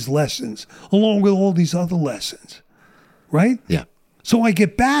messages, these lessons, along with all these other lessons, right? Yeah. So I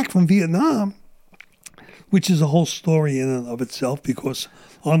get back from Vietnam, which is a whole story in and of itself, because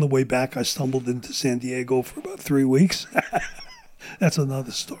on the way back, I stumbled into San Diego for about 3 weeks. That's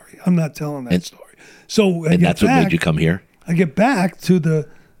another story. I'm not telling that story. So and that's what made you come here? I get back to the,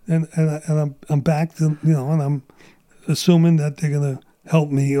 and I'm back to, and I'm assuming that they're going to help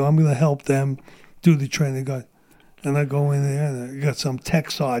me, or I'm going to help them do the training. And I go in there, and I got some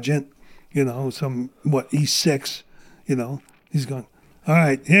tech sergeant, some, E6, he's going, all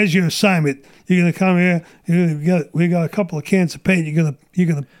right, here's your assignment. You're gonna come here. We got a couple of cans of paint. You're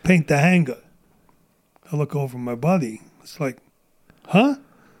gonna paint the hangar. I look over at my buddy. It's like, huh?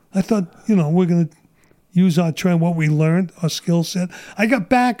 I thought we're gonna use our training, what we learned, our skill set. I got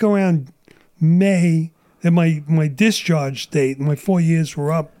back around May, and my discharge date. My 4 years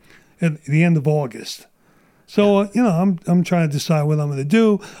were up at the end of August. So I'm trying to decide what I'm going to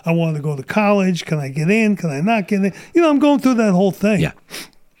do. I want to go to college. Can I get in? Can I not get in? I'm going through that whole thing. Yeah.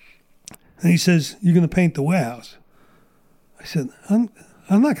 And he says, "You're going to paint the warehouse." I said, "I'm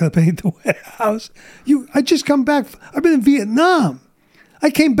not going to paint the warehouse. I just come back. I've been in Vietnam. I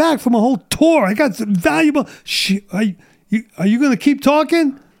came back from a whole tour. I got some valuable. Are you going to keep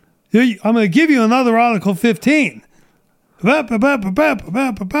talking? I'm going to give you another Article 15.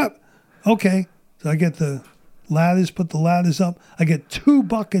 Okay. So I get the ladders, put the ladders up. I get 2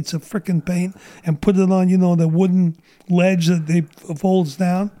 buckets of frickin' paint and put it on, the wooden ledge that they folds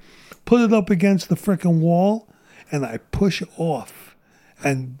down. Put it up against the frickin' wall, and I push off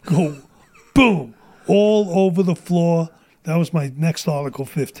and go boom all over the floor. That was my next Article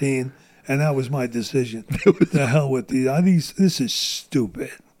 15, and that was my decision. The hell with these. This is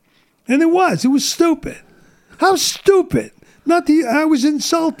stupid. And it was want How stupid. I was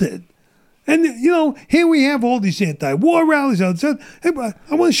insulted. And, here we have all these anti-war rallies. Hey,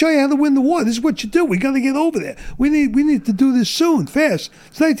 I want to show you how to win the war. This is what you do. We got to get over there. We need to do this soon, fast.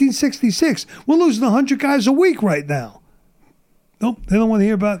 It's 1966. We're losing 100 guys a week right now. Nope, they don't want to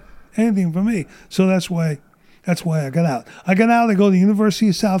hear about anything from me. So that's why I got out. I got out to go to the University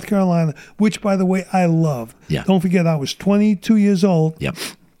of South Carolina, which, by the way, I love. Yeah. Don't forget, I was 22 years old. Yep.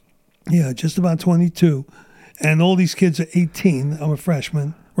 Yeah, just about 22. And all these kids are 18. I'm a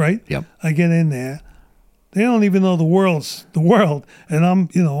freshman. Right? Yep. I get in there. They don't even know the world's the world. And I'm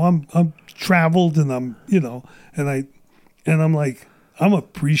traveled, and I'm like, I'm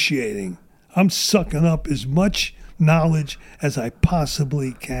appreciating. I'm sucking up as much knowledge as I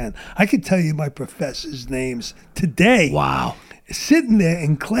possibly can. I can tell you my professors' names today. Wow. Sitting there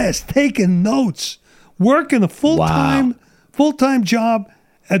in class, taking notes, working a full-time job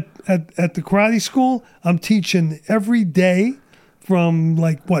at the karate school. I'm teaching every day. From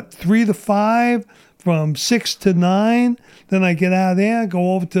 3 to 5, from 6 to 9. Then I get out of there,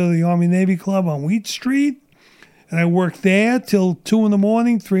 go over to the Army Navy Club on Wheat Street, and I work there till 2 in the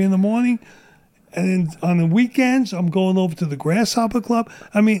morning, 3 in the morning. And then on the weekends, I'm going over to the Grasshopper Club.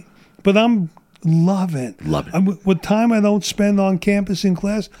 But I'm loving it. With time I don't spend on campus in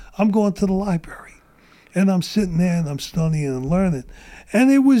class, I'm going to the library. And I'm sitting there and I'm studying and learning.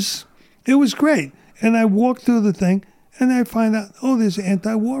 And it was great. And I walked through the thing. And I find out, there's an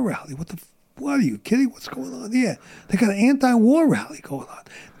anti-war rally. What are you kidding? What's going on here? They got an anti-war rally going on.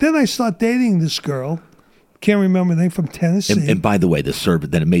 Then I start dating this girl. Can't remember the name, from Tennessee. And by the way, the service,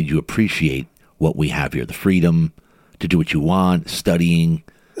 then it made you appreciate what we have here, the freedom to do what you want, studying.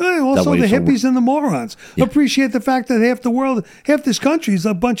 Also, the hippies and the morons. Yeah. Appreciate the fact that half this country is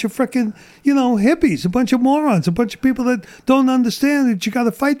a bunch of frickin', hippies, a bunch of morons, a bunch of people that don't understand that you got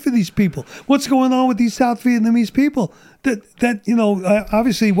to fight for these people. What's going on with these South Vietnamese people?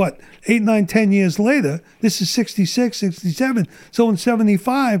 Obviously, 8, 9, 10 years later, this is 66, 67. So in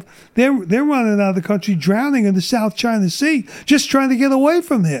 75, they're running out of the country, drowning in the South China Sea, just trying to get away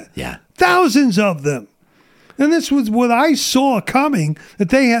from there. Yeah. Thousands of them. And this was what I saw coming, that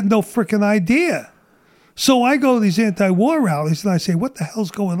they had no freaking idea. So I go to these anti-war rallies and I say, what the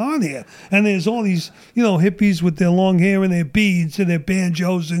hell's going on here? And there's all these, hippies with their long hair and their beads and their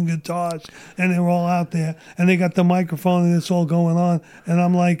banjos and guitars, and they're all out there, and they got the microphone and it's all going on. And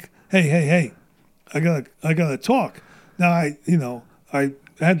I'm like, hey, I gotta talk. Now I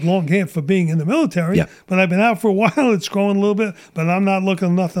had long hair for being in the military, Yeah. but I've been out for a while. It's growing a little bit, but I'm not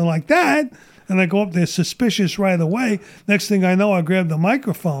looking nothing like that. And I go up there suspicious right away. Next thing I know, I grab the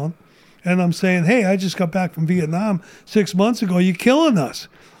microphone. And I'm saying, hey, I just got back from Vietnam 6 months ago. You're killing us.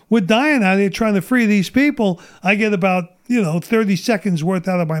 We're dying out here trying to free these people. I get about, 30 seconds worth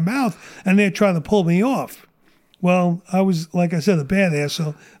out of my mouth, and they're trying to pull me off. Well, I was, like I said, a badass,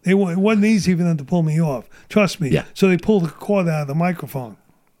 so it wasn't easy for them to pull me off. Trust me. Yeah. So they pulled the cord out of the microphone.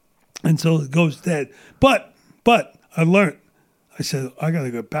 And so it goes dead. But I learned. I said, I got to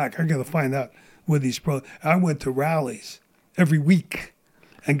go back. I got to find out where these I went to rallies every week.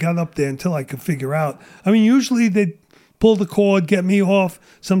 And got up there until I could figure out. I mean, usually they'd pull the cord, get me off.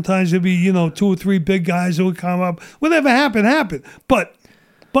 Sometimes there'd be, 2 or 3 big guys who would come up. Whatever happened. But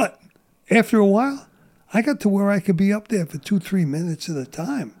after a while, I got to where I could be up there for 2-3 minutes at a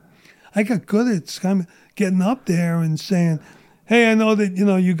time. I got good at kind of getting up there and saying, hey, I know that,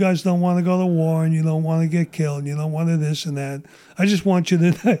 you guys don't want to go to war and you don't want to get killed and you don't want to this and that. I just want you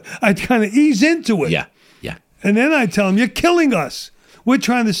to, I'd kind of ease into it. Yeah. And then I tell them, you're killing us. We're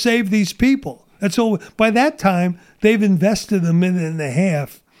trying to save these people. That's all. By that time, they've invested a minute and a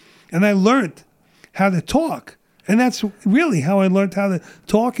half, and I learned how to talk. And that's really how I learned how to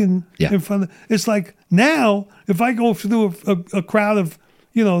talk in front of. It's like now, if I go through a crowd of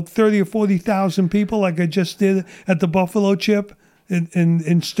 30 or 40,000 people, like I just did at the Buffalo Chip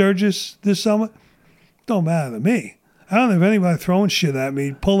in Sturgis this summer, don't matter to me. I don't have anybody throwing shit at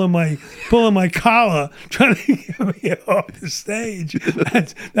me, pulling my collar, trying to get me off the stage.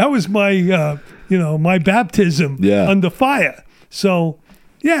 That was my, my baptism under fire. So,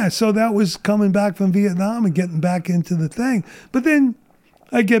 so that was coming back from Vietnam and getting back into the thing. But then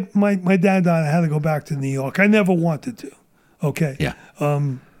I get my dad died. I had to go back to New York. I never wanted to. Okay. Yeah.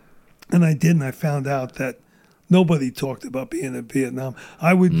 And I did, and I found out that nobody talked about being in Vietnam.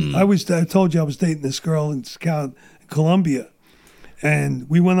 I told you I was dating this girl in Colombia, and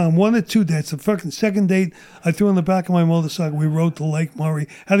we went on 1 or 2 dates. The fucking second date, I threw in the back of my motorcycle. We rode to Lake Murray,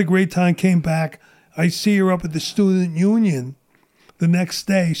 had a great time, came back. I see her up at the student union the next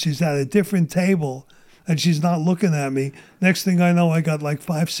day. She's at a different table, and she's not looking at me. Next thing I know, I got like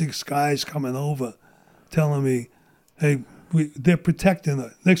 5-6 guys coming over, telling me, hey, they're protecting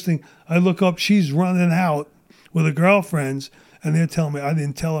her. Next thing I look up, she's running out with her girlfriends, and they're telling me, I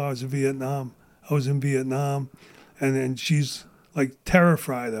didn't tell her I was in Vietnam. I was in Vietnam. And then she's like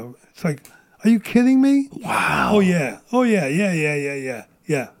terrified of it. It's like, are you kidding me? Wow. Oh yeah.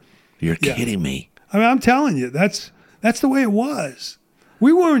 Yeah. You're kidding me. I mean, I'm telling you, that's the way it was.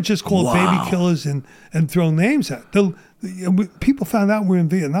 We weren't just called baby killers and throw names out. People found out we were in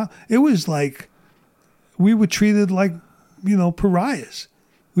Vietnam. It was like we were treated like, pariahs.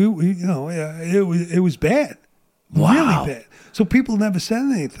 It was bad. Wow. Really bad. So people never said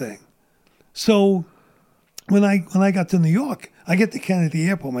anything. So when I got to New York, I get to Kennedy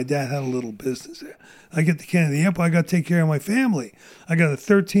Airport. My dad had a little business there. I get to Kennedy Airport. I got to take care of my family. I got a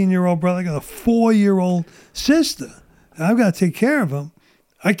 13-year-old brother. I got a 4-year-old sister. And I've got to take care of them.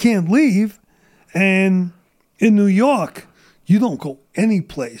 I can't leave. And in New York, you don't go any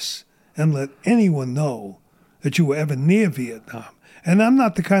place and let anyone know that you were ever near Vietnam. And I'm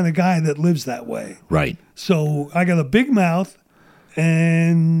not the kind of guy that lives that way. Right. So I got a big mouth,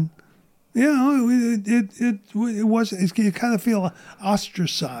 and it wasn't. You kind of feel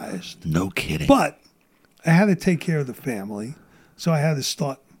ostracized. No kidding. But I had to take care of the family, so I had to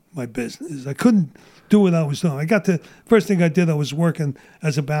start my business. I couldn't do what I was doing. First thing I did, I was working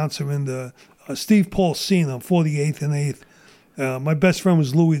as a bouncer in the Steve Paul scene on 48th and 8th. My best friend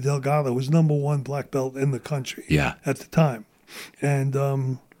was Louis Delgado, who was #1 black belt in the country at the time.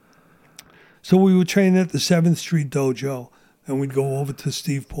 And so we were training at the 7th Street Dojo, and we'd go over to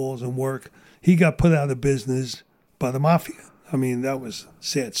Steve Paul's and work. He got put out of business by the mafia. I mean, that was a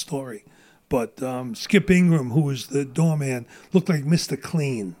sad story. But Skip Ingram, who was the doorman, looked like Mr.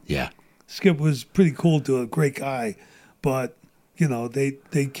 Clean. Yeah. Skip was pretty cool, to a great guy. But,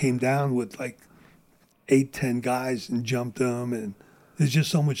 they came down with like 8-10 guys and jumped them, and there's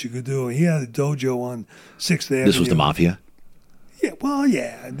just so much you could do. He had a dojo on 6th Avenue. This was the mafia? Yeah, well,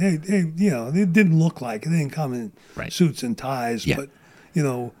 yeah. They they didn't look like it. They didn't come in suits and ties. Yeah. But,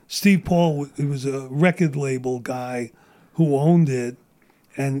 Steve Paul, he was a record label guy who owned it.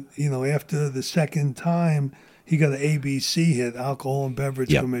 And, after the second time, he got an ABC hit, Alcohol and Beverage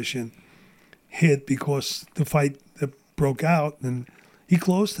Commission. hit because the fight that broke out, and he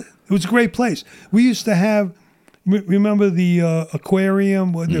closed it. It was a great place. We used to have, remember the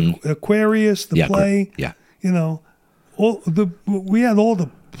aquarium, the Aquarius, the play? Yeah. You know, we had all the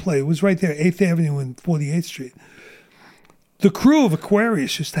play. It was right there, 8th Avenue and 48th Street. The crew of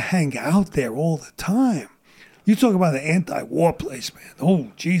Aquarius used to hang out there all the time. You talk about an anti-war place, man.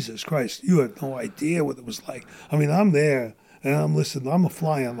 Oh, Jesus Christ. You have no idea what it was like. I mean, I'm there, and I'm listening. I'm a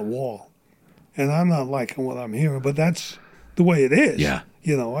fly on the wall, and I'm not liking what I'm hearing, but that's the way it is. Yeah.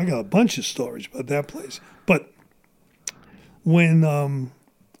 You know, I got a bunch of stories about that place. But when,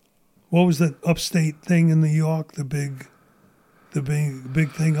 what was that upstate thing in New York, the big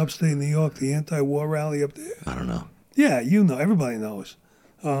thing upstate in New York, the anti-war rally up there? I don't know. Yeah, you know. Everybody knows.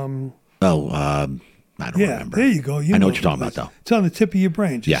 I don't remember. There you go. I know what you're talking about, though. It's on the tip of your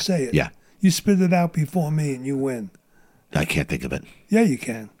brain. Just say it. Yeah. You spit it out before me and you win. I can't think of it. Yeah, you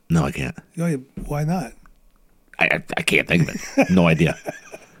can. No, I can't. Why not? I can't think of it. No idea.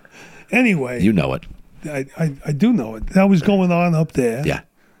 Anyway. You know it. I do know it. That was going on up there. Yeah.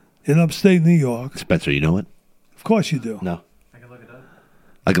 In upstate New York. Spencer, you know it? Of course you do. No.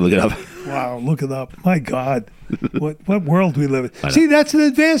 I can look it up. Wow, look it up. My God. What world we live in. See, that's an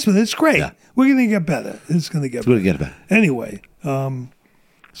advancement. It's great. Yeah. We're going to get better. It's going to get better. We're going to get better. Anyway,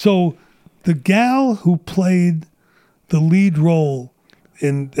 so the gal who played the lead role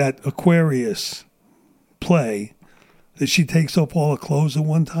in that Aquarius play, that she takes off all her clothes at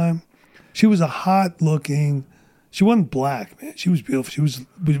one time, she was a hot-looking, she wasn't black, man. She was beautiful.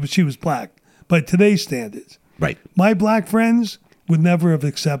 She was black by today's standards. Right. My black friends would never have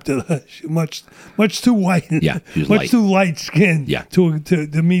accepted her. She much too white. Yeah, she was much light. too light skinned. Yeah.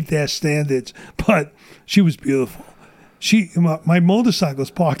 To meet their standards. But she was beautiful. My motorcycle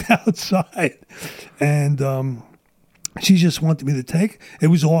was parked outside, and she just wanted me to take. It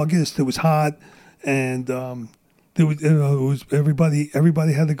was August. It was hot, and there was, it was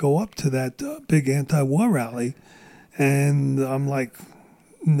everybody had to go up to that big anti-war rally, and I'm like,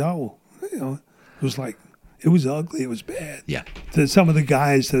 no, it was like. It was ugly. It was bad. Yeah. Some of the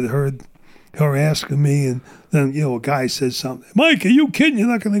guys that heard her asking me, and then, a guy says something. Mike, are you kidding? You're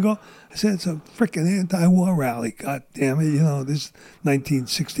not going to go? I said, it's a freaking anti-war rally. God damn it. This is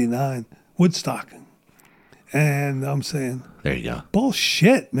 1969, Woodstock. And I'm saying, there you go.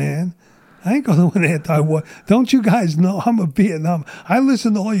 Bullshit, man. I ain't going to an anti-war. Don't you guys know I'm a Vietnam? I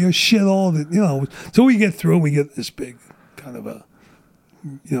listen to all your shit so we get through, we get this big kind of a,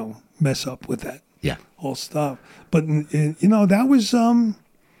 mess up with that. Yeah. All stuff. But, that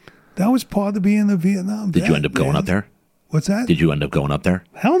was part of being a Vietnam Did vet, you end up going man. up there? What's that? Did you end up going up there?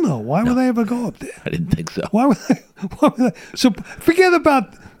 Hell no. Why would I ever go up there? I didn't think so. Why would I? So forget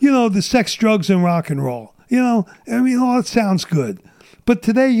about, the sex, drugs, and rock and roll. All that sounds good. But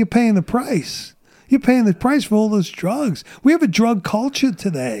today you're paying the price. You're paying the price for all those drugs. We have a drug culture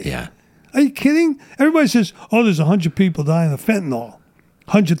today. Yeah. Are you kidding? Everybody says, there's 100 people dying of fentanyl.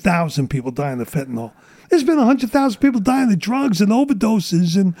 100,000 people dying of fentanyl. There's been 100,000 people dying of drugs and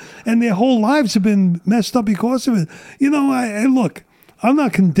overdoses, and their whole lives have been messed up because of it. Look, I'm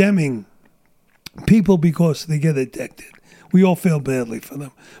not condemning people because they get addicted. We all feel badly for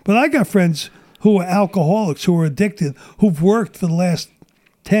them. But I got friends who are alcoholics, who are addicted, who've worked for the last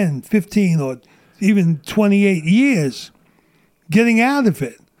 10, 15, or even 28 years getting out of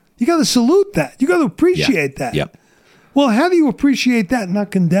it. You got to salute that. You got to appreciate that. Yep. Well, how do you appreciate that and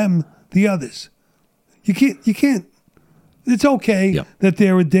not condemn the others? You can't. It's okay that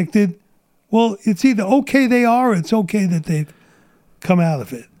they're addicted. Well, it's either okay they are or it's okay that they've come out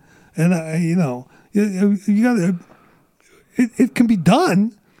of it. And, you got to, it can be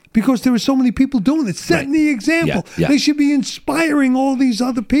done because there are so many people doing it, setting the example. Yeah. They should be inspiring all these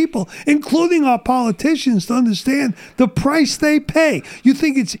other people, including our politicians, to understand the price they pay. You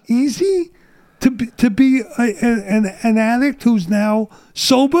think it's easy to be an addict who's now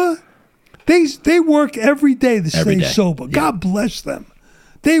sober? They work every day to stay sober. Yeah. God bless them.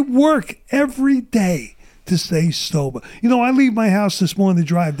 They work every day to stay sober. I leave my house this morning to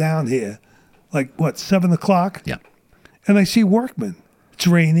drive down here, 7 o'clock? Yeah. And I see workmen. It's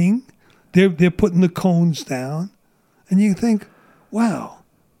raining. They're putting the cones down. And you think, wow,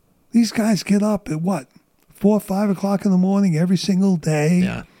 these guys get up at 4 or 5 o'clock in the morning every single day.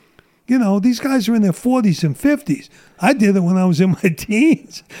 Yeah. These guys are in their 40s and 50s. I did it when I was in my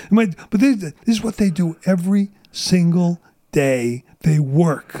teens. But this is what they do every single day. They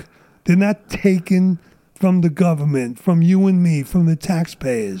work. They're not taking from the government, from you and me, from the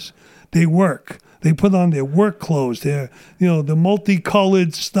taxpayers. They work. They put on their work clothes, the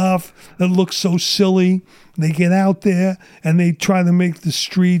multicolored stuff that looks so silly. They get out there and they try to make the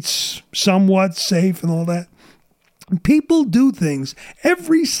streets somewhat safe and all that. People do things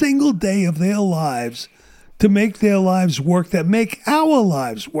every single day of their lives to make their lives work, that make our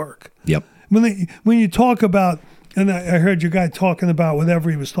lives work. Yep. When you talk about, and I heard your guy talking about whatever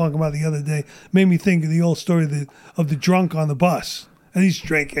he was talking about the other day, made me think of the old story of the drunk on the bus. And he's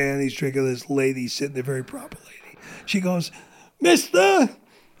drinking, this lady sitting there, very proper lady. She goes, "Mister,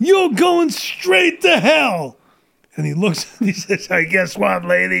 you're going straight to hell." And he looks and he says, "Hey, guess what,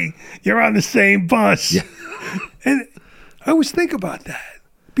 lady? You're on the same bus." Yeah. And I always think about that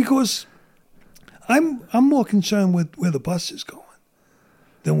because I'm more concerned with where the bus is going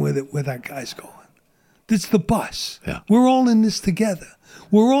than where that guy's going. It's the bus. Yeah. We're all in this together.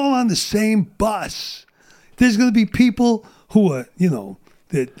 We're all on the same bus. There's going to be people who are,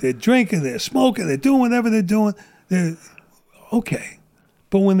 they're drinking, they're smoking, they're doing whatever they're doing. They're okay.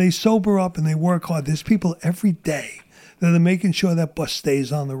 But when they sober up and they work hard, there's people every day that are making sure that bus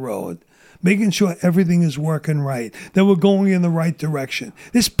stays on the road, making sure everything is working right, that we're going in the right direction.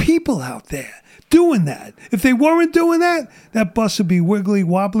 There's people out there doing that. If they weren't doing that, that bus would be wiggly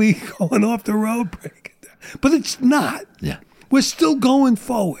wobbly going off the road, breaking down. But it's not. Yeah. We're still going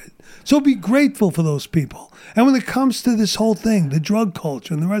forward. So be grateful for those people. And when it comes to this whole thing, the drug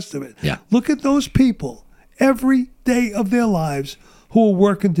culture and the rest of it, look at those people every day of their lives who are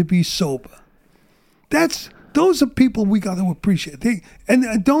working to be sober. Those are people we got to appreciate.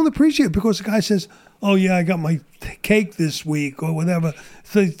 And don't appreciate it because the guy says, "Oh yeah, I got my cake this week," or whatever,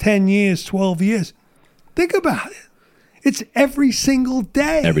 for 10 years, 12 years. Think about it. It's every single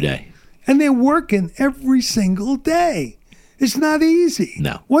day. Every day. And they're working every single day. It's not easy.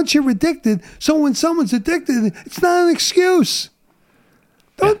 No. Once you're addicted, so when someone's addicted, it's not an excuse.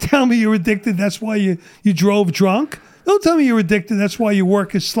 Don't tell me you're addicted, that's why you drove drunk. Don't tell me you're addicted, that's why your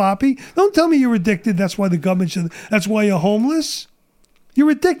work is sloppy. Don't tell me you're addicted, that's why that's why you're homeless. You're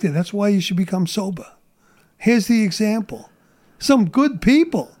addicted, that's why you should become sober. Here's the example. Some good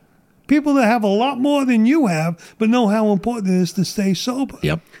people that have a lot more than you have, but know how important it is to stay sober.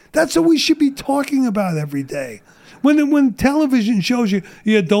 Yep. That's what we should be talking about every day. When television shows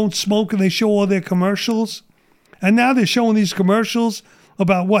you don't smoke and they show all their commercials, and now they're showing these commercials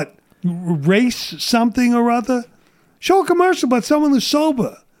about what? Race something or other? Show a commercial about someone who's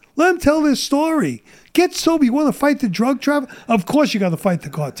sober. Let them tell their story. Get sober. You want to fight the drug traffic? Of course you got to fight the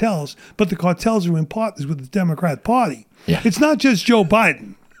cartels, but the cartels are in partners with the Democrat Party. Yeah. It's not just Joe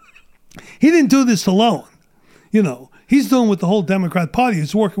Biden. He didn't do this alone. He's doing with the whole Democrat Party.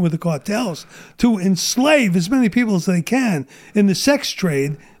 He's working with the cartels to enslave as many people as they can in the sex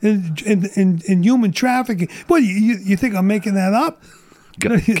trade, in human trafficking. What, you think I'm making that up?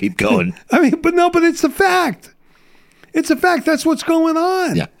 Keep going. But it's a fact. It's a fact. That's what's going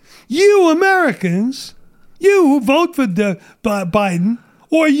on. Yeah. You Americans, you who vote for Biden,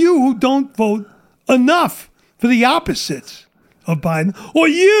 or you who don't vote enough for the opposites of Biden, or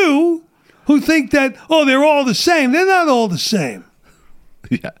you who think that, they're all the same. They're not all the same.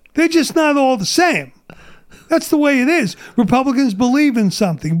 Yeah. They're just not all the same. That's the way it is. Republicans believe in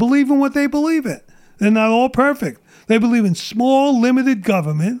something, believe in what they believe in. They're not all perfect. They believe in small, limited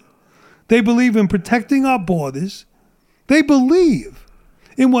government. They believe in protecting our borders. They believe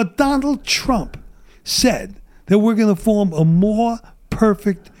in what Donald Trump said, that we're going to form a more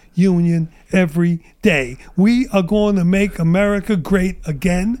perfect union every day. We are going to make America great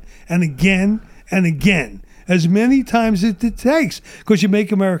again and again and again, as many times as it takes, because you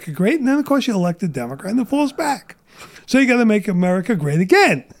make America great, and then, of course, you elect a Democrat, and it falls back. So you got to make America great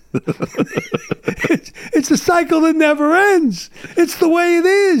again. It's a cycle that never ends. It's the way it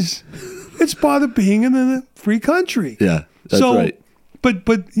is. It's part of being in a free country. Yeah, that's right. But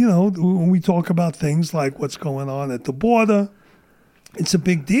when we talk about things like what's going on at the border, it's a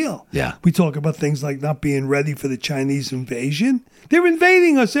big deal. Yeah. We talk about things like not being ready for the Chinese invasion. They're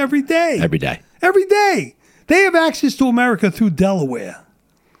invading us every day. Every day. Every day. They have access to America through Delaware,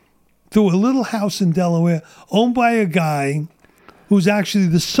 through a little house in Delaware owned by a guy who's actually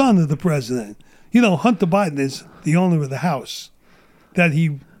the son of the president. Hunter Biden is the owner of the house that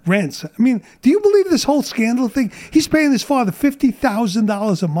he rents. Do you believe this whole scandal thing? He's paying his father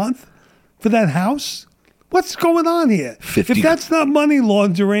 $50,000 a month for that house? What's going on here? If that's not money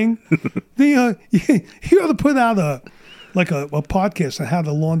laundering, then you ought to put out a podcast on how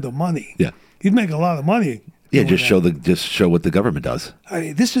to launder money. Yeah, you'd make a lot of money. Yeah, just show what the government does.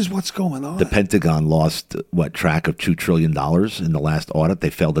 This is what's going on. The Pentagon lost track of $2 trillion in the last audit. They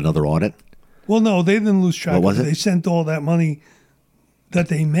failed another audit. Well, no, they didn't lose track What was of it. it? They sent all that money that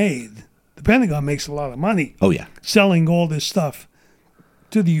they made. The Pentagon makes a lot of money Oh, yeah. selling all this stuff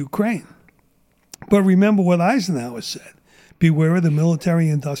to the Ukraine. But remember what Eisenhower said. Beware of the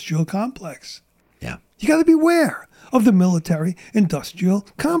military-industrial complex. Yeah. You got to beware of the military-industrial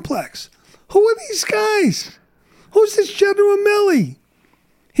complex. Who are these guys? Who's this General Milley?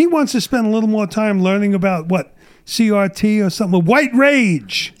 He wants to spend a little more time learning about, what, CRT or something? White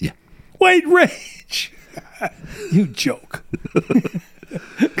rage. Yeah. White rage. You joke.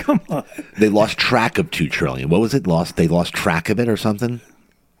 Come on. They lost track of $2 trillion. What was it? They lost track of it or something?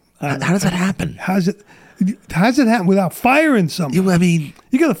 How does that happen? How's it happen without firing someone? I mean,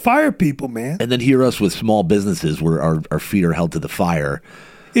 You got to fire people, man. and then hear us with small businesses where our feet are held to the fire.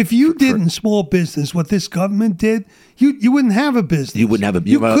 If you did in small business what this government did, you wouldn't have a business. You wouldn't have a-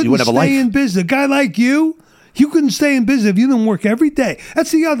 you you couldn't wouldn't have a life. stay in business. A guy like you couldn't stay in business if you didn't work every day.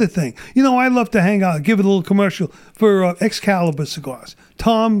 That's the other thing. I love to hang out. Give it a little commercial for Excalibur cigars.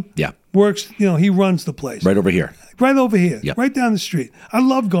 Tom Yeah. works. He runs the place. Right over here. Right over here, Yep. right down the street. I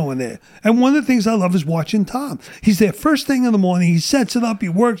love going there. And one of the things I love is watching Tom. He's there first thing in the morning. He sets it up. He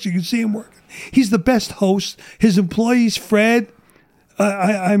works. You can see him working. He's the best host. His employees, Fred,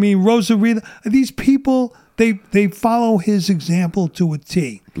 Rosarita, these people, they follow his example to a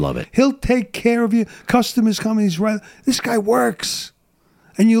T. Love it. He'll take care of you. Customers come and he's right. This guy works.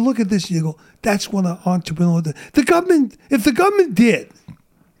 And you look at this and you go, that's what an entrepreneur does. If the government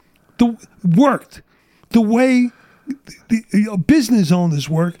worked the way the business owners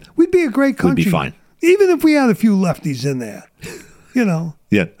work, we'd be a great country. We'd be fine. Even if we had a few lefties in there.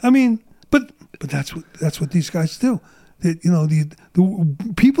 Yeah. But that's what these guys do.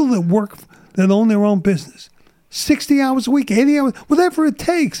 The people that work, that own their own business, 60 hours a week, 80 hours, whatever it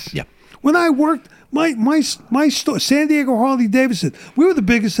takes. Yeah. When I worked, my store, San Diego Harley Davidson, we were the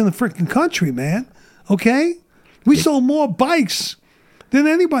biggest in the freaking country, man. Okay? We sold more bikes than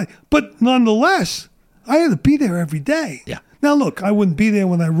anybody. But nonetheless, I had to be there every day. Yeah. Now, look, I wouldn't be there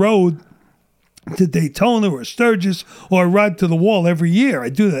when I rode to Daytona or Sturgis or I ride to the wall every year. I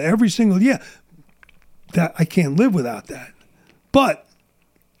do that every single year. That I can't live without that. But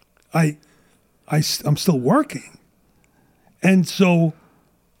I'm still working. And so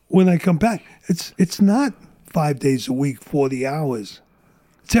when I come back, it's not 5 days a week, 40 hours.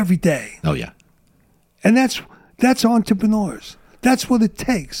 It's every day. Oh, yeah. And that's entrepreneurs. That's what it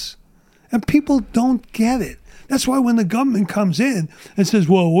takes. And people don't get it. That's why when the government comes in and says,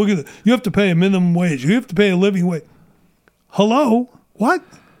 well, you have to pay a minimum wage. You have to pay a living wage. Hello? What?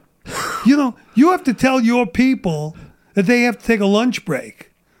 You have to tell your people that they have to take a lunch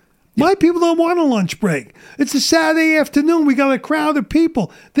break. My people don't want a lunch break. It's a Saturday afternoon. We got a crowd of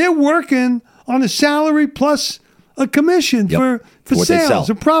people. They're working on a salary plus a commission for what they sales sell.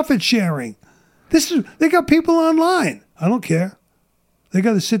 and profit sharing. They got people online. I don't care. They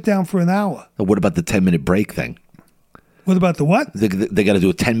got to sit down for an hour. What about the 10-minute break thing? What about the what? They got to do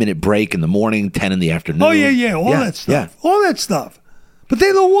a 10-minute break in the morning, 10 in the afternoon. Oh, yeah. All that stuff. Yeah. All that stuff. But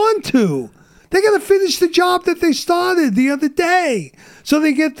they don't want to. They got to finish the job that they started the other day. So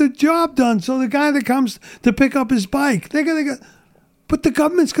they get the job done. So the guy that comes to pick up his bike, they're going to go. But the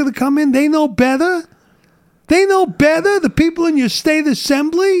government's going to come in. They know better. They know better. The people in your state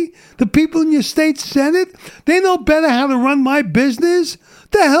assembly, the people in your state senate, they know better how to run my business.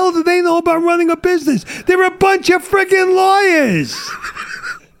 The hell do they know about running a business? They're a bunch of freaking lawyers.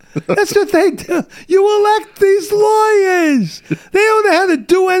 That's what they do. You elect these lawyers. They don't know how to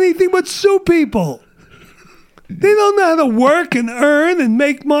do anything but sue people. They don't know how to work and earn and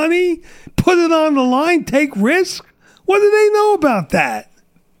make money, put it on the line, take risk. What do they know about that?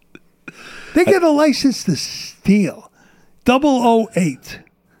 They get a license to steal. 008.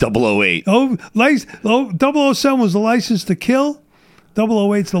 008. 007 was the license to kill.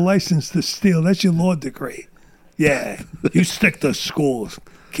 008's the license to steal. That's your law degree. Yeah. You stick to schools,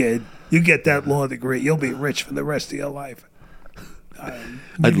 kid. You get that law degree. You'll be rich for the rest of your life.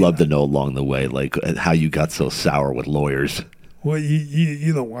 I'd love to know along the way, like, how you got so sour with lawyers. Well,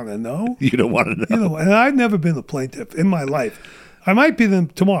 you don't want to know. You don't want to know. And I've never been a plaintiff in my life. I might be them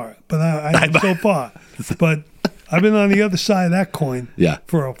tomorrow, but I so far. But I've been on the other side of that coin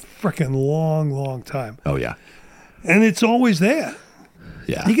for a freaking long, long time. Oh, yeah. And it's always there.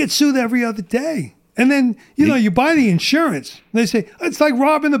 Yeah. You get sued every other day. And then, you buy the insurance. They say, it's like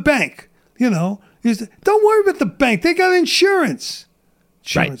robbing the bank. You say, don't worry about the bank. They got insurance.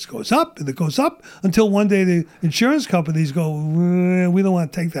 Insurance goes up, and it goes up until one day the insurance companies go, we don't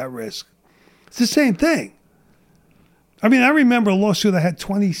want to take that risk. It's the same thing. I mean, I remember a lawsuit I had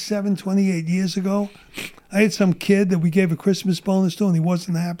 27, 28 years ago. I had some kid that we gave a Christmas bonus to, and he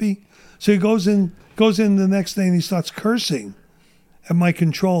wasn't happy. So he goes in the next day and he starts cursing at my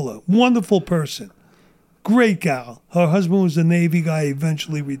controller. Wonderful person. Great gal. Her husband was a Navy guy,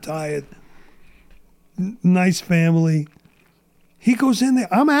 eventually retired. Nice family. He goes in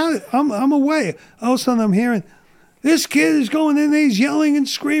there. I'm out. I'm away. All of a sudden I'm hearing, this kid is going in there, he's yelling and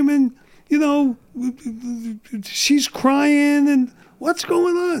screaming, she's crying and what's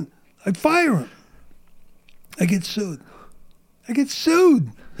going on? I fire him. I get sued.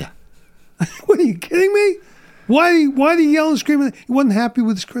 Yeah. What, are you kidding me? Why did he yell and scream? He wasn't happy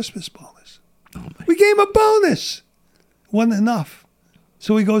with his Christmas bonus. Oh, We gave him a bonus. Wasn't enough.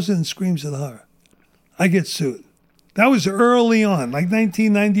 So he goes in and screams at her. I get sued. That was early on, like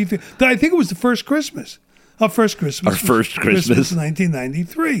 1993. I think it was the first Christmas. Our first Christmas. Christmas.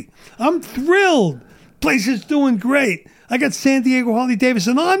 1993. I'm thrilled. Place is doing great. I got San Diego Harley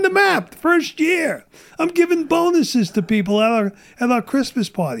Davidson on the map first year. I'm giving bonuses to people at our Christmas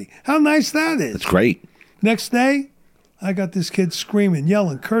party. How nice that is. That's great. Next day, I got this kid screaming,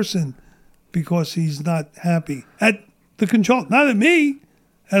 yelling, cursing because he's not happy at the control. Not at me,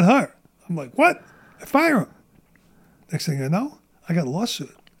 at her. I'm like, what? I fire him. Next thing I know, I got a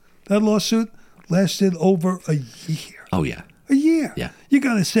lawsuit. That lawsuit lasted over a year. Oh, yeah. A year. Yeah. You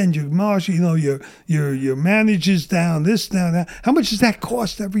got to send your marshal, your managers down, this, down, that. How much does that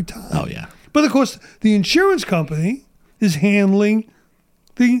cost every time? Oh, yeah. But of course, the insurance company is handling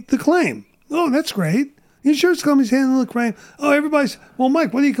the claim. Oh, that's great. The insurance company's handling the claim. Oh, everybody's, well,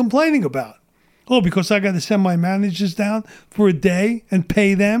 Mike, what are you complaining about? Oh, because I got to send my managers down for a day and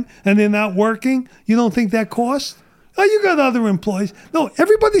pay them and they're not working? You don't think that costs? Oh, you got other employees. No,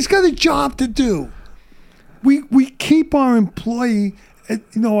 everybody's got a job to do. We keep our employee,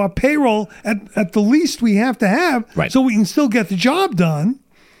 our payroll at the least we have to have, right, so we can still get the job done.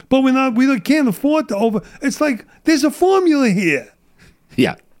 But we can't afford to It's like there's a formula here.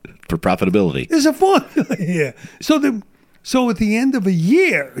 Yeah, for profitability. There's a formula here. So at the end of a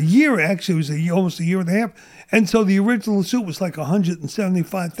year actually, it was almost a year and a half, and so the original suit was like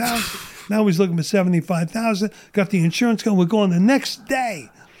 $175,000. Now he's looking for $75,000. Got the insurance company. We're going the next day.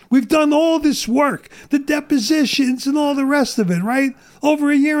 We've done all this work, the depositions and all the rest of it, right? Over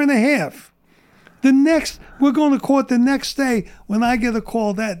a year and a half. We're going to court the next day. When I get a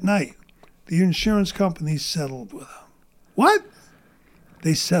call that night, the insurance company settled with them. What?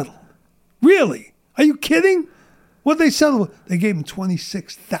 They settled. Really? Are you kidding? What they settled with? They gave him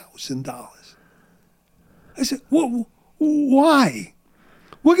 $26,000. I said, why?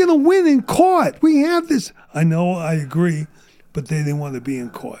 We're going to win in court. We have this. I know, I agree, but they didn't want to be in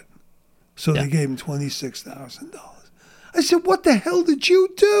court. So they gave him $26,000. I said, what the hell did you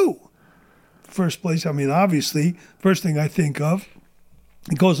do? First place, obviously, first thing I think of,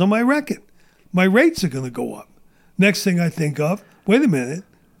 it goes on my record. My rates are going to go up. Next thing I think of, wait a minute,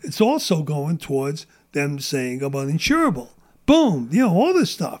 it's also going towards them saying I'm uninsurable. Boom, all this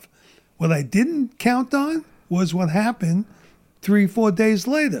stuff. What I didn't count on was what happened 3-4 days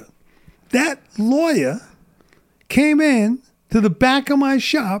later. That lawyer came in to the back of my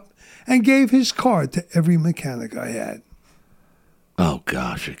shop and gave his card to every mechanic I had. Oh,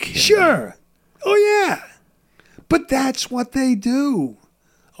 gosh, you're kidding. Sure. Oh, yeah. But that's what they do.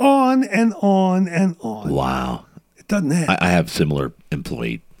 On and on and on. Wow. It doesn't end. I have similar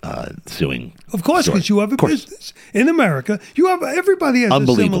employee suing. Of course, because you have a business in America. Everybody has a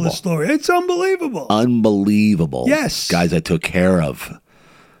similar story. It's unbelievable. Unbelievable. Yes. Guys I took care of.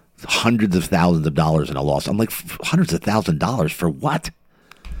 Hundreds of thousands of dollars in a loss. I'm like, hundreds of thousands of dollars for what?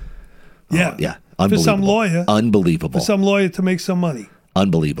 Yeah. Yeah. Unbelievable. For some lawyer. Unbelievable. For some lawyer to make some money.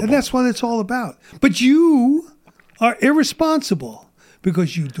 Unbelievable. And that's what it's all about. But you are irresponsible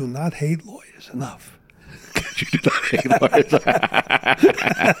because you do not hate lawyers enough. You do not hate lawyers.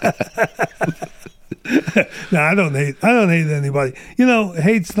 No, I don't hate anybody.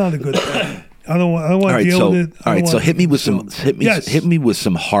 Hate's not a good thing. I don't want to deal with it. All right, so hit me with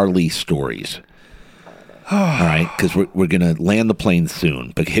some Harley stories. All right, because we're gonna land the plane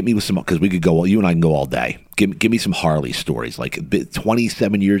soon. But hit me with some, because we could go. You and I can go all day. Give me some Harley stories. Like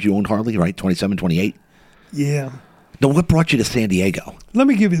 27 years you owned Harley, right? 27, 28? Yeah. No, what brought you to San Diego? Let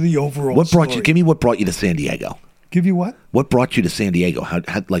me give you the overall story. Give me what brought you to San Diego. Give you what? What brought you to San Diego?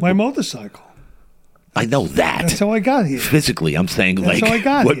 My motorcycle. I know that. That's how I got here. Physically, I'm saying, That's how I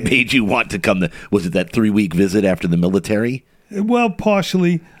got what here. made you want to come? Was it that 3-week visit after the military? Well,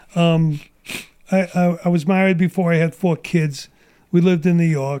 partially. I was married before I had 4 kids. We lived in New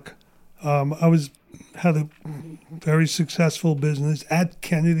York. I had a very successful business at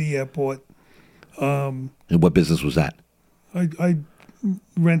Kennedy Airport. And what business was that? I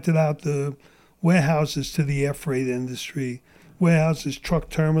rented out the warehouses to the air freight industry. warehouses, truck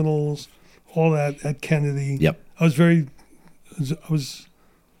terminals, all that at Kennedy. Yep. I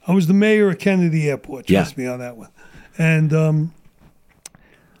was the mayor of Kennedy Airport. Trust me on that one. And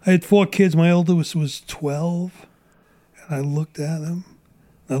I had 4 kids. My oldest was 12. And I looked at him.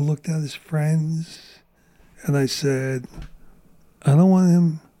 I looked at his friends. And I said, I don't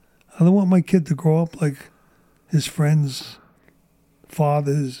want my kid to grow up like his friends'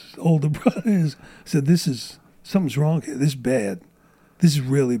 fathers, older brothers. I said, something's wrong here. This is bad. This is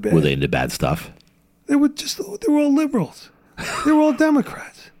really bad. Were they into bad stuff? They were all liberals. They were all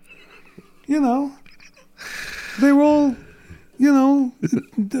Democrats. You know, they were all,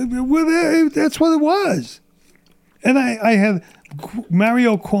 that's what it was. And I had,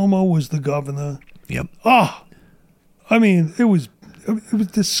 Mario Cuomo was the governor. Yep. Oh, I mean, it was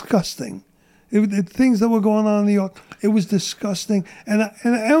disgusting. The things that were going on in New York, it was disgusting. And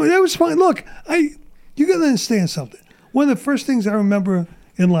it was fine. Look, you got to understand something. One of the first things I remember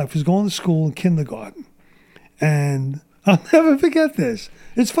in life was going to school in kindergarten. And I'll never forget this.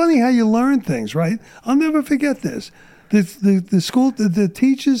 It's funny how you learn things, right? I'll never forget this. The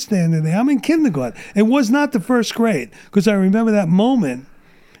teachers standing there. I'm in kindergarten. It was not the first grade, because I remember that moment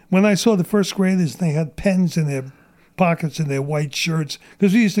when I saw the first graders. They had pens in their pockets in their white shirts,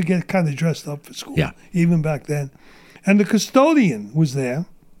 because we used to get kind of dressed up for school, even back then. And the custodian was there,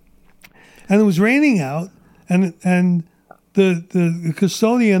 and it was raining out, and the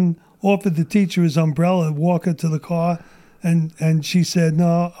custodian offered the teacher his umbrella, walk her to the car, and she said,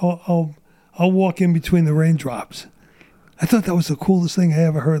 "No, I'll walk in between the raindrops." I thought that was the coolest thing I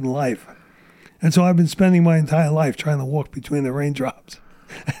ever heard in life. And so I've been spending my entire life trying to walk between the raindrops.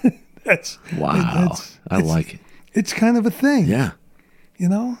 I like it. It's kind of a thing. Yeah. You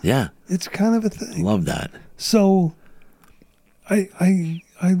know? Yeah. It's kind of a thing. Love that. So I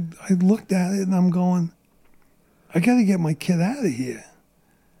looked at it and I'm going, I got to get my kid out of here.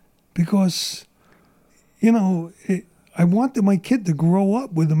 Because, I wanted my kid to grow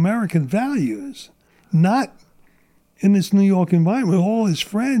up with American values, not in this New York environment with all his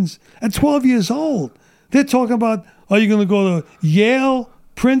friends at 12 years old. They're talking about, are you going to go to Yale,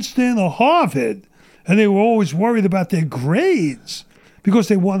 Princeton, or Harvard? And they were always worried about their grades because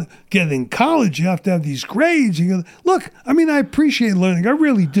they want to get in college. You have to have these grades. Look, I mean, I appreciate learning. I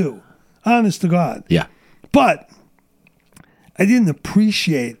really do. Honest to God. Yeah. But I didn't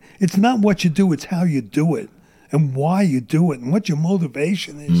appreciate, it's not what you do, it's how you do it and why you do it and what your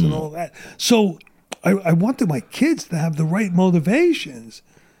motivation is and all that. So I wanted my kids to have the right motivations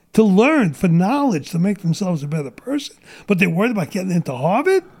to learn, for knowledge, to make themselves a better person. But they're worried about getting into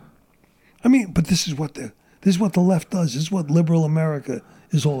Harvard? I mean, but this is what the left does. This is what liberal America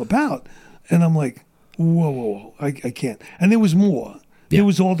is all about. And I'm like, whoa, I can't. And there was more. Yeah. There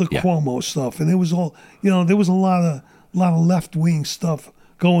was all the Cuomo stuff, and there was all, there was a lot of left-wing stuff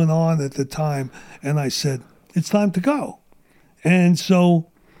going on at the time. And I said, it's time to go. And so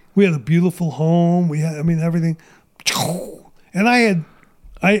we had a beautiful home. We had, everything. And I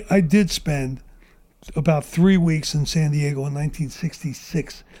did spend about 3 weeks in San Diego in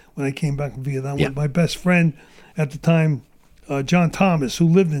 1966 when I came back from Vietnam with my best friend at the time, John Thomas, who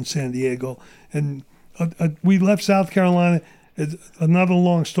lived in San Diego. And we left South Carolina. It's another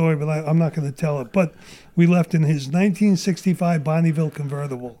long story, but I'm not going to tell it. But we left in his 1965 Bonneville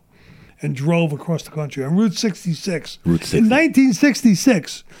convertible and drove across the country on Route 66. In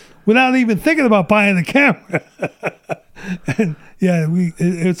 1966, without even thinking about buying a camera. And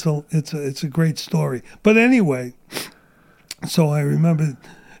it's a great story. But anyway, so I remember,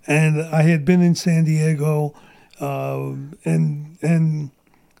 and I had been in San Diego, and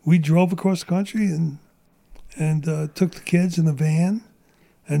we drove across the country and took the kids in the van,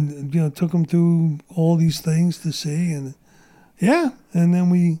 and took them through all these things to see, and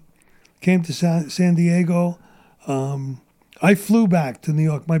then we came to San Diego. I flew back to New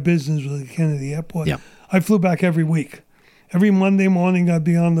York. My business was at Kennedy Airport. Yeah. I flew back every week. Every Monday morning, I'd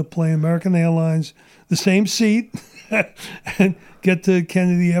be on the plane, American Airlines, the same seat, and get to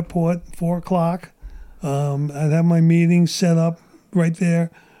Kennedy Airport, 4 o'clock. I'd have my meeting set up right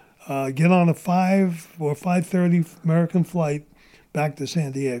there. Get on a 5 or 5:30 American flight back to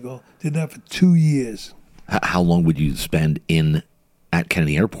San Diego. Did that for 2 years. How long would you spend at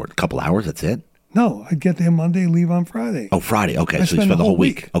Kennedy Airport? A couple hours, that's it? No, I'd get there Monday, leave on Friday. Oh, Friday. Okay, so you spend the whole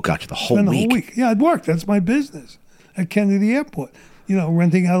week. Oh, gotcha, the whole week. Yeah, I'd work. That's my business at Kennedy Airport.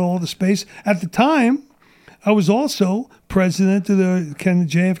 Renting out all the space. At the time, I was also president of the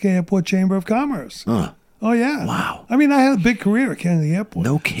JFK Airport Chamber of Commerce. Huh. Oh, yeah. Wow. I had a big career at Kennedy Airport.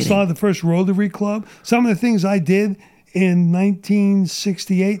 No kidding. Started the first Rotary Club. Some of the things I did in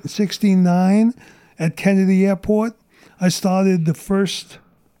 1968 and 69 at Kennedy Airport, I started the first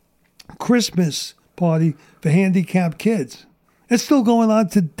Christmas party for handicapped kids. It's still going on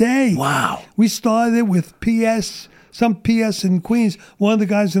today. Wow. We started with some PS in Queens. One of the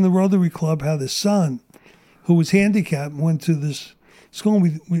guys in the Rotary Club had a son who was handicapped and went to this school.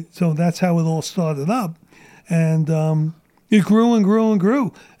 So that's how it all started up. And it grew and grew and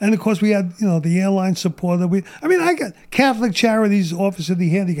grew. And, of course, we had, the airline support. I got Catholic Charities Office of the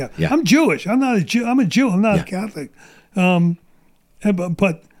Handicapped. Yeah. I'm Jewish. I'm not a Jew. I'm a Jew. I'm not a Catholic.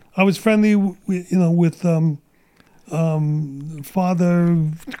 But I was friendly, with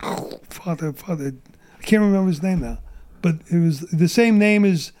Father. I can't remember his name now, but it was the same name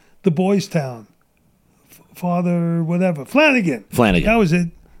as the Boys Town. Father, whatever, Flanagan. That was it.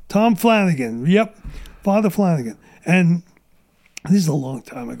 Tom Flanagan. Yep, Father Flanagan. And this is a long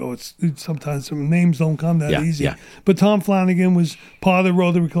time ago. It's sometimes some names don't come that easy. Yeah. But Tom Flanagan was part of the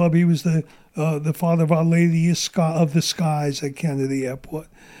Rotary Club. He was the father of Our Lady of the Skies at Kennedy Airport.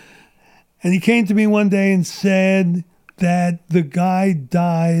 And he came to me one day and said that the guy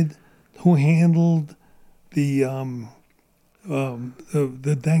died who handled the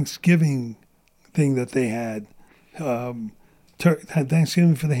Thanksgiving thing that they had. Had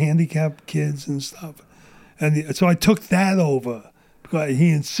Thanksgiving for the handicapped kids and stuff. And so I took that over because he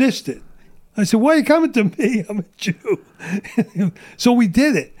insisted. I said, why are you coming to me? I'm a Jew. So we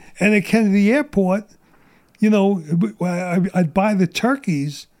did it. And at Kennedy Airport, I'd buy the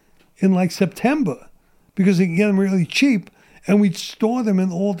turkeys in like September because they can get them really cheap. And we'd store them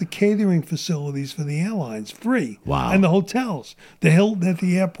in all the catering facilities for the airlines, free. Wow. And the hotels. The Hilton at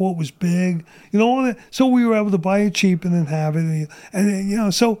the airport was big. All that. So we were able to buy it cheap and then have it.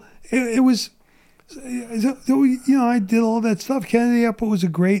 And so it was, I did all that stuff. Kennedy Airport was a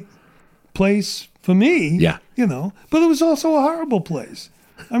great place for me. Yeah. But it was also a horrible place.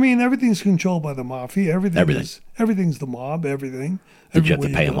 I mean, everything's controlled by the mafia. Everything's the mob, everything. Did you have to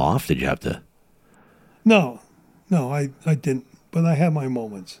pay them off? Did you have to? No, I didn't. But I had my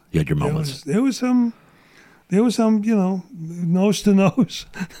moments. You had your moments. There was some, nose to nose,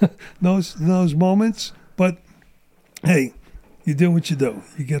 nose to nose moments. But hey, you do what you do.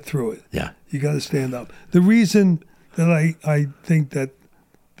 You get through it. Yeah. You got to stand up. The reason that I think that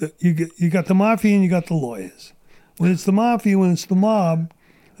you got the mafia and you got the lawyers. When it's the mafia, when it's the mob,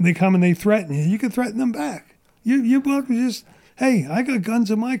 and they come and they threaten you, you can threaten them back. You both just, hey, I got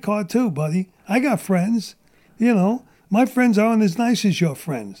guns in my car too, buddy. I got friends. My friends aren't as nice as your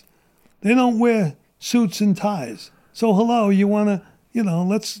friends. They don't wear suits and ties. So hello, you want to,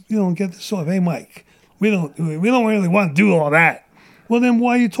 let's, get this off. Hey, Mike, we don't really want to do all that. Well, then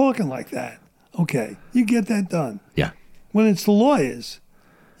why are you talking like that? Okay, you get that done. Yeah. When it's the lawyers,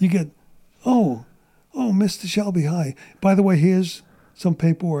 you get, oh, Mr. Shelby, hi. By the way, here's some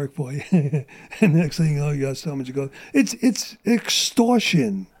paperwork for you. And next thing you know, you got so much to go. It's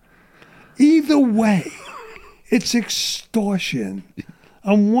extortion. Either way, it's extortion.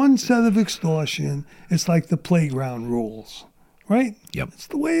 On one set of extortion, it's like the playground rules, right? Yep. It's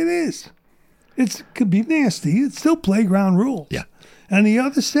the way it is. It could be nasty. It's still playground rules. Yeah. And the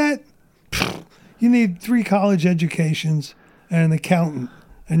other set, you need 3 college educations and an accountant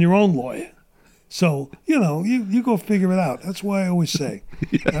and your own lawyer. So, you go figure it out. That's why I always say.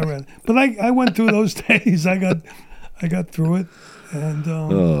 Yeah. But I went through those days. I got through it. And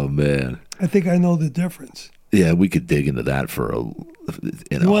oh, man. I think I know the difference. Yeah, we could dig into that for a whole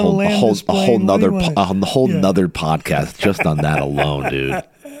nother podcast just on that alone, dude.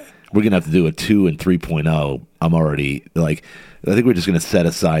 We're gonna have to do a 2 and 3.0. I'm already I think we're just gonna set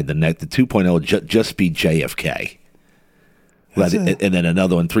aside the 2.0 just be JFK, and then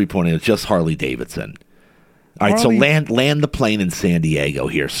another one 3.0 just Harley Davidson. All right, so land the plane in San Diego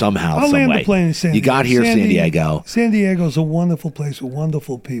here somehow, some way. Land the plane in San Diego. You got here, San Diego. San Diego's a wonderful place with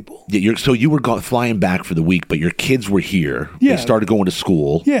wonderful people. Yeah, so you were flying back for the week, but your kids were here. Yeah. They started going to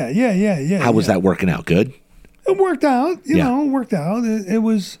school. Yeah. How was that working out? Good? It worked out. It worked out. It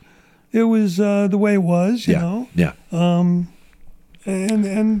was the way it was, you know. Yeah.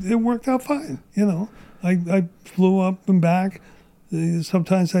 And it worked out fine, I flew up and back.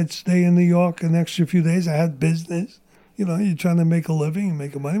 Sometimes I'd stay in New York an extra few days. I had business. You're trying to make a living and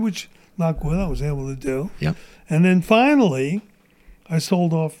make a money, which, not good, I was able to do. Yep. And then finally, I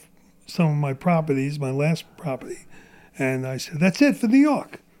sold off some of my properties, my last property. And I said, that's it for New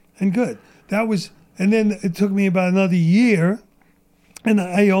York. And good. And then it took me about another year. And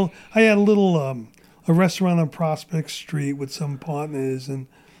I had a little, a restaurant on Prospect Street with some partners and,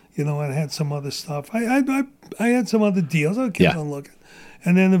 I had some other stuff. I had some other deals. I kept on looking.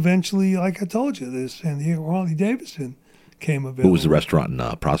 And then eventually, like I told you, this San Diego Harley Davidson came available. Who was the restaurant in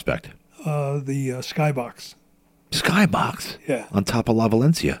Prospect? The Skybox. Skybox. Yeah. On top of La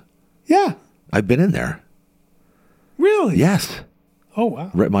Valencia. Yeah. I've been in there. Really? Yes. Oh,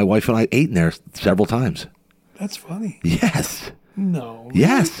 wow. My wife and I ate in there several times. That's funny. Yes. No. Really?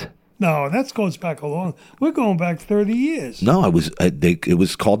 Yes. No, that goes back a long. We're going back 30 years. No, it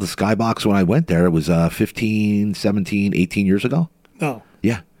was called the Skybox when I went there. It was 15, 17, 18 years ago. No.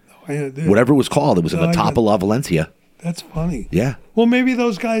 Yeah. No, Whatever it was called, it was at the top of La Valencia. That's funny. Yeah. Well, maybe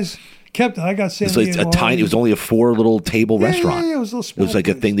those guys kept it. I got San It's like Diego. a tiny. It was only a 4 little table restaurant. Yeah, it was a little It small was like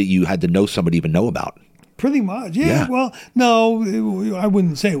a place. thing that you had to know somebody to even know about. Pretty much. Yeah. Yeah. Well, no, I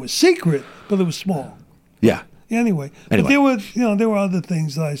wouldn't say it was secret, but it was small. Yeah. Anyway, but there were other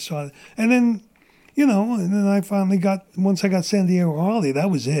things that I saw, and then, and then I finally once I got San Diego Harley, that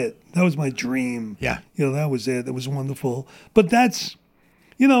was it. That was my dream. Yeah. That was it. It was wonderful. But that's,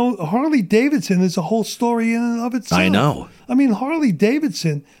 Harley Davidson is a whole story in and of itself. I know. I mean, Harley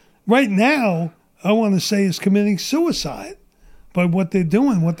Davidson, right now, I want to say is committing suicide by what they're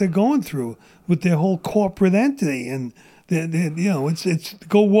doing, what they're going through with their whole corporate entity, and it's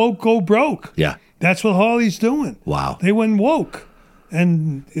go woke, go broke. Yeah. That's what Harley's doing. Wow. They went woke,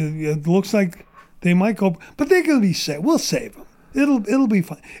 and it looks like they might go, but they're going to be saved. We'll save them. It'll be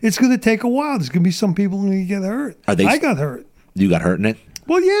fine. It's going to take a while. There's going to be some people going to get hurt. I got hurt. You got hurt in it?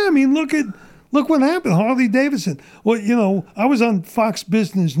 Well, yeah. I mean, look what happened. Harley Davidson. Well, I was on Fox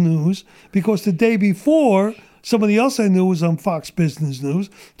Business News because the day before, somebody else I knew was on Fox Business News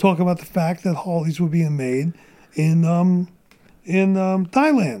talking about the fact that Harleys were being made in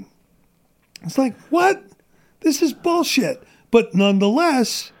Thailand. It's like, what? This is bullshit. But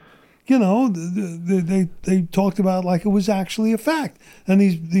nonetheless, they talked about it like it was actually a fact. And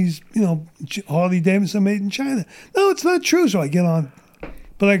these Harley Davidson made in China. No, it's not true. So I get on.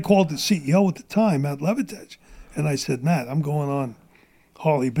 But I called the CEO at the time, Matt Levitich, and I said, Matt, I'm going on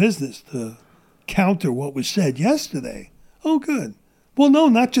Harley Business to counter what was said yesterday. Oh, good. Well, no,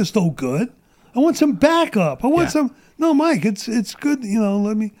 not just oh, good. I want some backup. I want some. No, Mike, it's good.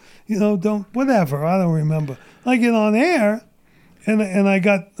 Let me. Don't whatever. I don't remember. I get on air, and I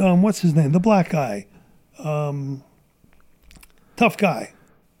got what's his name, the black guy, tough guy,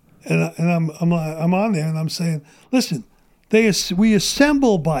 and I'm on there and I'm saying, listen, we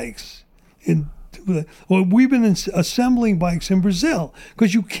assemble bikes we've been assembling bikes in Brazil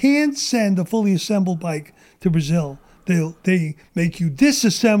because you can't send a fully assembled bike to Brazil. They make you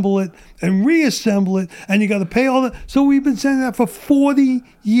disassemble it and reassemble it, and you got to pay all that. So we've been saying that for 40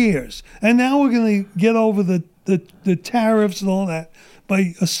 years, and now we're going to get over the tariffs and all that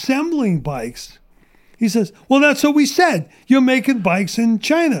by assembling bikes. He says, well, that's what we said. You're making bikes in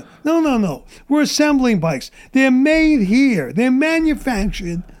China. No. We're assembling bikes. They're made here. They're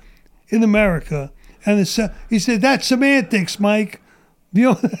manufactured in America. And he said, that's semantics, Mike.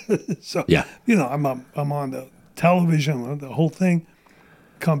 So, yeah. I'm on the television, the whole thing.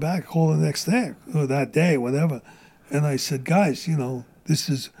 Come back, call the next day, or that day, whatever. And I said, guys, this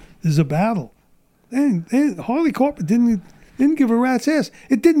is a battle. And Harley Corporate didn't give a rat's ass.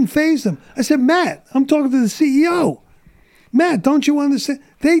 It didn't faze them. I said, Matt, I'm talking to the CEO. Matt, don't you understand?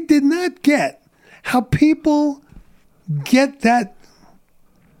 They did not get how people get that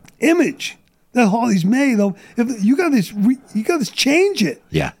image that Harley's made. If you got to change it.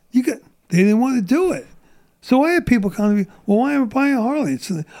 Yeah. They didn't want to do it. So I had people come to me, well, why am I buying a Harley?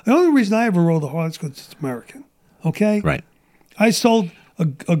 The only reason I ever rode a Harley is because it's American. Okay? Right. I sold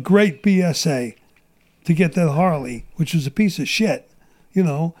a great BSA to get that Harley, which was a piece of shit.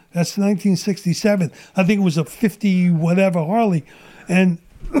 That's 1967. I think it was a 50 whatever Harley. And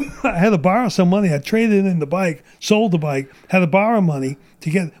I had to borrow some money. I traded in the bike, sold the bike, had to borrow money to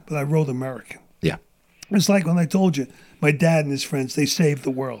get, but I rode American. Yeah. It's like when I told you, my dad and his friends, they saved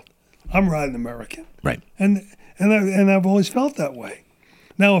the world. I'm riding American. Right. And I've always felt that way.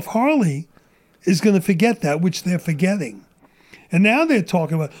 Now, if Harley is going to forget that, which they're forgetting, and now they're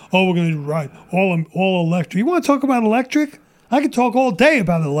talking about, we're going to ride all electric. You want to talk about electric? I could talk all day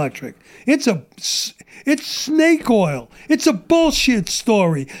about electric. It's snake oil. It's a bullshit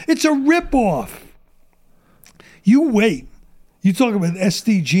story. It's a ripoff. You wait. You talk about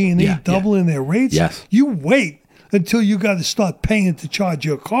SDG&E doubling their rates? Yes. You wait until you got to start paying to charge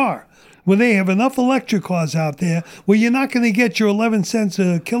your car. Well, they have enough electric cars out there where you're not going to get your 11 cents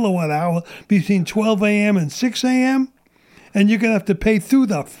a kilowatt hour between 12 a.m. and 6 a.m., and you're going to have to pay through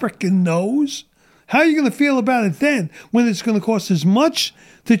the frickin' nose. How are you going to feel about it then when it's going to cost as much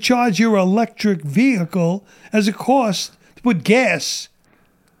to charge your electric vehicle as it costs to put gas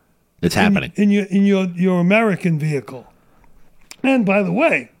It's happening. in your American vehicle? And by the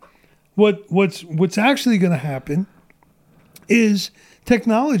way, what's actually going to happen is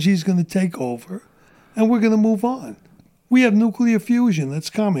technology is going to take over and we're going to move on. We have nuclear fusion that's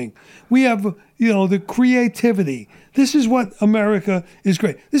coming. We have, the creativity. This is what America is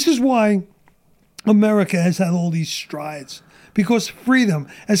great. This is why America has had all these strides. Because freedom,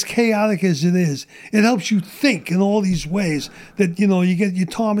 as chaotic as it is, it helps you think in all these ways that, you get your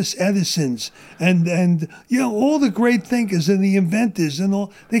Thomas Edisons and all the great thinkers and the inventors and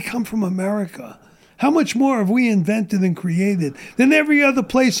all, they come from America. How much more have we invented and created than every other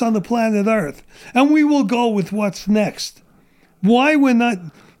place on the planet Earth? And we will go with what's next. Why we're not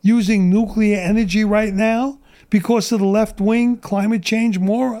using nuclear energy right now? Because of the left-wing climate change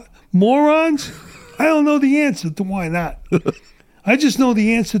morons? I don't know the answer to why not. I just know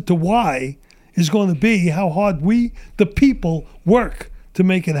the answer to why is going to be how hard we, the people, work to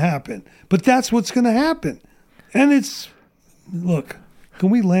make it happen. But that's what's going to happen. And look, can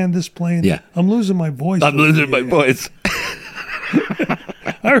we land this plane? Yeah. I'm losing my voice. I'm losing my voice.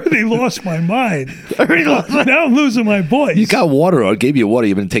 I already lost my mind. Now I'm losing my voice. You got water. I gave you water.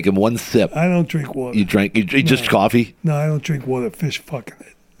 You've been taking one sip. I don't drink water. You just coffee? No, I don't drink water. Fish fucking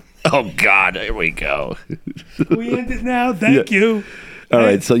it. Oh, God. Here we go. We end it now. Thank you. All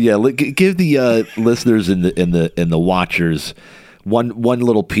right. So, give the listeners and the watchers one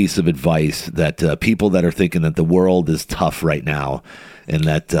little piece of advice that people that are thinking that the world is tough right now and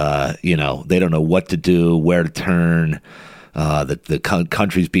that, they don't know what to do, where to turn, that the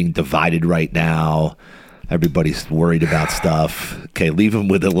country's being divided right now. Everybody's worried about stuff. Okay, leave them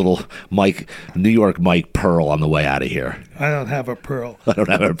with a little New York Mike Pearl on the way out of here. I don't have a pearl. I don't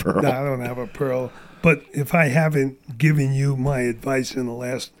have a pearl. No, I don't have a pearl. But if I haven't given you my advice in the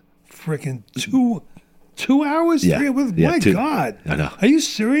last freaking 2 hours? Yeah. My God. I know. Are you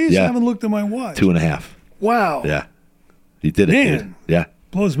serious? Yeah. I haven't looked at my watch. 2.5. Wow. Yeah. You did it, Man. dude. Yeah.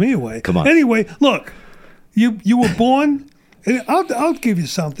 Blows me away. Come on. Anyway, look, you were born. And I'll give you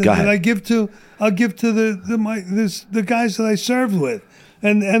something that I'll give to the guys that I served with,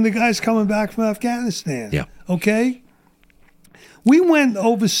 and the guys coming back from Afghanistan. Yeah. Okay. We went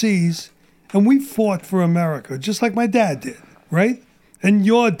overseas and we fought for America, just like my dad did, right? And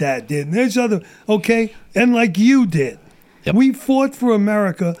your dad did. And there's other and like you did. Yep. We fought for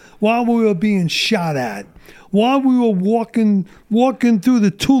America while we were being shot at. While we were walking through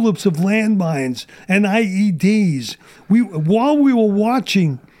the tulips of landmines and IEDs, while we were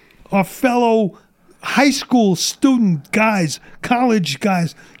watching our fellow high school student guys, college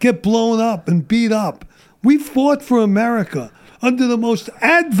guys, get blown up and beat up, we fought for America under the most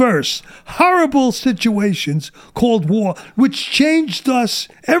adverse, horrible situations called war, which changed us,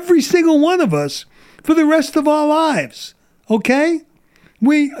 every single one of us, for the rest of our lives. Okay?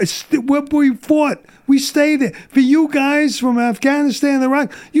 We fought. We stayed there. For you guys from Afghanistan and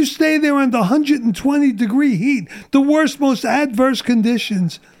Iraq, you stay there under 120-degree heat, the worst, most adverse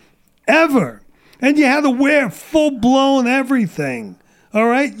conditions ever. And you had to wear full-blown everything. All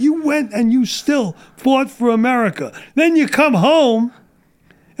right? You went and you still fought for America. Then you come home,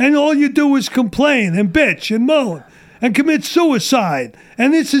 and all you do is complain and bitch and moan and commit suicide.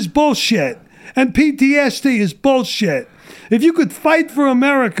 And this is bullshit. And PTSD is bullshit. If you could fight for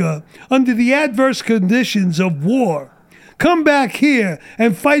America under the adverse conditions of war, come back here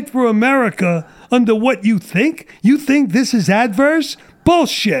and fight for America under what you think? You think this is adverse?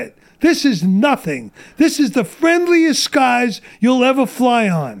 Bullshit. This is nothing. This is the friendliest skies you'll ever fly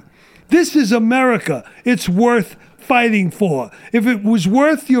on. This is America. It's worth fighting for. If it was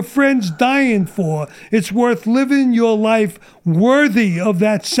worth your friends dying for, it's worth living your life worthy of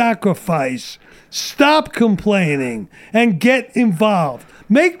that sacrifice. Stop complaining and get involved.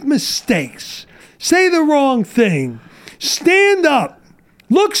 Make mistakes. Say the wrong thing. Stand up.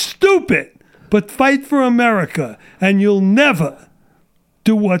 Look stupid, but fight for America, and you'll never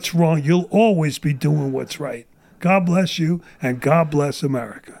do what's wrong. You'll always be doing what's right. God bless you, and God bless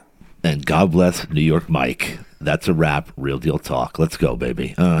America. And God bless New York Mike. That's a wrap. Real Deal Talk. Let's go,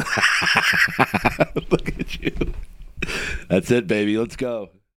 baby. Look at you. That's it, baby. Let's go.